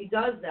 He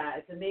does that.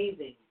 It's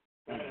amazing.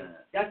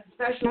 That's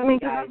special, I mean,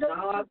 guys. Not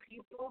a lot of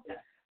people.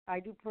 I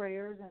do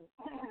prayers,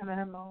 and I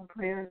have my own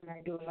prayers, and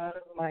I do a lot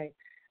of I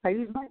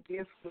use my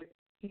gifts with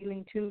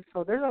healing too.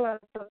 So there's a lot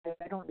of stuff that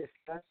I don't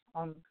discuss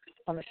on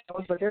the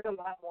shows, but there's a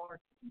lot more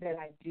that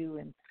I do,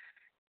 and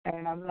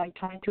I'm like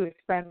trying to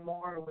expand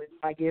more with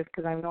my gifts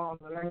because I know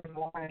I'm learning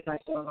more as I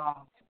go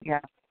along.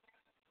 Yeah.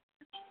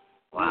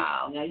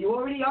 Wow. Now, you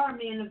already are a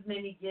man of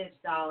many gifts,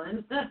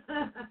 darling.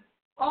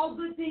 All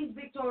good things,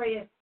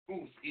 Victoria.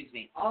 Ooh, excuse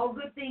me. All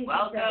good things.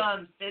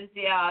 Welcome,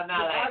 Cynthia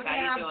Malek.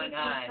 How you doing,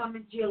 hon? Come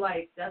into your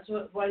life. That's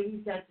what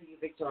he said to you,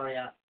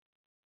 Victoria.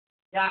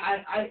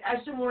 Yeah,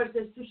 Esther Moore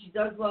says, too, she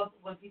does love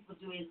when people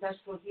do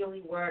ancestral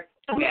healing work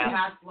in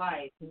past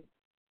life.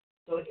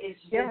 So it's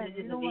Yeah, it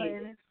you is know what? amazing.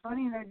 And it's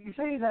funny that you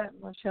say that,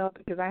 Michelle,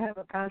 because I have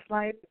a past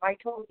life. If I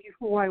told you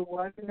who I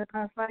was in the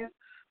past life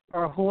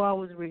or who I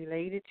was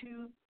related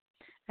to,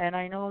 and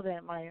I know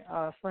that my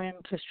friend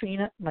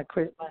Christina, my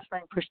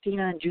friend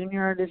Christina and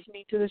Junior are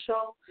listening to the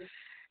show.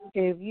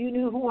 If you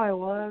knew who I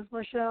was,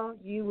 Michelle,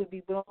 you would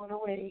be blown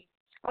away.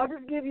 I'll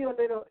just give you a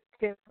little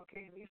tip,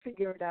 okay? You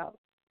figure it out.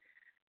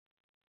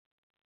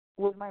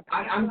 With my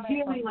past I'm life,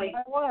 feeling like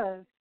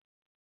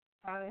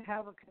I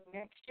have a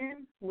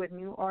connection with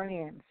New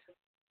Orleans.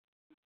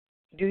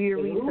 Do your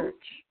Who? research.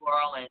 New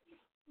Orleans.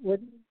 With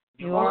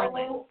New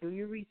Orleans. Do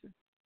your research.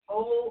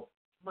 oh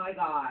my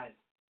God.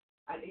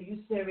 Are you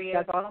serious?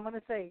 That's all I'm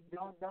gonna say.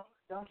 Don't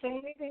say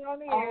anything on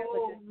the air,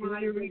 but just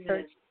do your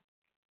research.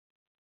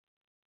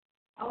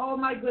 Oh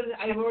my goodness,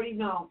 I already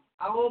know.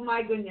 Oh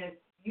my goodness.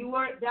 You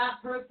were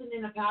that person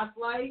in a past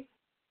life?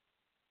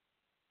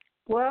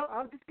 Well,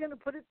 I'm just gonna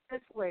put it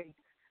this way.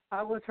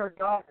 I was her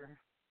daughter.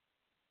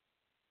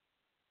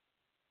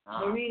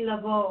 Marie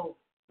Laveau.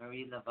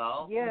 Marie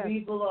Laveau? Yes, Marie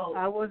Below.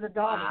 I was a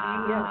daughter.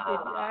 Wow. Yes,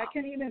 I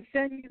can even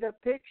send you the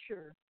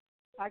picture.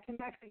 I can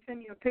actually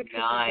send you a picture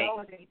Nice. to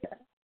validate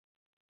that.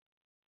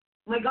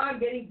 Oh my God, I'm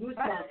getting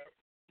goosebumps.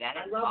 That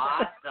is I love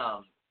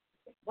awesome.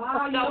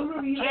 Wow, So, you're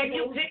Marie can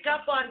you Laveau. pick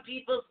up on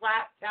people's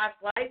past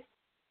lives?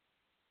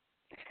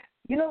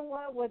 You know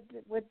what?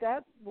 With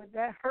that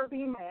her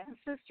being my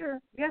ancestor,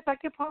 yes, I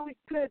could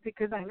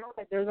because I know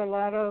that there's a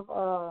lot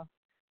of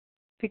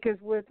because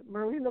with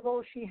Marie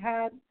Laveau she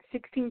had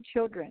 16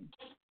 children,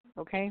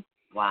 okay,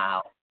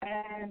 Wow.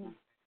 and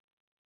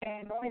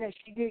knowing that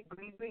she did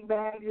green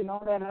bags and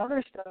all that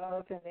other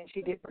stuff, and then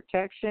she did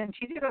protection.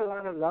 She did a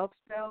lot of love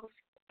spells,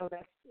 so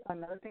that's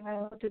another thing I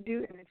love to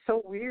do. And it's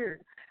so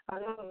weird. I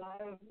love a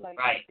lot of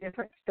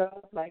different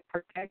stuff like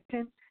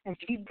protection, and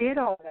she did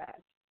all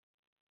that.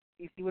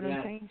 You see what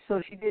I'm saying?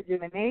 So she did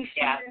divination.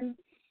 Yeah.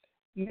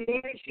 You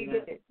name it, she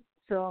did it.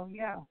 So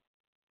yeah.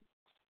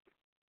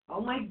 Oh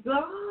my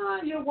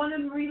God, you're one of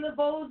Marie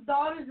Laveau's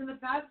daughters in the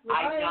past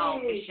life. I know.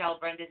 Michelle,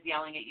 Brenda's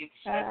yelling at you.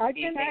 I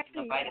can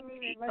actually.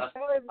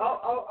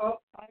 I'll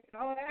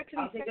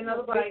actually take send another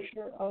you a bite.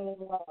 picture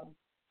of.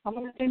 I'm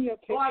gonna send you a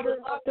picture. Oh, I would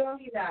love to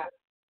see that.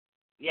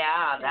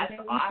 Yeah, that's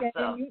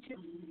awesome.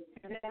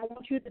 And then I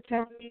want you to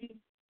tell me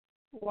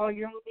while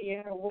you're on the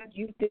air what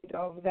you think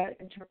of that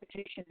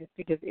interpretation is,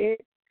 because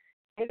it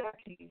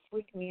actually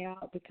freaked me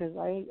out because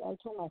I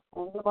told my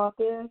friends about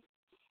this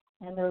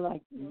and they're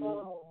like,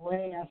 no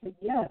way. I said,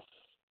 yes.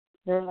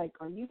 They're like,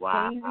 are you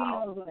crazy?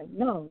 I was like,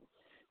 no.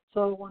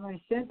 So when I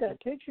sent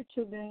that picture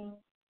to them,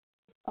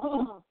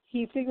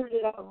 he figured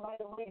it out right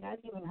away, and I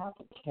didn't even have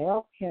to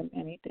tell him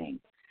anything.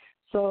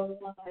 So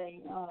when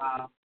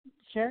I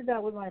shared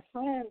that with my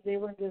friends, they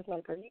were just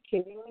like, are you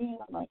kidding me?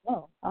 I'm like,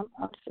 no, I'm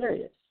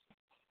serious.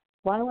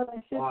 Why would I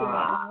sit there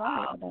and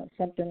lie about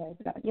something like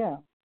that? Yeah.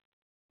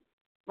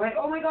 Right.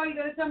 Oh my God, you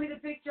gotta send me the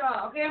picture.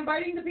 Okay, I'm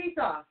biting the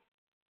pizza.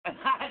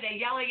 They're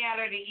yelling at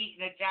her to eat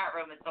in the chat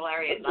room. It's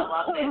hilarious. I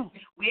love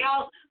this.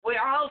 We're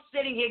all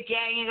sitting here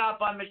ganging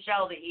up on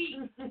Michelle to eat.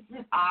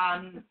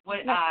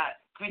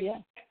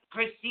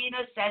 Christina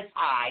says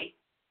hi.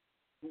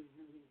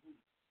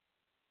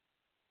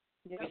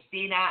 Yeah.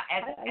 Christina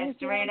I'm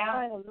Estorado.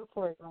 trying to look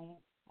for it, Ryan.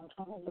 I'm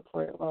trying to look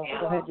for it. Well,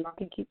 go ahead. You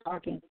can keep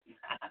talking.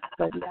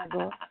 But yeah,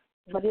 go.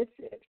 But it's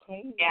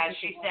crazy. Yeah,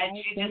 she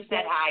just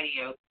said hi to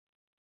you.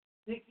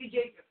 Nikki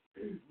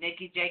Jacobs.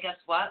 Nikki Jacobs,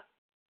 what?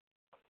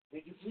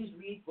 Would you please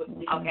read what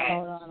Nikki Okay.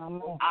 Hold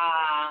on.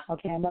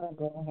 Okay, I'm going to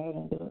go ahead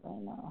and do it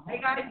right now. Hey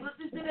guys,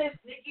 listen to this.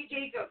 Nikki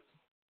Jacobs.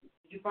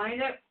 Did you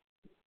find it?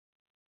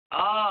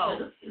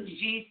 Oh,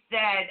 she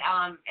said,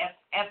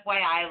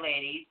 FYI,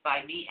 ladies,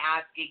 by me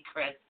asking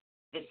Chris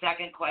the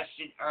second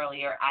question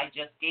earlier, I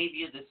just gave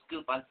you the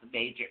scoop on some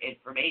major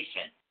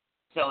information.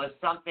 So if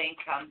something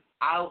comes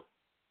out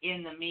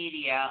in the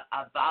media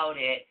about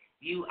it,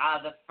 you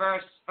are the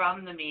first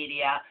from the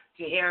media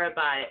to hear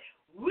about it.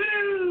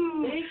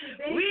 Woo!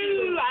 Thank Woo!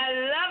 you. I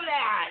love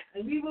that.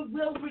 And we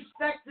will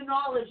respect the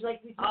knowledge like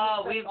we do.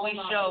 Oh, we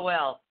sure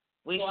will.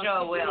 We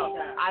sure will.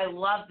 I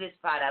love this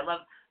part. I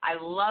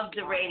love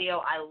the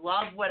radio. I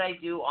love what I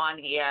do on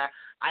here.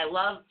 I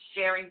love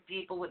sharing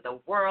people with the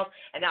world,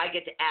 and I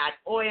get to add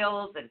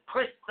oils and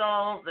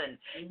crystals, and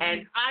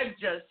I'm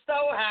just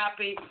so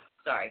happy.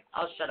 Sorry,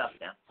 I'll shut up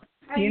now.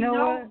 You know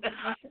what,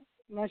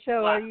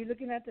 Michelle, What? are you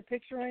looking at the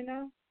picture right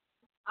now?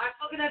 I'm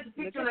looking at the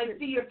picture and I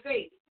see your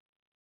face.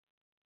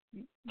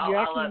 You're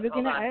actually hold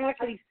looking at.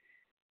 on.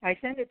 I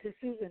sent it to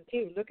Susan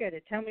too. Look at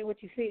it. Tell me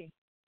what you see.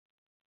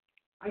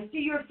 I see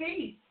your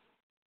face.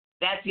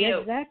 That's Yeah, you.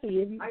 exactly.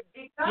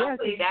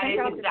 Exactly. That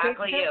is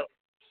exactly you.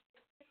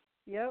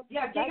 Yep.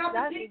 Yeah, take out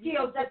the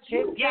pigtails. That's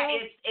you.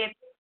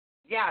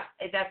 Yeah,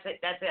 that's it.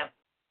 That's him.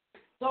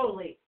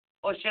 Totally.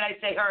 Or should I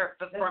say her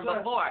from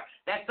before?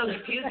 That's so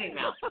confusing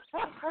now.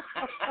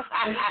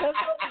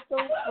 That's so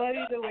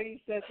funny the way you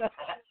said that.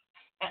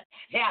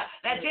 Yeah,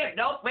 that's it.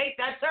 Nope, wait,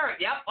 that's her.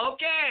 Yep,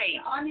 okay.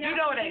 You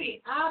know what I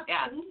mean.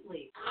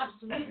 Absolutely.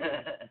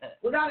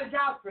 Without a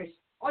doubt, Chris.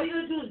 All you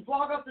gotta do is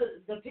block up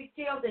the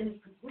pigtails and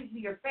it's completely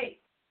your face.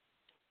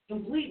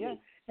 Completely. Yeah.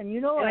 And you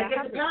I like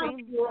have at the the time,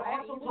 same. you were I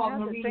also even called have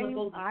the Marie same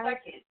LeBeau eye.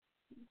 II.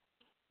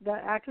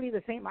 Actually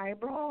the same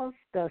eyebrows,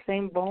 the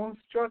same bone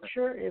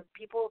structure. If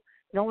people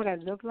know what I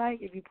look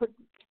like, if you put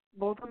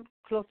both of them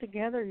close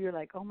together, you're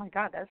like, oh my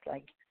God, that's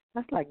like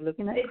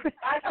looking at Chris.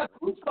 I got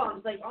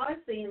goosebumps. Like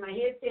honestly, and my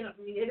hair stand up.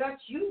 I mean,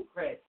 that's you,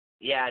 Chris.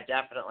 Yeah,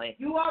 definitely.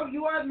 You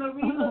are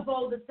Marie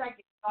LeBeau II,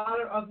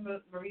 daughter of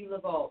Marie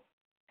LeBeau.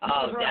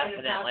 Oh,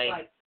 definitely.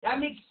 That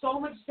makes so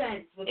much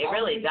sense. With It all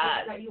really the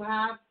does. that you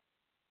have,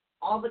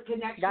 all the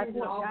connections That's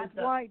and all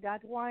the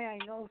why I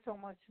know so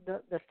much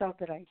the stuff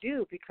that I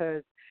do,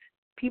 because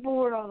people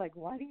were all like,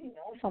 why do you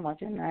know so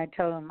much? And I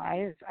tell them,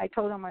 I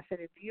told them, I said,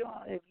 if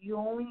you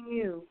only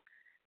knew,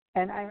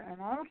 and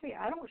honestly,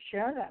 I don't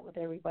share that with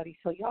everybody,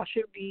 so y'all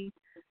should be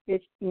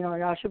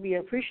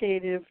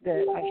appreciative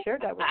that I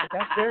shared that with you.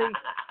 That's very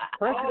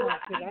personal,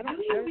 because I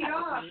don't share that with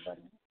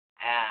everybody.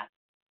 Yeah.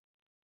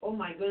 Oh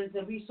my goodness,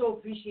 and we so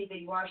appreciate that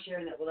you are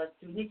sharing that with us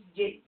too.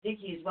 Nikki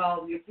as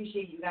well. We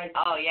appreciate you guys.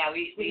 Oh yeah,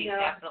 we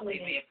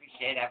definitely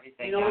appreciate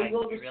everything. We guys.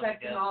 will We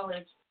respect really the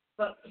knowledge.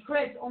 But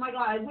Chris, oh my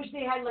God, I wish they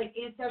had like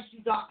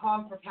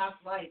Ancestry.com for past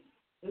lives.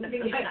 We can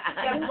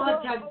get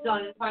blood tests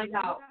done and find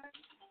out.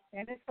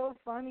 And it's so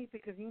funny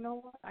because you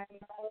know what? I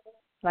know,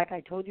 like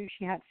I told you,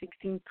 she had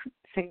 16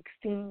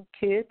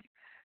 kids.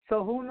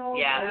 So who knows?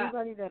 Yeah.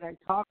 Everybody that I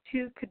talk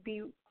to could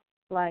be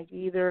like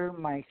either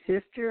my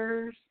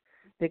sisters,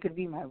 they could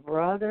be my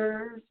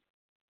brothers.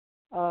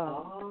 I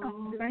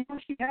know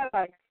she had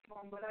like,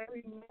 from what I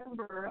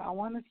remember, I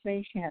want to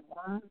say she had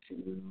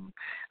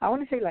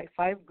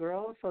 5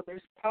 girls. So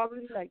there's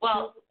probably like 2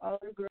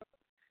 other girls.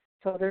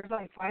 So there's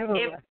like 5 of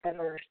us that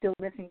are still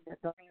missing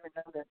that don't even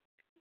know that.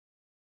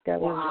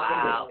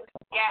 Wow.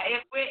 Yeah,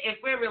 if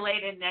we're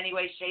related in any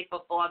way, shape,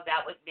 or form,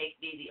 that would make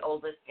me the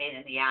oldest pain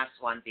in the ass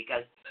one,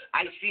 because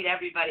I treat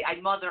everybody, I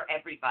mother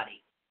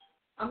everybody.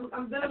 I'm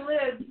gonna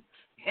live.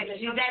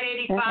 She's at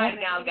 85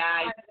 now,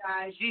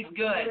 guys. She's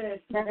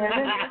good.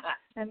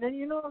 And then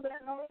you know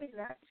that not only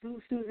that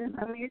too, Susan.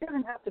 I mean, it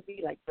doesn't have to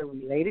be like they're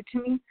related to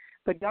me,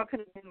 but y'all could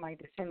have been my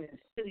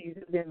descendants too. You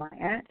could have been my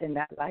aunt in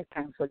that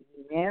lifetime, so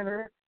you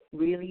never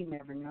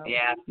know.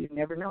 Yeah. You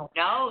never know.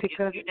 No,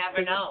 because you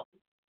never know.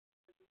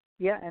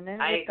 Yeah, and then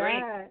I with agree.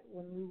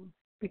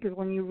 that,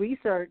 when you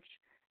research,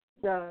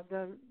 the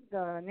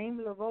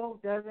name LeBeau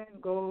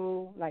doesn't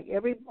go like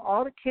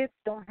all the kids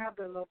don't have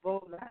the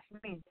LeBeau last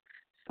name.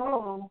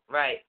 So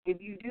right.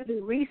 If you do the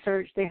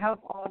research, they have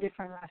all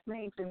different last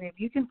names, and if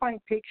you can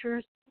find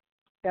pictures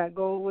that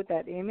go with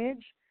that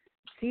image,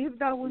 see if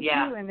that was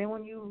you. And then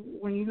when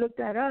you look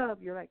that up,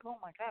 you're like, oh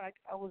my God,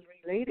 I was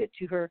related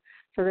to her.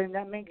 So then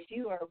that makes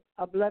you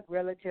a blood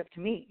relative to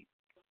me.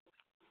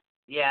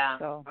 Yeah.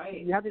 So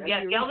you have to do the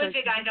your only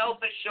research. thing I know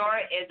for sure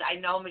is I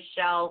know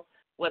Michelle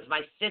was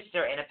my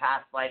sister in a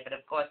past life, and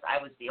of course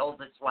I was the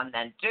oldest one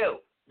then too.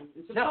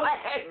 So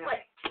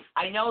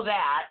I know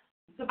that.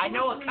 I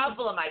know a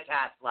couple of my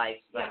past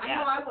lives. But I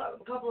know I have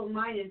a couple of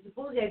mine, and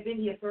supposedly I've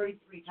been here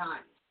 33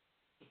 times.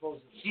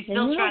 Supposedly. She's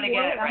still trying to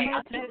get it right.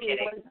 I'm just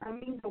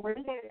kidding.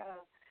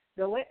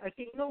 The way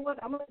okay, you know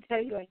what? I'm going to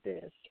tell you like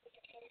this.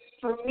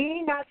 For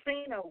me, not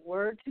saying a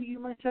word to you,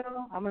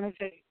 Michelle, I'm going to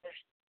tell you this.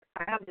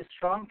 I have this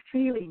strong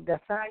feeling, the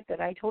fact that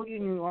I told you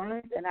New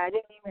Orleans and I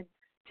didn't even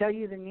tell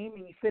you the name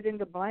and you fit in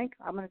the blank,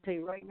 I'm going to tell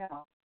you right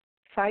now.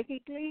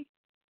 Psychically,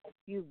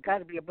 you've got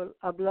to be a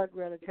blood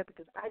relative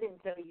because I didn't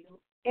tell you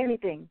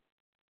anything.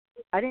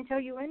 And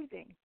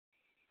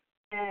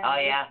oh,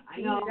 yeah. I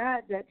know.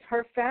 That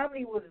her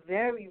family was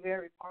very,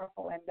 very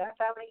powerful. And that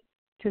family,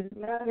 to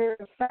the matter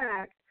of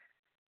fact,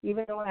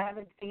 even though I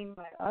haven't seen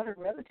my other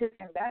relatives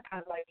in that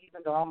kind of life,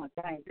 even though I'm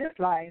dying this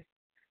life,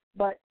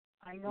 but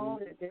I know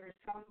that there are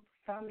some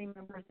family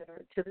members that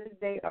are, to this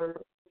day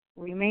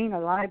remain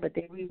alive, but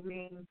they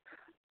remain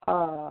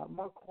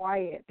more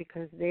quiet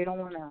because they don't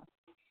want to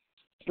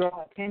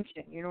draw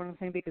attention. You know what I'm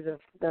saying? Because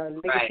of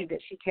the legacy that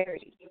she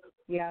carried.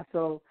 Yeah.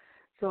 So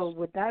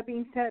with that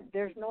being said,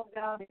 there's no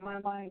doubt in my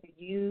mind that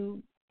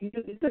you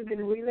could have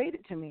been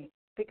related to me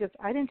because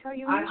I didn't tell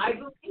you anything. I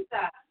believe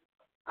that.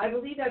 I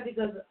believe that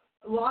because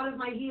a lot of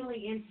my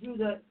healing and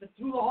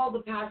through all the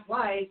past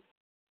lives,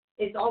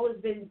 it's always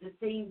been the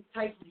same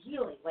type of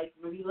healing, like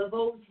Marie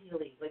LeBeau's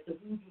healing, like the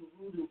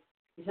voodoo.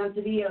 It sounds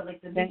to be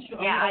like the mixture.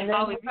 Yeah, I've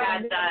always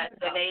had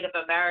the Native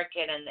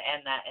American and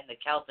the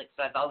Celtic,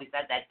 so I've always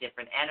had that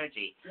different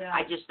energy. Yeah.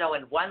 I just know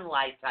in one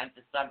lifetime,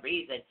 for some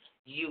reason,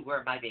 you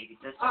were my baby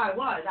sister. Oh, I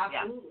was,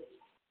 absolutely.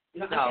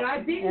 Yeah. You know, and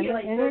I've been here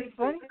like 30 it's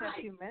funny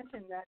that you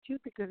mentioned that too,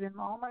 because in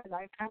all my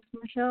lifetimes,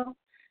 Michelle,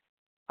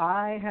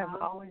 I have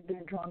always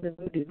been drawn to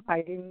voodoo.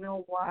 I didn't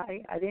know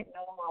why. I didn't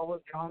know I was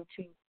drawn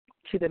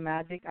to the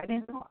magic. I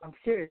didn't know. I'm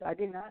serious. I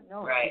did not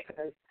know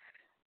because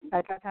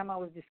at that time I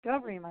was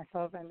discovering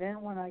myself, and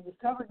then when I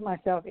discovered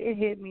myself, it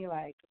hit me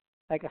like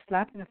a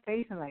slap in the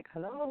face, and like,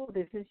 hello,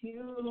 this is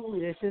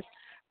you.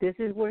 This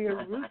is where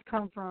your roots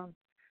come from.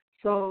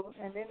 So,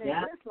 and then in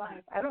this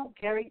life, I don't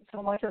carry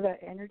so much of that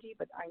energy,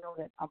 but I know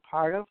that I'm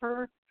part of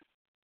her.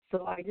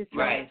 So I just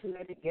try to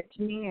let it get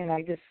to me, and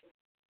I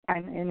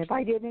And if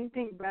I did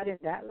anything bad in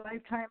that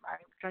lifetime,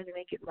 I'm trying to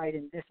make it right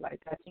in this life.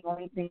 That's the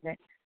only thing that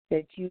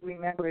you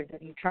remember, is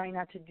that you try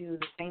not to do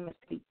the same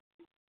mistake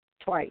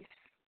twice.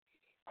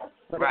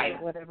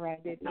 Whatever I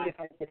did, if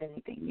I did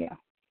anything, yeah.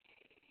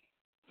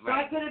 So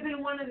I could have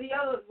been one of the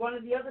other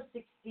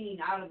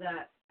 16 out of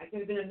that. I could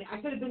have been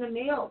a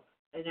male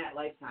in that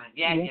lifetime.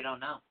 Yeah, you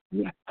don't know.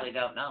 Yeah. I really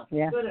don't know.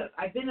 Yeah. Could have.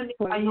 I've been a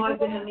male. I know I've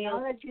been a male.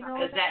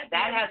 Because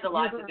that has a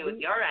lot to do with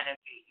your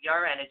energy.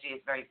 Your energy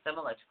is very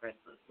similar to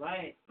Chris's.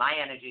 Right. My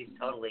energy is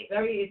totally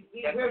very.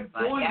 We're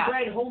born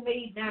bred,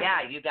 homemade now.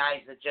 Yeah, you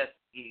guys are just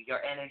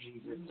your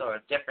energies are sort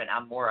of different.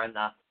 I'm more on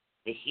the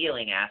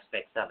healing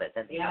aspects of it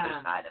than the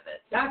other side of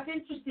it. That's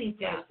interesting,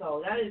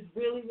 though. That is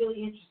really,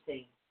 really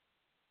interesting.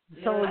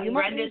 So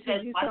Brenda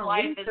says one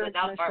life is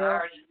enough for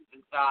her.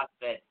 She's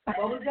exhausted.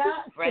 What was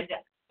that?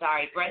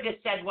 Brenda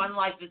said one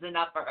life is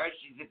enough for her.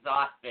 She's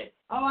exhausted.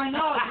 Oh, I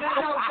know.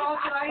 That's how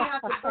exhausted I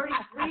am after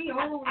 33.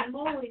 Holy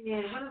moly,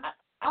 man.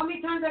 How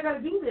many times I got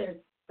to do this?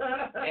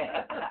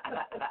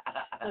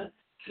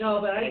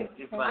 No, but I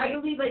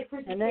believe, like,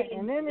 Chris, and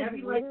then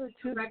it's weird,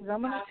 too, because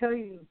I'm going to tell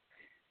you,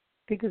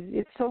 because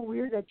it's so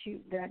weird that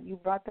you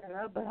brought that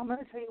up, but I'm going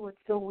to tell you what's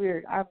so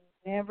weird. I've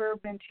never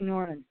been to New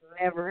Orleans,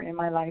 never in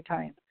my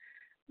lifetime.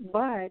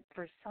 But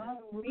for some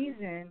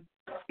reason,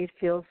 it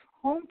feels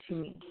home to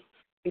me.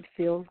 It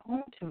feels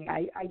home to me.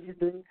 I just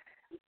didn't,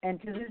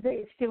 and to this day,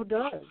 it still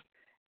does.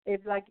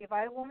 If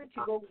I wanted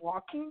to go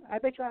walking, I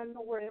bet you I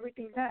know where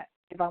everything's at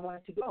if I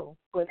wanted to go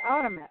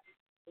without a map.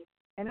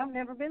 And I've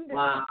never been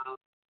there.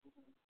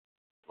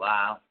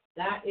 Wow.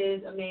 That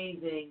is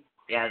amazing.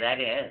 Yeah,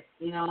 that is.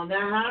 And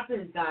that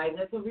happens, guys.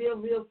 That's a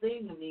real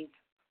thing. I mean.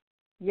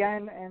 Yeah,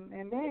 and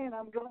then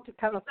I'm going to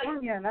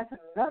California, and that's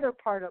another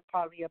part of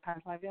probably a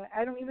past life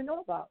I don't even know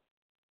about.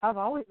 I've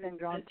always been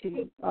drawn to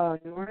New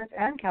Orleans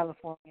and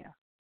California.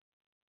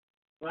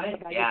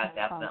 Right? Yeah,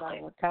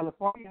 definitely.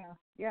 California,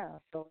 yeah.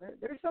 So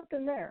there's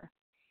something there.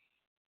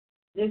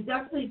 There's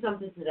definitely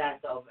something to that,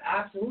 though.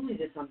 Absolutely,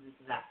 there's something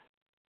to that.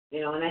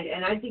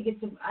 And I think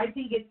it's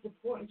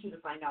important to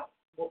find out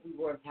what we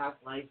were in past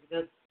lives,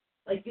 because,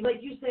 like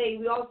you say,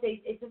 we all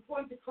say it's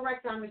important to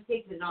correct our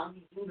mistakes and not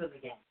redo them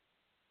again.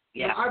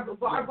 Yeah.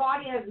 Our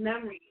body has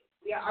memory.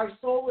 Our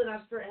soul and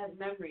our spirit has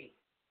memory.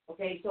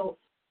 Okay, so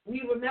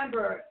we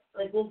remember,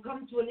 like, we'll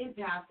come to an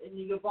impasse, and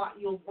you'll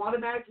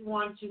automatically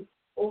want to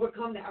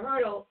overcome that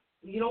hurdle.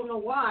 You don't know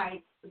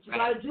why, but you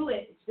got to do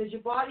it. It's because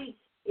your body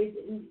is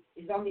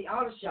on the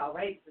outer shell,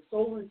 right? The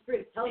soul and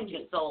spirit telling you.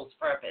 Your soul's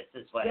purpose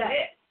is what it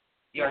is.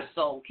 Your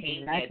soul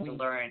came here to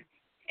learn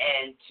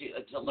and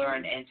to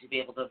learn and to be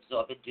able to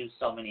absorb and do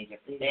so many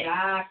different things.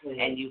 Exactly.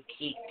 And you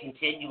keep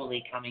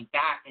continually coming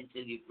back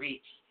until you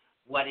reach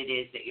what it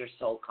is that your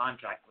soul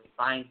contract was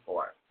signed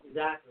for.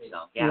 Exactly.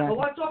 So, yeah. But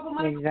what's up with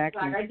my contract?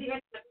 I think I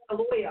need a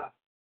lawyer.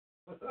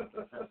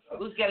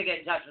 Who's got to get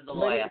in touch with the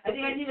lawyer? I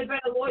think I need a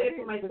better lawyer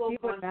for my soul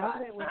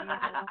contract. When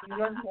you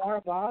learn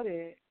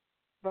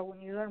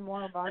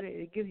more about it,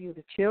 it gives you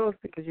the chills,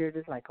 because you're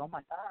just like, oh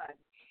my God.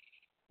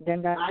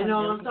 Then that's I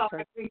know, I'm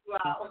sorry I freaked you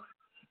out.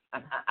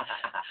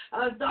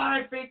 I'm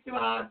sorry I freaked you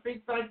out. I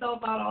freak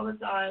myself out all the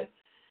time.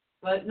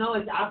 But no,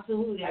 it's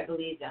absolutely, I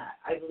believe that.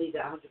 I believe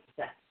that 100%.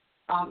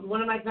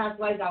 One of my past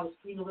lives, I was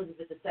Queen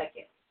Elizabeth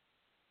II.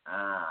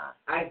 I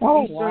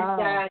researched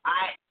that.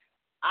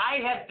 I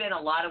have been a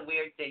lot of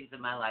weird things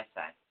in my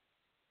lifetime.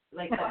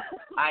 Like what?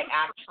 I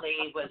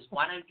actually was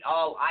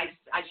I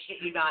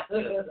shit you not,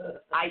 too.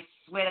 I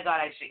swear to God,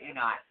 I shit you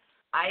not.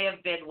 I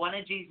have been one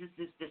of Jesus'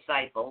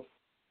 disciples.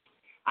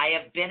 I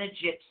have been a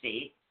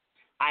gypsy.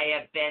 I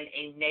have been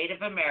a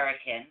Native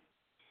American.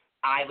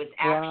 I was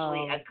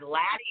actually a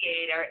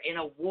gladiator in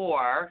a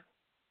war.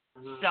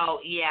 So,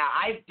 yeah,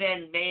 I've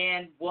been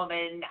man,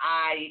 woman,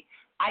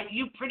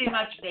 you pretty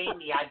much name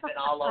me. I've been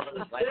all over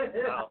the place.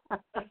 So,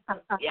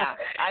 yeah,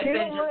 I've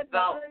been just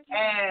about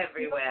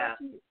everywhere.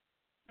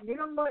 You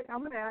know what? I'm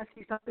going to ask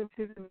you something,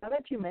 Susan. Now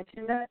that you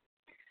mentioned that,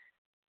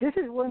 this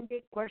is one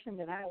big question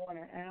that I want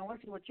to, and I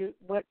want to see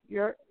what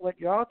your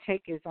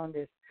take is on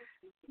this.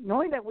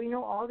 Knowing that we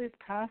know all these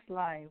past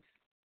lives,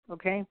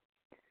 okay,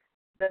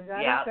 does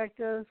that affect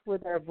us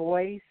with our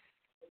voice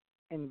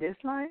in this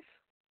life?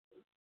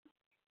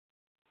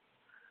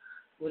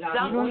 Some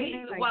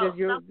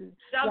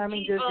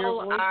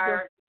people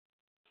are.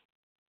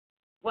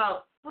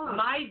 Well,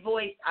 my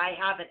voice, I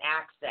have an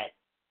accent.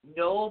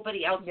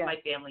 Nobody else in my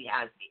family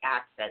has the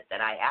accent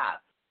that I have.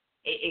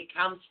 It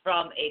comes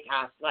from a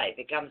past life.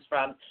 It comes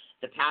from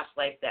the past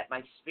life that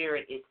my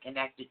spirit is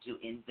connected to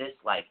in this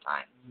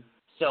lifetime.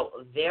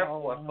 So,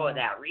 therefore, for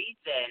that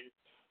reason,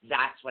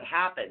 that's what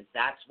happens.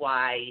 That's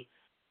why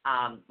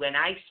when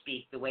I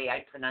speak, the way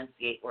I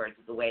pronunciate words,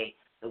 the way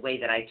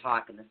that I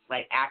talk, and the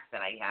slight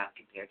accent I have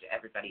compared to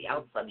everybody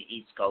else on the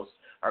East Coast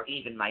or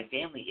even my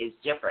family is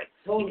different,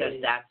 because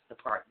that's the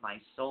part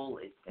my soul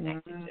is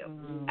connected to.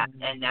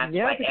 And that's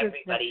why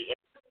everybody is.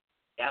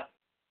 Yep.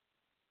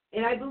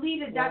 And I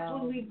believe that's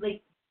when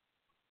we,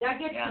 that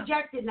gets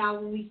projected now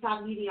when we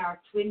stop meeting our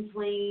twin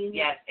flames.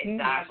 Yes,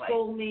 exactly. Our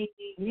soulmates.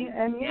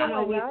 Yeah, and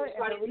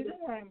the reason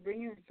why I'm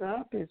bringing this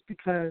up is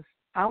because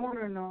I want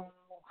to know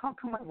how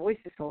come my voice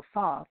is so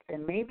soft.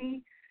 And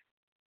maybe,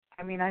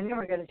 I mean, I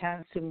never got a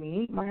chance to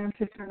meet my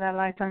ancestor in that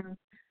lifetime,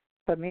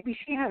 but maybe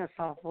she had a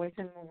soft voice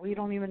and we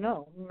don't even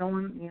know. No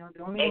one,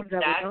 the only ones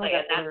that would know Exactly,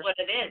 that and that's what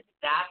it is.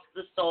 That's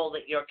the soul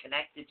that you're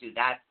connected to.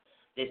 That's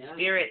the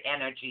spirit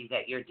energy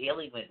that you're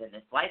dealing with in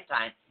this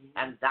lifetime,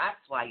 and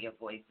that's why your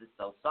voice is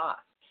so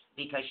soft,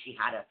 because she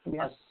had a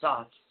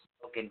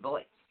soft-spoken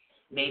voice.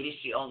 Maybe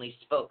she only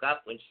spoke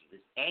up when she was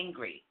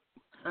angry.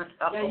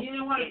 Yeah, you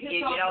didn't want to piss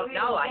you off don't the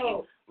know.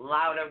 radio. You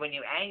louder when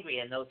you're angry,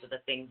 and those are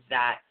the things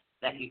that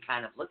you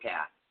kind of look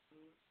at.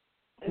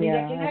 I mean,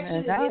 yeah,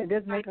 and that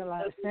does make a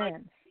lot of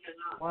sense.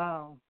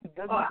 Wow, it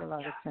does make a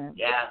lot of sense.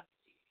 Yeah.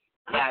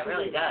 Yeah, it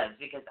really does,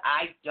 because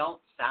I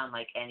don't sound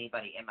like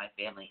anybody in my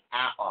family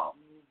at all.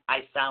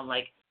 I sound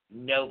like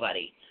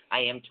nobody.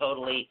 I am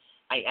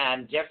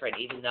different,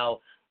 even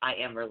though I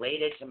am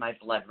related to my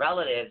blood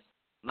relatives.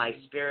 My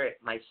spirit,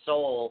 my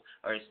soul,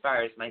 or as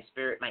far as my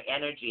spirit, my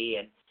energy,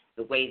 and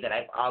the way that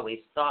I've always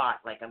thought,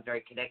 like I'm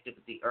very connected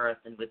with the earth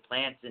and with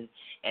plants, and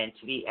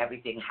to me,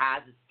 everything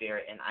has a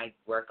spirit, and I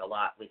work a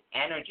lot with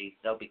energy.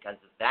 So because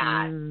of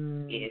that,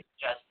 it's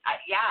just,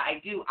 I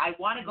do. I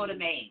want to go to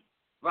Maine.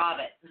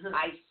 Robin,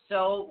 I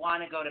so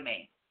want to go to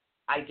Maine.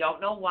 I don't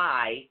know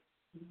why,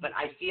 but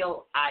I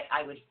feel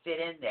I would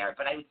fit in there,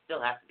 but I would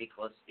still have to be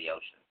close to the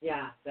ocean.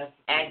 Yeah,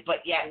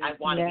 but yet I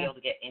want to be able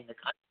to get in the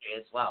country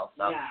as well.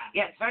 So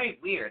it's very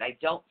weird. I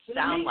don't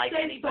sound like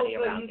anybody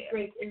around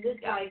there. In this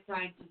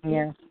lifetime,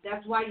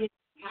 that's why you're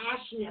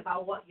passionate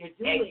about what you're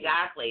doing.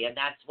 Exactly, and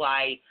that's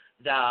why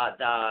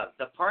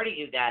the part of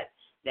you that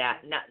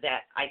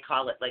I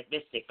call it like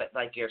mystic, but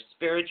like your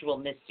spiritual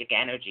mystic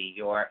energy,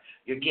 your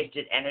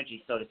gifted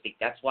energy, so to speak.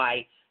 That's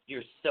why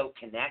you're so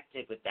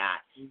connected with that,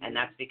 and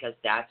that's because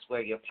that's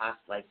where your past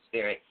life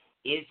spirit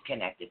is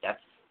connected.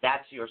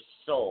 That's your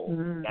soul.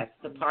 That's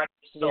the part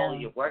of your soul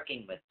you're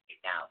working with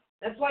right now.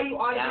 That's why you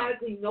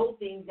automatically know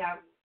things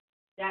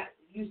that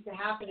used to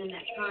happen in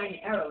that time and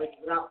era, like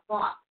without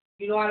thought.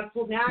 You know how to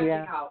pull magic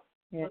out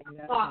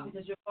without thought,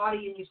 because your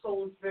body and your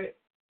soul and spirit.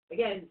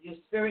 Again, your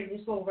spirit and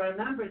your soul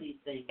remember these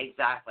things.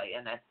 Exactly,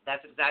 and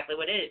that's exactly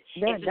what it is.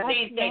 It's the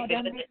same thing.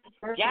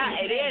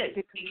 It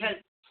is, because,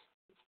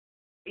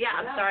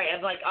 I'm sorry,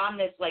 I'm like on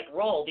this like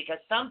roll, because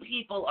some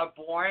people are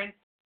born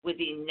with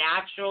the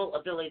natural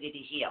ability to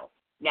heal.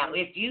 Now,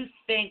 if you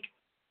think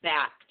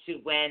back to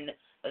when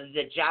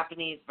the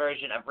Japanese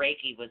version of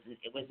Reiki was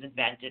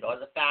invented, or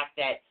the fact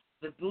that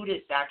the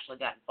Buddhists actually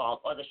got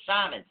involved, or the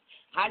shamans,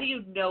 how do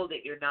you know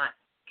that you're not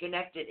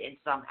connected in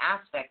some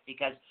aspect?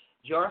 Because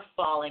you're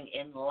falling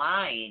in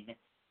line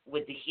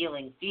with the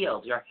healing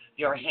field.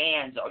 Your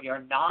hands or your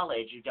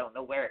knowledge, you don't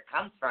know where it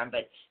comes from,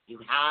 but you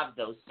have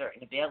those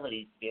certain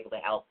abilities to be able to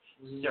help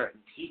certain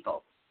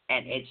people.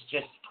 And it's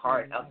just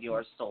part of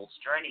your soul's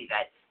journey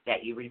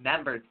that you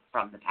remembered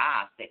from the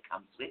past that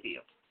comes with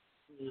you.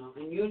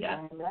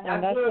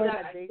 And that's where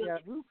that deja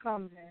vu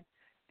comes in.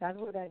 That's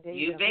where that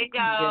deja vu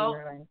comes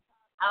in.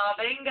 Oh,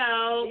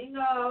 bingo.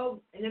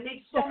 Bingo. And it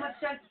makes so much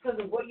sense because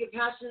of what you're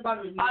passionate about.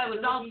 I was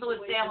also a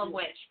Salem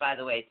witch, by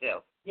the way, too.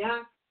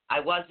 Yeah? I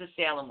was a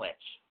Salem witch.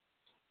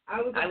 I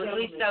was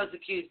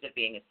accused of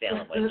being a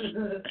Salem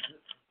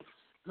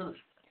witch.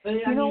 But,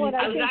 you know what,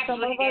 I think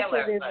some of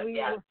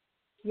us,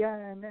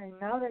 and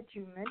now that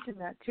you mentioned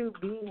that, too,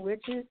 being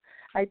witches,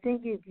 I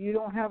think if you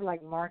don't have,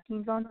 like,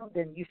 markings on them,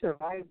 then you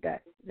survive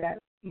that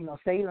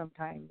Salem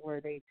time where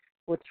they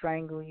would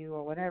strangle you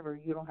or whatever.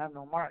 You don't have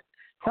no marks.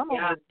 Some of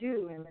us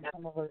do, and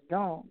some of us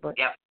don't. But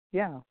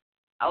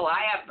Oh,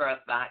 I have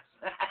birthmarks.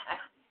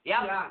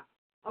 Yeah.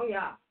 Oh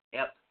yeah.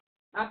 Yep.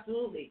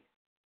 Absolutely.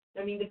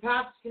 I mean, the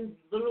past can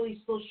literally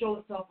still show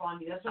itself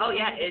on you. That's what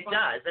it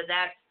does, and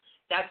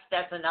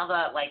that's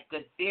another like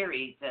good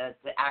theory to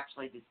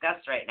actually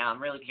discuss right now. I'm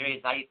really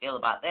curious how you feel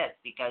about this,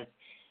 because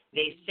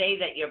they say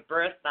that your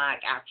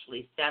birthmark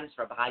actually stems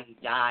from how you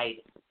died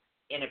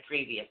in a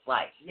previous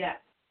life. Yes.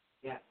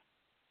 Yes.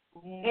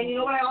 And you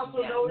know what I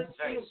also noticed? It's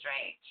very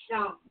strange.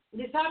 Now,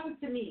 this happened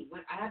to me.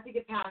 When I have to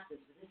get past this.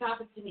 This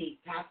happened to me,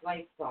 past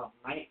life problem,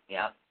 right?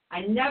 Yep.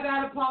 I never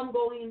had a problem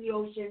going in the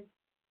ocean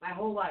my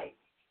whole life.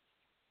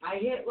 I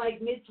hit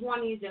like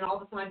mid-20s and all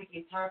of a sudden I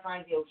became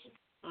terrified of the ocean.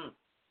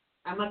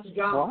 I must have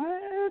drowned.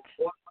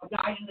 What? Or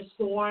died in a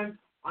storm,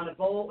 on a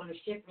boat, on a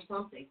ship or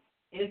something.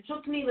 And it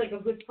took me like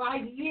a good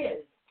 5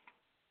 years,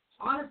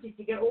 honestly,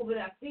 to get over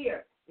that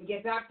fear and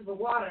get back to the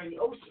water and the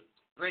ocean.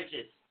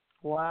 Bridges.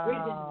 Wow.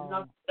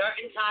 Bridges.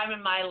 Certain time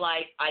in my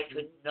life, I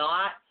could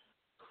not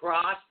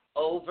cross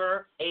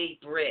over a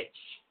bridge.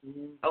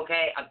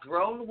 Okay, a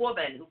grown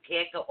woman who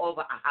can't go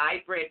over a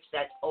high bridge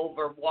that's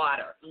over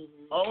water.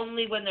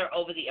 Only when they're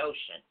over the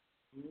ocean.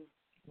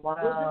 Wow.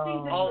 Those are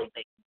things that Only.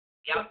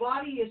 your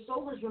body, your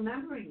soul is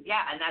remembering.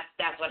 Yeah, and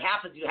that's what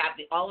happens. You have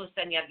all of a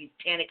sudden you have these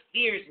panic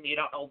fears and you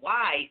don't know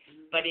why,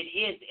 but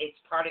it's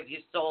part of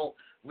your soul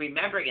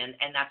remembering,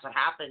 and that's what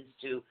happens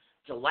to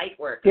light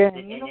workers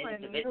and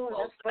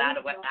individuals, no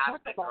matter what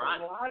aspect they're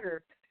on.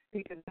 Water,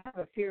 because I have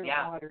a fear of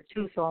water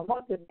too, so I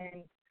must have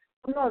been.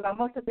 Who knows? I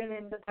must have been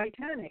in the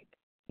Titanic.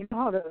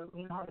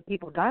 you know how the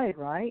people died,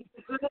 right?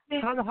 It could have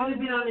been, How on a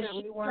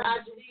we ship weren't-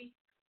 tragedy.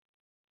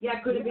 Yeah,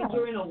 it could have been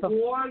during a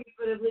war. You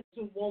could have lived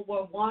through World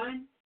War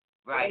One,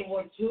 Right. World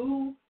War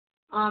Two.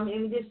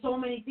 And there's so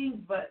many things,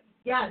 but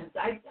yeah,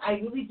 I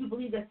really do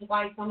believe that's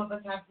why some of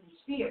us have these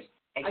fears.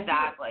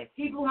 Exactly.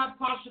 People who have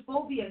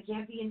claustrophobia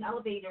can't be in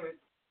elevators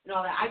and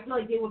all that. I feel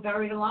like they were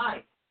buried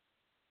alive.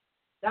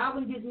 That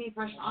one gives me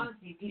impression,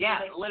 honestly. People Yeah,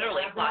 that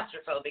literally have that.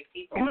 claustrophobic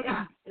people.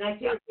 Yeah, and I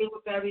feel like they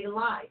were buried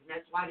alive, and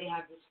that's why they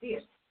have this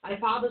fear. My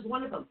father's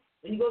one of them.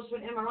 When he goes for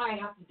an MRI, I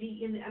have to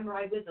be in the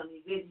MRI with him.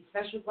 He wears these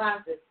special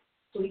glasses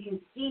so he can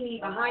see me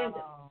behind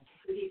him.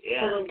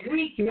 Yeah. So it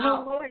freaks You know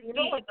out. what? You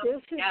know what this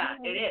is? Yeah,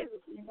 you know, it is.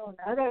 You know,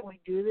 now that we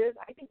do this,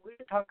 I think we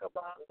should talk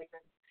about, like,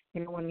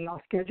 you know, when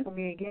y'all schedule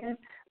me again,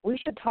 we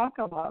should talk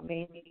about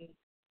maybe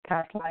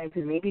past lives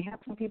and maybe have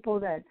some people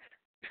that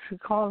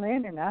should call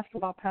in and ask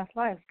about past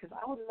lives, because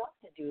I would love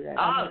to do that.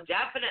 Oh,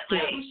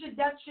 definitely.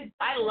 That should.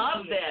 I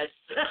love this.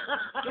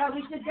 Yeah,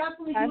 we should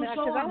definitely do a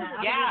show on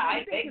that. Yeah,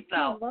 I think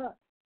so.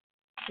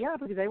 Yeah,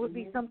 because that would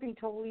be something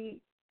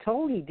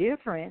totally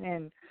different,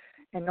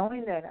 and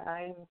knowing that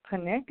I'm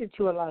connected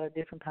to a lot of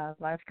different past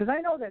lives, because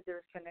I know that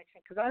there's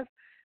connection, because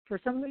for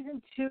some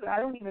reason too, I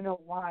don't even know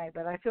why,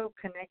 but I feel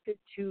connected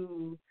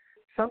to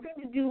something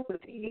to do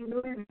with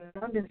England and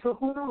London. So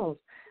who knows?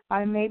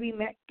 I maybe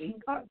met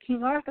King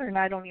Arthur, and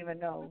I don't even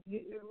know.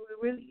 You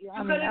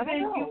could have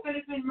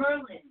been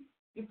Merlin.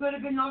 You could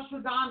have been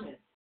Nostradamus.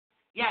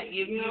 Yeah,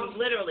 you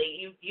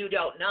literally you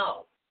don't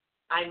know.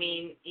 I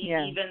mean,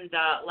 even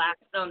the last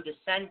known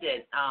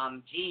descendant,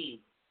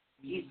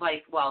 he's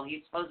like, well,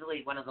 he's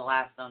supposedly one of the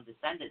last known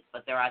descendants,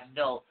 but there are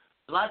still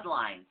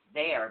bloodlines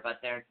there,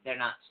 but they're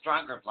not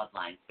stronger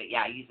bloodlines. But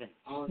yeah, he's in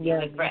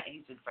France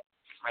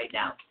right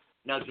now.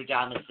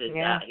 Nostradamus is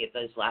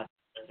those last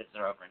descendants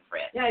are over in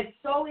France. Yeah, it's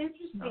so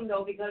interesting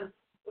though, because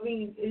I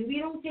mean, we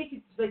don't take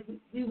it like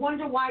we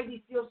wonder why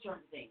we feel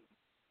certain things.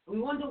 We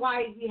wonder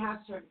why we have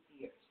certain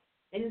fears.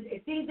 And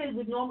things that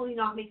would normally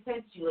not make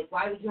sense to you, like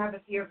why would you have a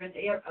fear of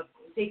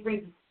say for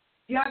instance,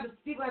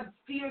 people have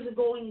fears of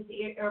going into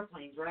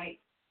airplanes, right?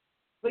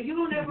 But you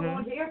don't ever go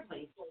into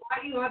airplanes. So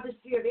why do you have this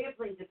fear of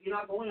airplanes if you're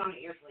not going on an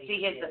airplane? See,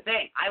 here's the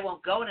thing. I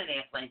won't go in an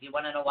airplane. Do you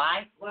want to know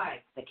why?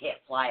 Why? They can't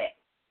fly it.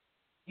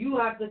 You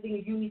have the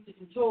thing you need to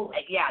control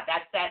it. Yeah,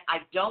 that's that. I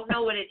don't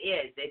know what it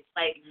is. It's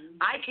like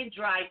I can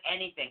drive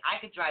anything. I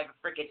can drive a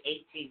freaking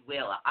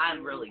 18-wheeler.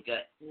 I'm really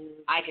good.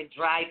 I can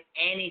drive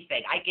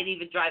anything. I can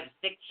even drive a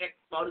stick-shift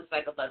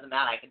motorcycle. Doesn't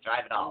matter. I can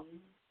drive it all.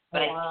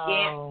 But I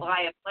can't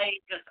fly a plane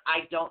because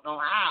I don't know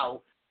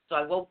how, so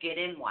I won't get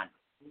in one.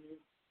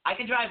 I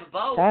can drive a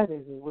boat. That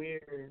is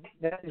weird.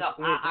 That is so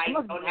weird. I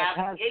don't have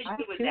an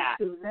issue with that.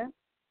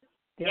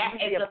 Yeah,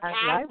 it's a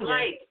past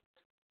life.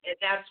 And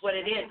that's what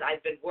it is.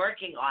 I've been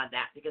working on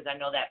that because I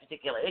know that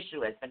particular issue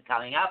has been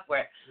coming up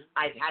where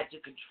I've had to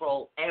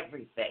control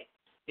everything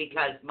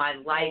because my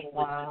life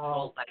was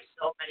controlled by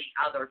so many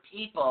other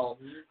people.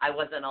 I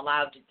wasn't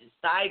allowed to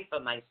decide for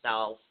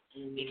myself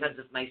because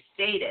of my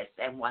status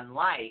and one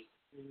life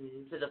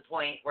to the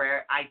point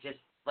where I just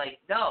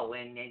no,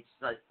 and it's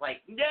like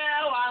no,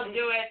 I'll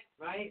do it.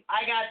 Right?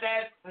 I got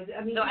this.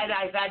 I mean, so and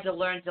I've had to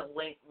learn to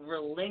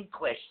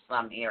relinquish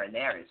some here and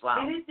there as well.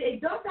 And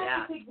it does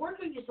have to take work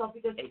on yourself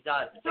because it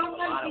does.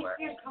 Sometimes these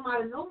fears come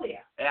out of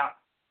nowhere. Yeah.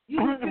 You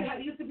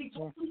could be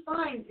totally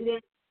fine, and then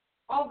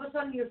all of a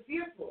sudden you're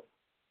fearful,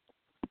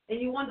 and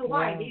you wonder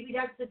why. Yeah. Maybe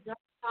that's the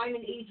time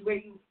and age where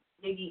you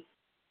maybe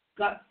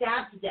got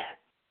stabbed to death.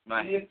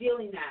 Right. And you're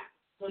feeling that.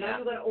 So now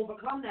you're going to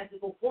overcome that to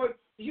go forward.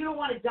 Because you don't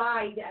want to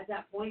die at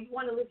that point. You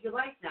want to live your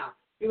life now.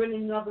 You're in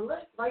another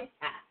life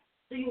path.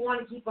 So you want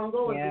to keep on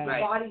going. Yeah. Your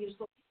body, your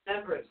soul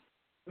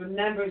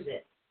remembers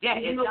it. Yeah,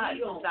 Even it does.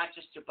 It's not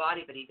just your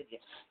body, but even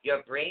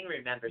your brain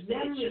remembers it.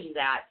 It's just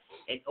that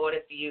in order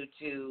for you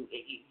to,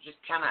 you just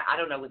kind of, I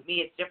don't know, with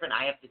me it's different.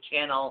 I have to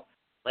channel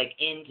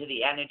into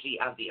the energy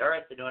of the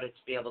earth in order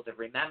to be able to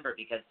remember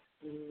because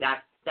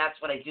that's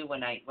what I do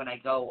when I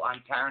go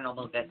on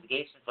paranormal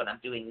investigations. When I'm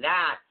doing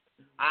that,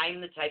 I'm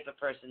the type of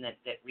person that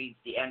reads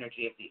the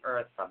energy of the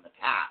earth from the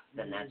past,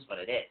 and that's what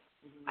it is.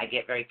 I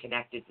get very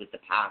connected with the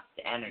past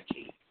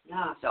energy.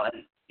 Yeah. So,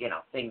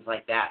 things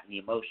like that and the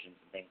emotions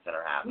and things that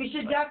are happening. We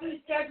should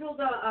definitely schedule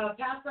the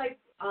past life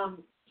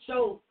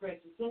show, Chris,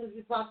 as soon as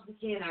we possibly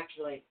can,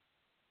 actually.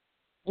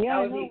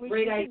 Yeah, that would be a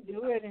great idea.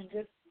 Do it, and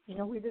just,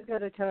 we just got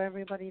to tell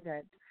everybody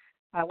that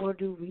I will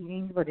do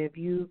readings, but if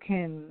you're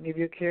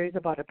curious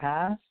about a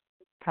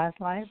past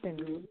life,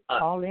 then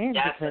call in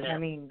because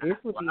this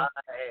would be.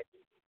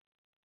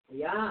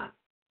 Yeah,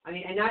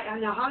 and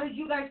now how did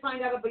you guys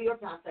find out about your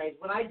past lives?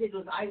 What I did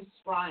was I was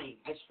scrying.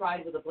 I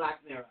scryed with a black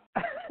mirror,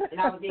 and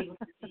I was able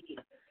to see.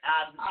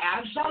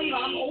 I'm telling you,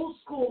 I'm old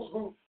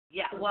school.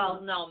 Yeah,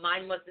 well, no,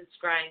 mine wasn't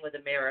scrying with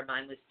a mirror.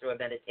 Mine was through a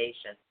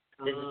meditation.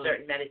 There's a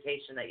certain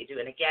meditation that you do,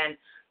 and again,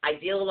 I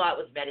deal a lot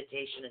with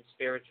meditation and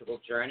spiritual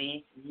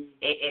journeys.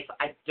 If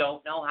I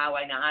don't know how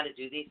I know how to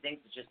do these things,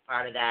 it's just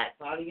part of that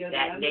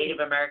Native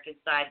American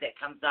side that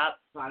comes up.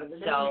 Part of the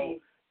so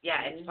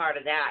Yeah, it's part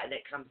of that, and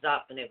it comes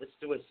up, and it was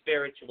through a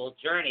spiritual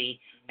journey.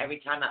 Every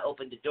time I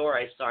opened the door,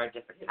 I saw a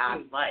different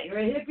past life. You're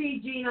a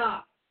hippie,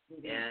 Gina.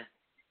 Yeah.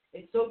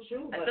 It's so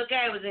true. That's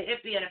okay. I was a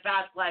hippie in a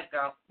past life,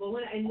 girl. Well,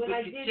 when I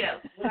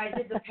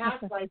did the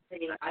past life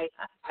thing, I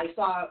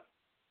saw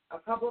a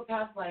couple of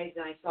past lives,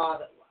 and I saw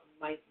that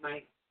my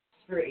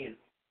spirit animal.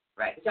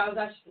 Right. Which I was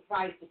actually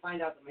surprised to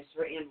find out that my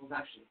spirit animal was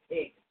actually a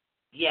pig.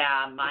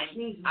 Yeah, mine. Which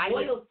means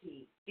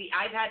loyalty. See,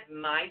 I've had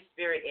my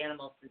spirit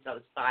animal since I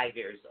was 5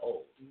 years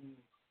old.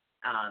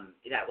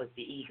 That was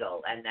the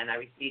eagle, and then I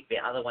received the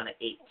other one at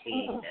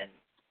 18, and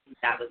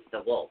that was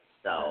the wolf.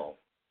 So.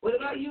 What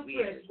about you,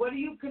 Chris? What do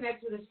you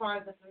connect with as far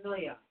as the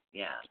familiar?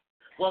 Yeah.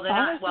 Well, they're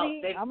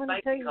honestly, not. Well, I'm going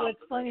to tell you what's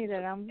funny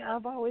that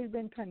I've always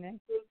been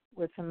connected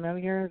with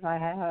familiars.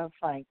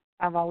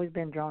 I've always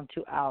been drawn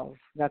to owls.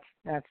 That's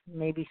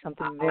maybe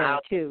something there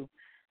too.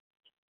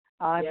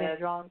 I've been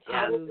drawn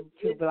to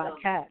black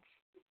cats,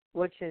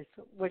 which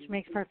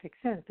makes perfect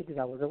sense because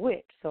I was a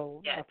witch.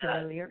 So a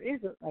familiar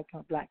is like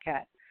a black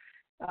cat.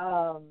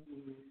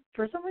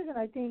 For some reason,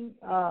 I think.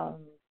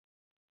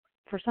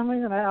 For some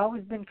reason, I've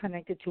always been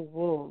connected to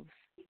wolves.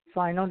 So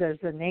I know there's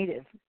a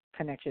native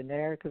connection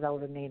there because I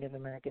was a Native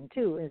American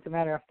too. As a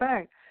matter of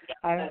fact,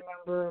 I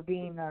remember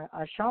being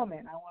a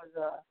shaman. I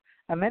was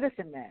a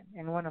medicine man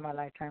in one of my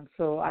lifetimes.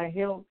 So I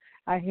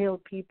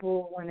healed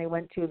people when they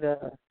went to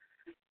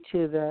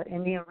the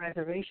Indian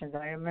reservations.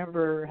 I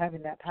remember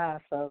having that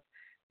past of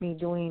me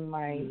doing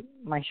my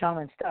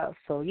shaman stuff.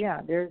 So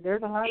yeah, there's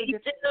a lot of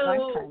different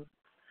lifetimes.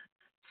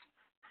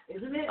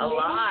 Isn't it? A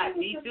lot.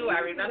 Me too. I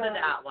remember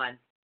that one.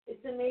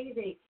 It's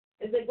amazing.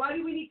 It's like, why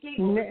do we need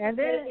cable? And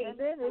then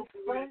it's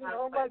funny.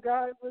 Oh my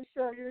God,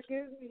 Michelle, you're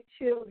giving me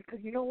chills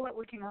because you know what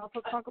we can also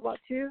talk about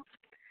too.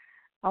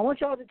 I want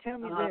y'all to tell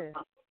me this.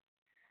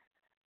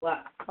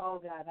 What?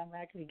 Oh God, I'm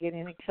actually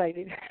getting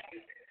excited.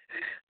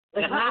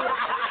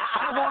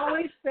 I've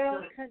always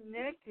felt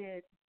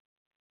connected.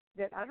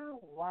 That I don't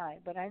know why,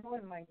 but I know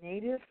in my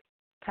native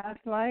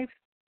past life,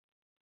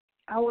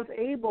 I was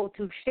able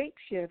to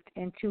shapeshift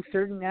into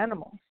certain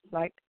animals.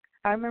 Like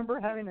I remember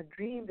having a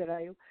dream that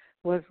I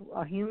was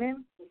a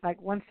human,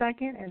 like 1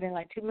 second, and then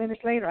like 2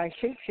 minutes later, I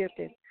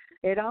shapeshifted.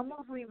 It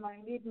almost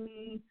reminded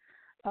me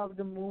of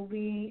the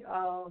movie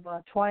of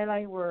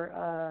Twilight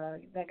where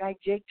that guy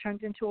Jake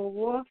turns into a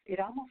wolf. It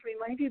almost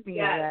reminded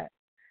me of that.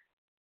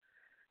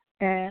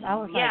 And I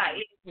was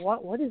like,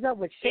 what is up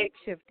with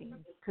shapeshifting?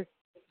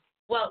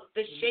 Well,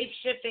 the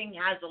shape-shifting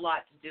has a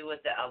lot to do with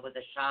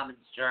the shaman's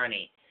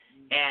journey.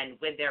 And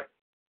when they're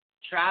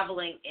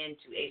traveling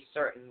into a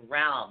certain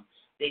realm,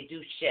 they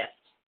do shift.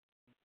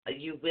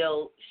 You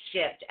will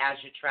shift as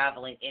you're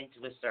traveling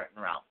into a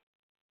certain realm.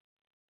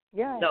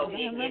 Yeah, so I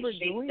remember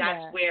doing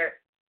that.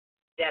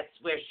 That's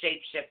where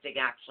shape-shifting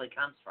actually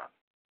comes from.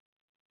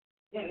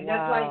 Yeah, and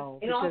that's why,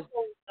 and also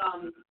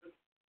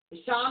the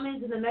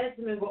shamans and the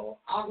medicine men were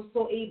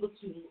also able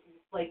to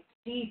like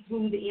see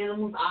through the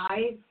animal's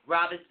eyes.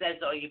 Robin says,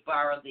 "Oh, you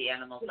borrowed the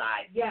animal's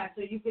eyes." Yeah,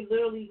 so you could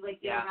literally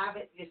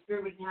inhabit your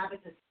spirit would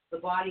inhabit the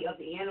body of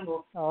the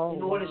animal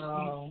in order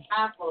to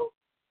travel.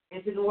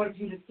 It's in order for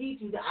you to see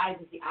through the eyes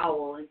of the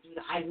owl and through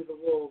the eyes of the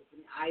wolf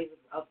and the eyes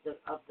of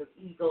the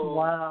eagle.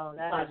 Wow,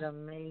 that is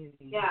amazing.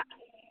 Yeah,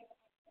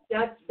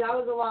 that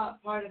was a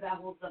lot part of that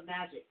whole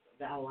magic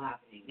that whole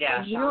happening.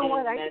 Yeah, you know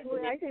what? I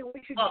think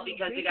we should. Well,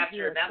 because you have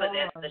to remember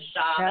this: the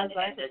shaman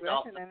and there's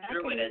also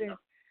druidism.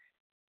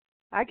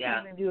 I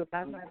can even do a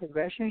past life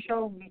regression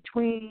show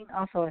between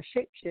also a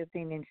shape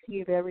shifting and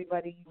see if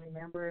everybody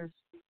remembers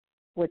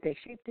what they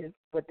shifted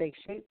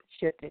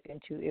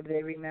into, if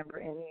they remember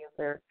any of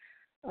their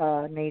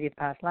native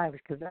past lives,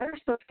 because there are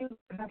still few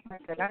past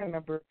lives that I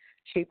remember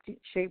shape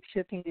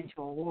shifting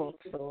into a wolf.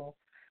 So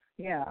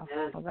yeah.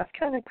 Well, that's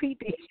kind of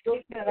creepy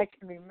that I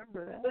can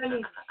remember that. But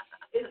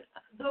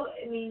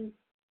I mean,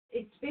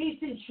 it's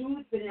based in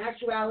truth, but in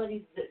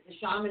actuality, the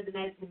shaman, the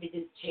medicine, they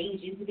didn't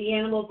change into the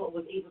animal, but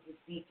was able to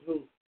see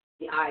through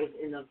the eyes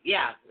in the.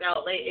 Yeah,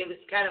 no, it was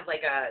kind of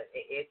like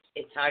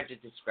it's hard to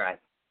describe.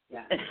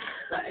 Yeah.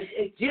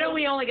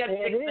 We only got 6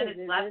 minutes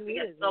left. We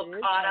get so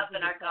caught up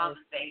in our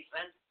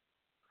conversation.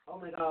 Oh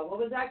my God, what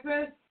was that,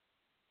 Chris?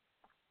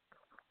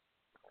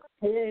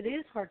 It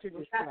is hard to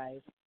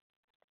describe.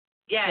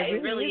 Yeah,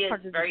 it really is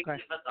very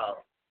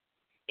difficult.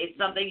 It's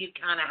something you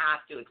kind of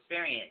have to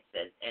experience,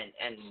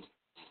 and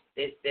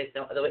there's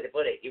no other way to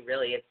put it.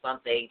 It's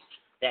something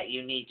that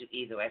you need to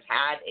either have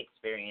had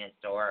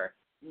experienced or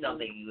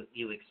something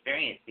you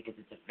experienced, because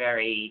it's a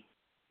very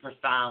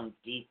profound,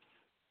 deep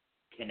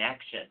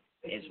connection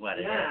is what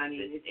it is. I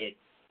mean,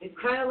 it's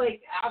kind of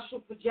like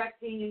astral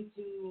projecting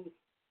into.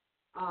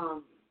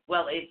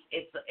 Well,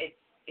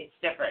 it's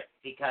different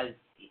because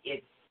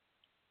it's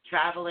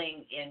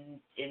traveling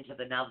into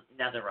the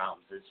nether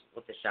realms is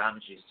what the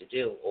shamans used to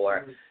do,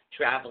 or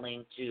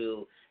traveling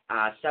to.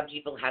 Some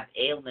people have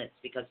ailments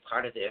because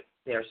part of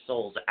their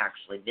souls are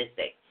actually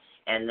missing,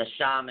 and the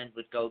shaman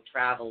would go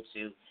travel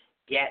to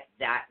get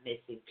that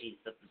missing piece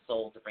of the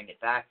soul to bring it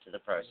back to the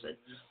person,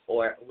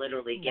 or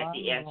literally get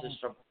the answers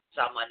from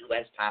someone who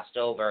has passed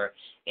over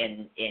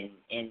in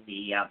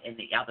the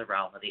other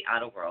realm or the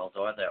outer world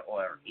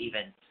or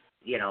even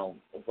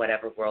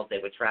whatever world they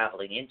were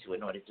traveling into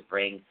in order to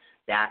bring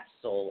that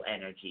soul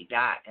energy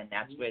back. And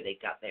that's where they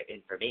got their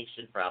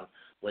information from,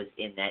 was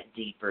in that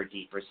deeper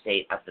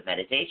state of the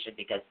meditation,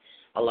 because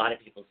a lot of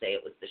people say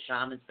it was the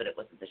shamans, but it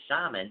wasn't the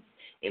shamans.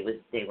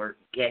 They were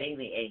getting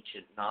the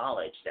ancient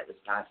knowledge that was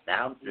passed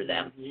down through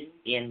them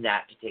in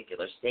that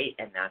particular state,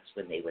 and that's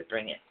when they would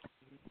bring it.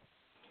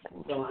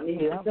 So, I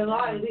mean, it's a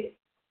lot. And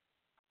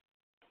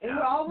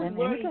we're always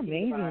learning. It's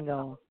amazing,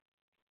 though.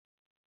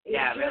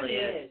 It really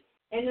is.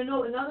 And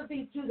another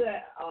thing, too,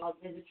 that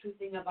is a true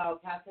thing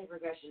about past life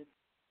regression,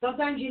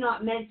 sometimes you're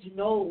not meant to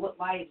know what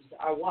lives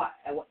are what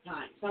at what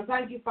time.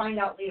 Sometimes you find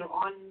out later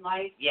on in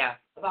life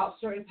about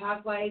certain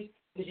past lives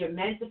because you're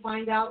meant to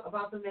find out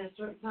about them at a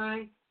certain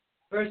time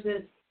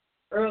versus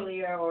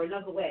earlier or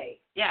another way.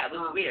 Yeah, it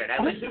was weird.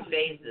 I went through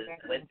phases. I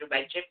went through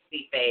my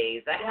gypsy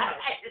phase.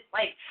 It's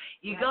like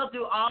you go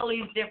through all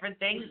these different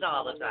things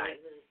all the time.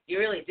 You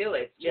really do.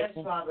 It's just,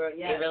 Robert,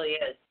 it really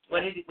is.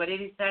 What did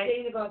he say?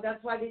 Saying about,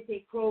 that's why they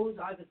say crows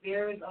are the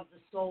bearers of the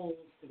souls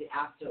to the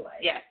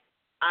afterlife. Yes.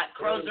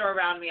 Crows are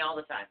around me all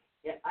the time.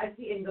 Yeah, I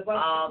see in the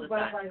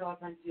butterflies all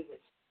the time too, but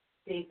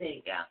same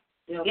thing. Yeah.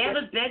 They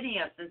haven't been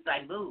here since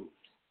I moved.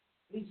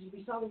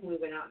 We saw them when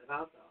we went out and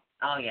about, though.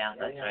 Oh, yeah,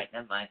 that's right.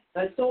 Never mind.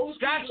 But soul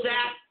Scratch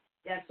that.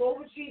 Yeah, soul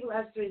retrieval,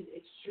 Esther, is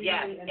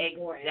extremely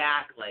important.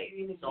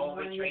 Exactly. Soul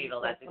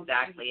retrieval, that's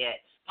exactly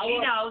it. She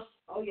knows.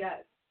 Oh,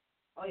 yes.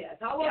 Oh, yes.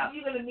 How else are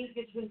you going to meet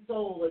the twin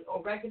soul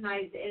or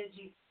recognize the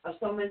energy of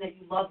someone that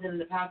you loved in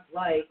the past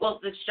life? Well,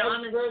 the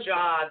shaman's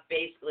job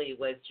basically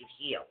was to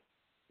heal.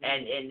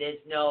 And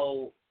there's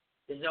no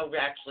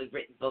actually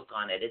written book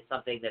on it. It's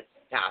something that's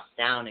passed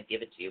down and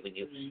given to you when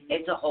you.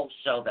 It's a whole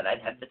show that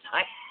I'd have the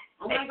time.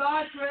 Oh my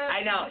gosh, Chris!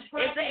 I know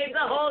it's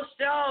a whole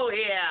show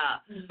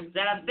here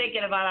that I'm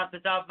thinking about off the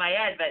top of my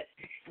head. But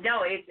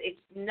no, it's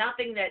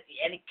nothing that,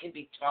 and it can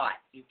be taught.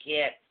 You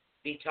can't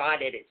be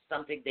taught it. It's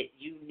something that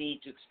you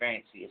need to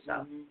experience for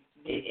yourself.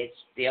 It's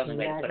the only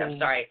way to put it. I'm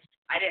sorry.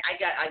 I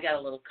got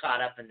a little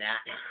caught up in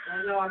that.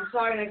 I know. I'm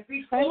sorry. I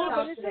freaked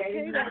out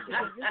today. This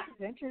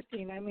is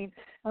interesting. I mean,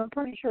 I'm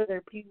pretty sure there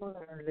are people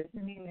that are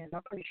listening, and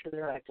I'm pretty sure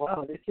they're like,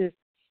 "Wow, this is."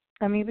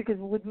 I mean, because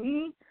with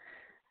me,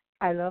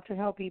 I love to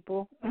help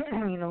people,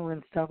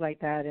 and stuff like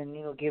that, and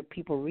give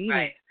people readings.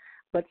 Right.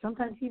 But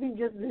sometimes even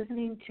just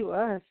listening to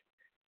us,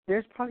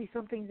 there's probably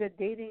some things that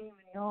they didn't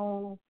even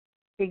know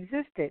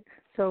existed.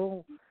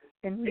 So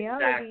in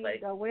reality,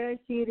 the way I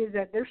see it is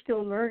that they're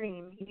still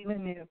learning,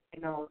 even if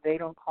they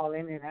don't call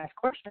in and ask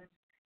questions.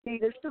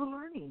 They're still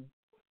learning,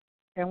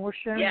 and we're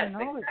sharing the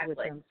knowledge with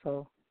them.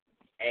 So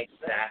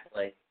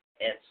exactly,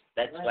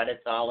 that's what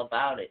it's all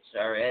about. It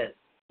sure is.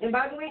 And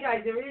by the way,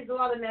 guys, there is a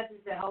lot of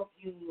methods to help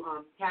you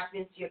tap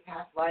into your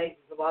past lives.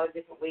 There's a lot of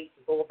different ways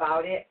to go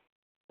about it.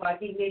 So I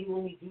think maybe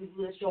when we do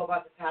the show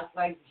about the past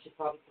lives, we should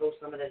probably throw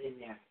some of that in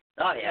there.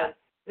 Oh, yeah.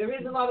 There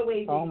is a lot of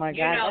ways. Oh, my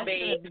God. You know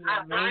me.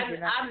 I'm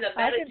the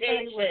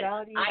meditation.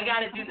 I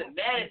got to do the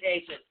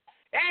meditation.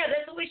 Hey,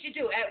 that's what we should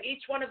do.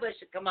 Each one of us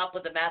should come up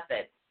with a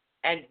method.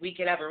 And we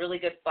can have a really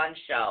good, fun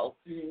show.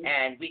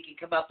 And we can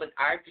come up with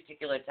our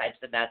particular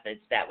types of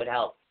methods that would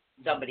help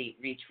somebody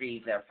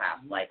retrieve their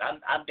past life.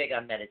 I'm big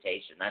on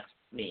meditation. That's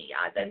me.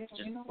 That's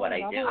just what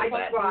I do.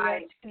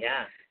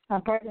 Yeah.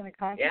 I'm probably going to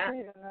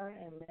concentrate on that,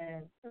 and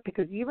then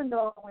because even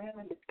though we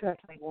haven't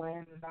discussed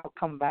when I'll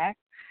come back,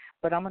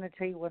 but I'm going to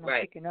tell you what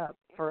I'm picking up.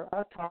 For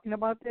us talking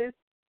about this,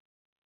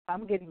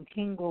 I'm getting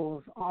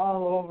tingles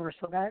all over.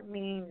 So that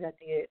means that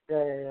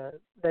the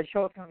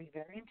show is going to be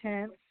very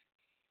intense.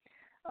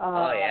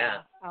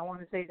 I want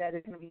to say that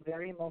it's going to be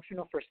very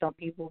emotional for some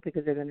people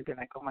because they're going to be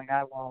like, oh, my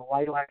God, well,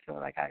 why do I feel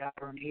like I got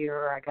burned here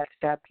or I got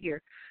stabbed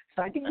here?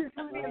 So I think there's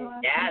going to be a lot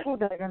of people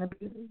that are going to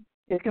be,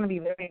 it's going to be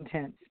very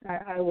intense.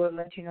 I will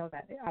let you know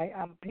that.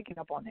 I'm picking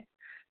up on it.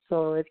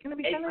 So it's going to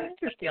be kind of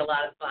interesting. It's going to be a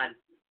lot of fun.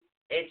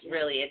 It's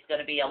going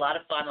to be a lot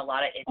of fun, a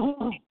lot of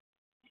interesting.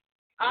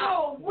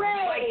 Oh,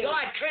 my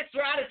God, Chris,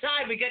 we're out of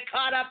time. We get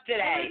caught up today.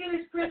 Oh, my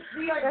goodness, Chris,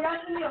 we are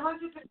definitely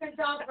 100%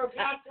 down for a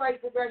past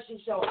life regression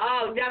show.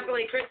 Oh,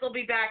 definitely. Chris will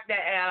be back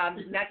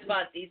next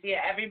month. He's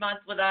here every month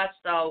with us,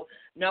 so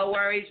no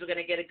worries. We're going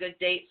to get a good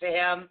date for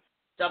him,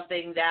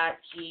 something that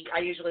I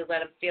usually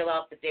let him feel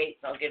out the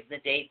dates. I'll give him the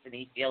dates, and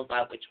he feels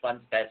out which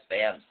one's best for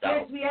him.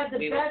 So yes,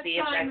 we will see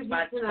him next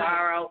month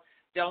tomorrow.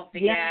 Don't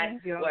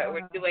forget,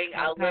 we're doing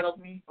a little.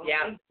 Thank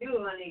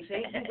you, honey.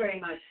 Thank you very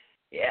much.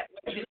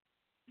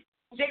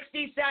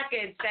 60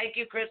 seconds. Thank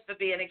you, Chris, for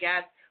being a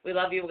guest. We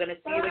love you. We're going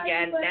to see you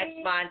again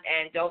next month.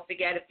 And don't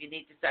forget, if you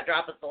need to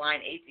drop us a line,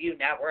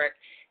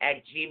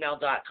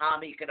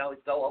 ATUnetwork@gmail.com. You can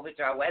always go over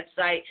to our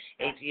website,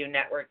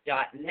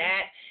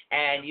 ATUnetwork.net,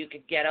 and you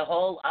can get a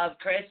hold of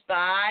Chris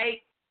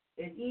by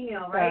an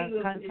email, right?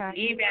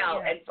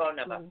 Email and phone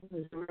number.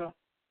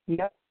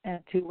 Yep,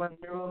 and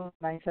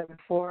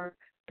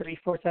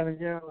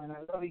 210-974-3470. And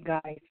I love you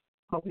guys.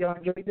 Hope you all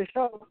enjoyed the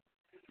show.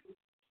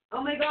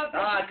 Oh my God.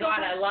 Oh God,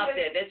 I loved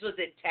it. This was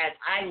intense.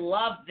 I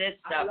love this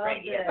stuff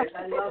right here.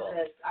 I love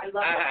this. I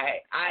love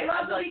it. I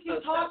love that we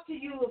can talk to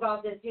you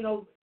about this. You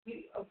know,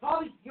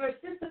 probably you're a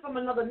sister from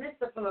another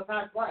mister from a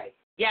past life.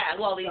 Yeah,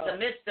 well, he's a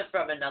mister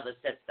from another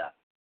sister.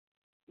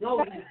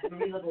 No, he's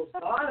Marie Little's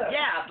daughter.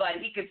 Yeah,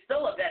 but he could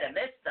still have been a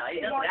mister. He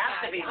doesn't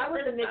have to be. I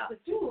was a mister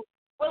too.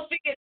 We'll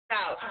figure this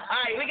out. All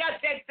right, we got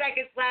 10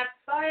 seconds left.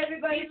 Bye,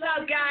 everybody. Peace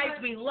out, guys.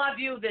 We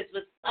love you. This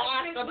was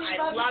awesome.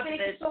 I love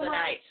this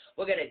tonight.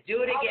 We're going to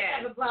do it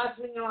again. I'll have a glass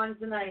winger on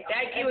tonight.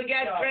 Thank you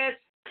again, Chris,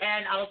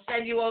 and I'll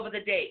send you over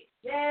the date.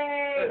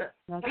 Yay.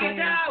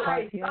 Peace out.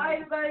 Bye,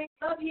 everybody.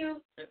 Love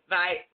you. Bye.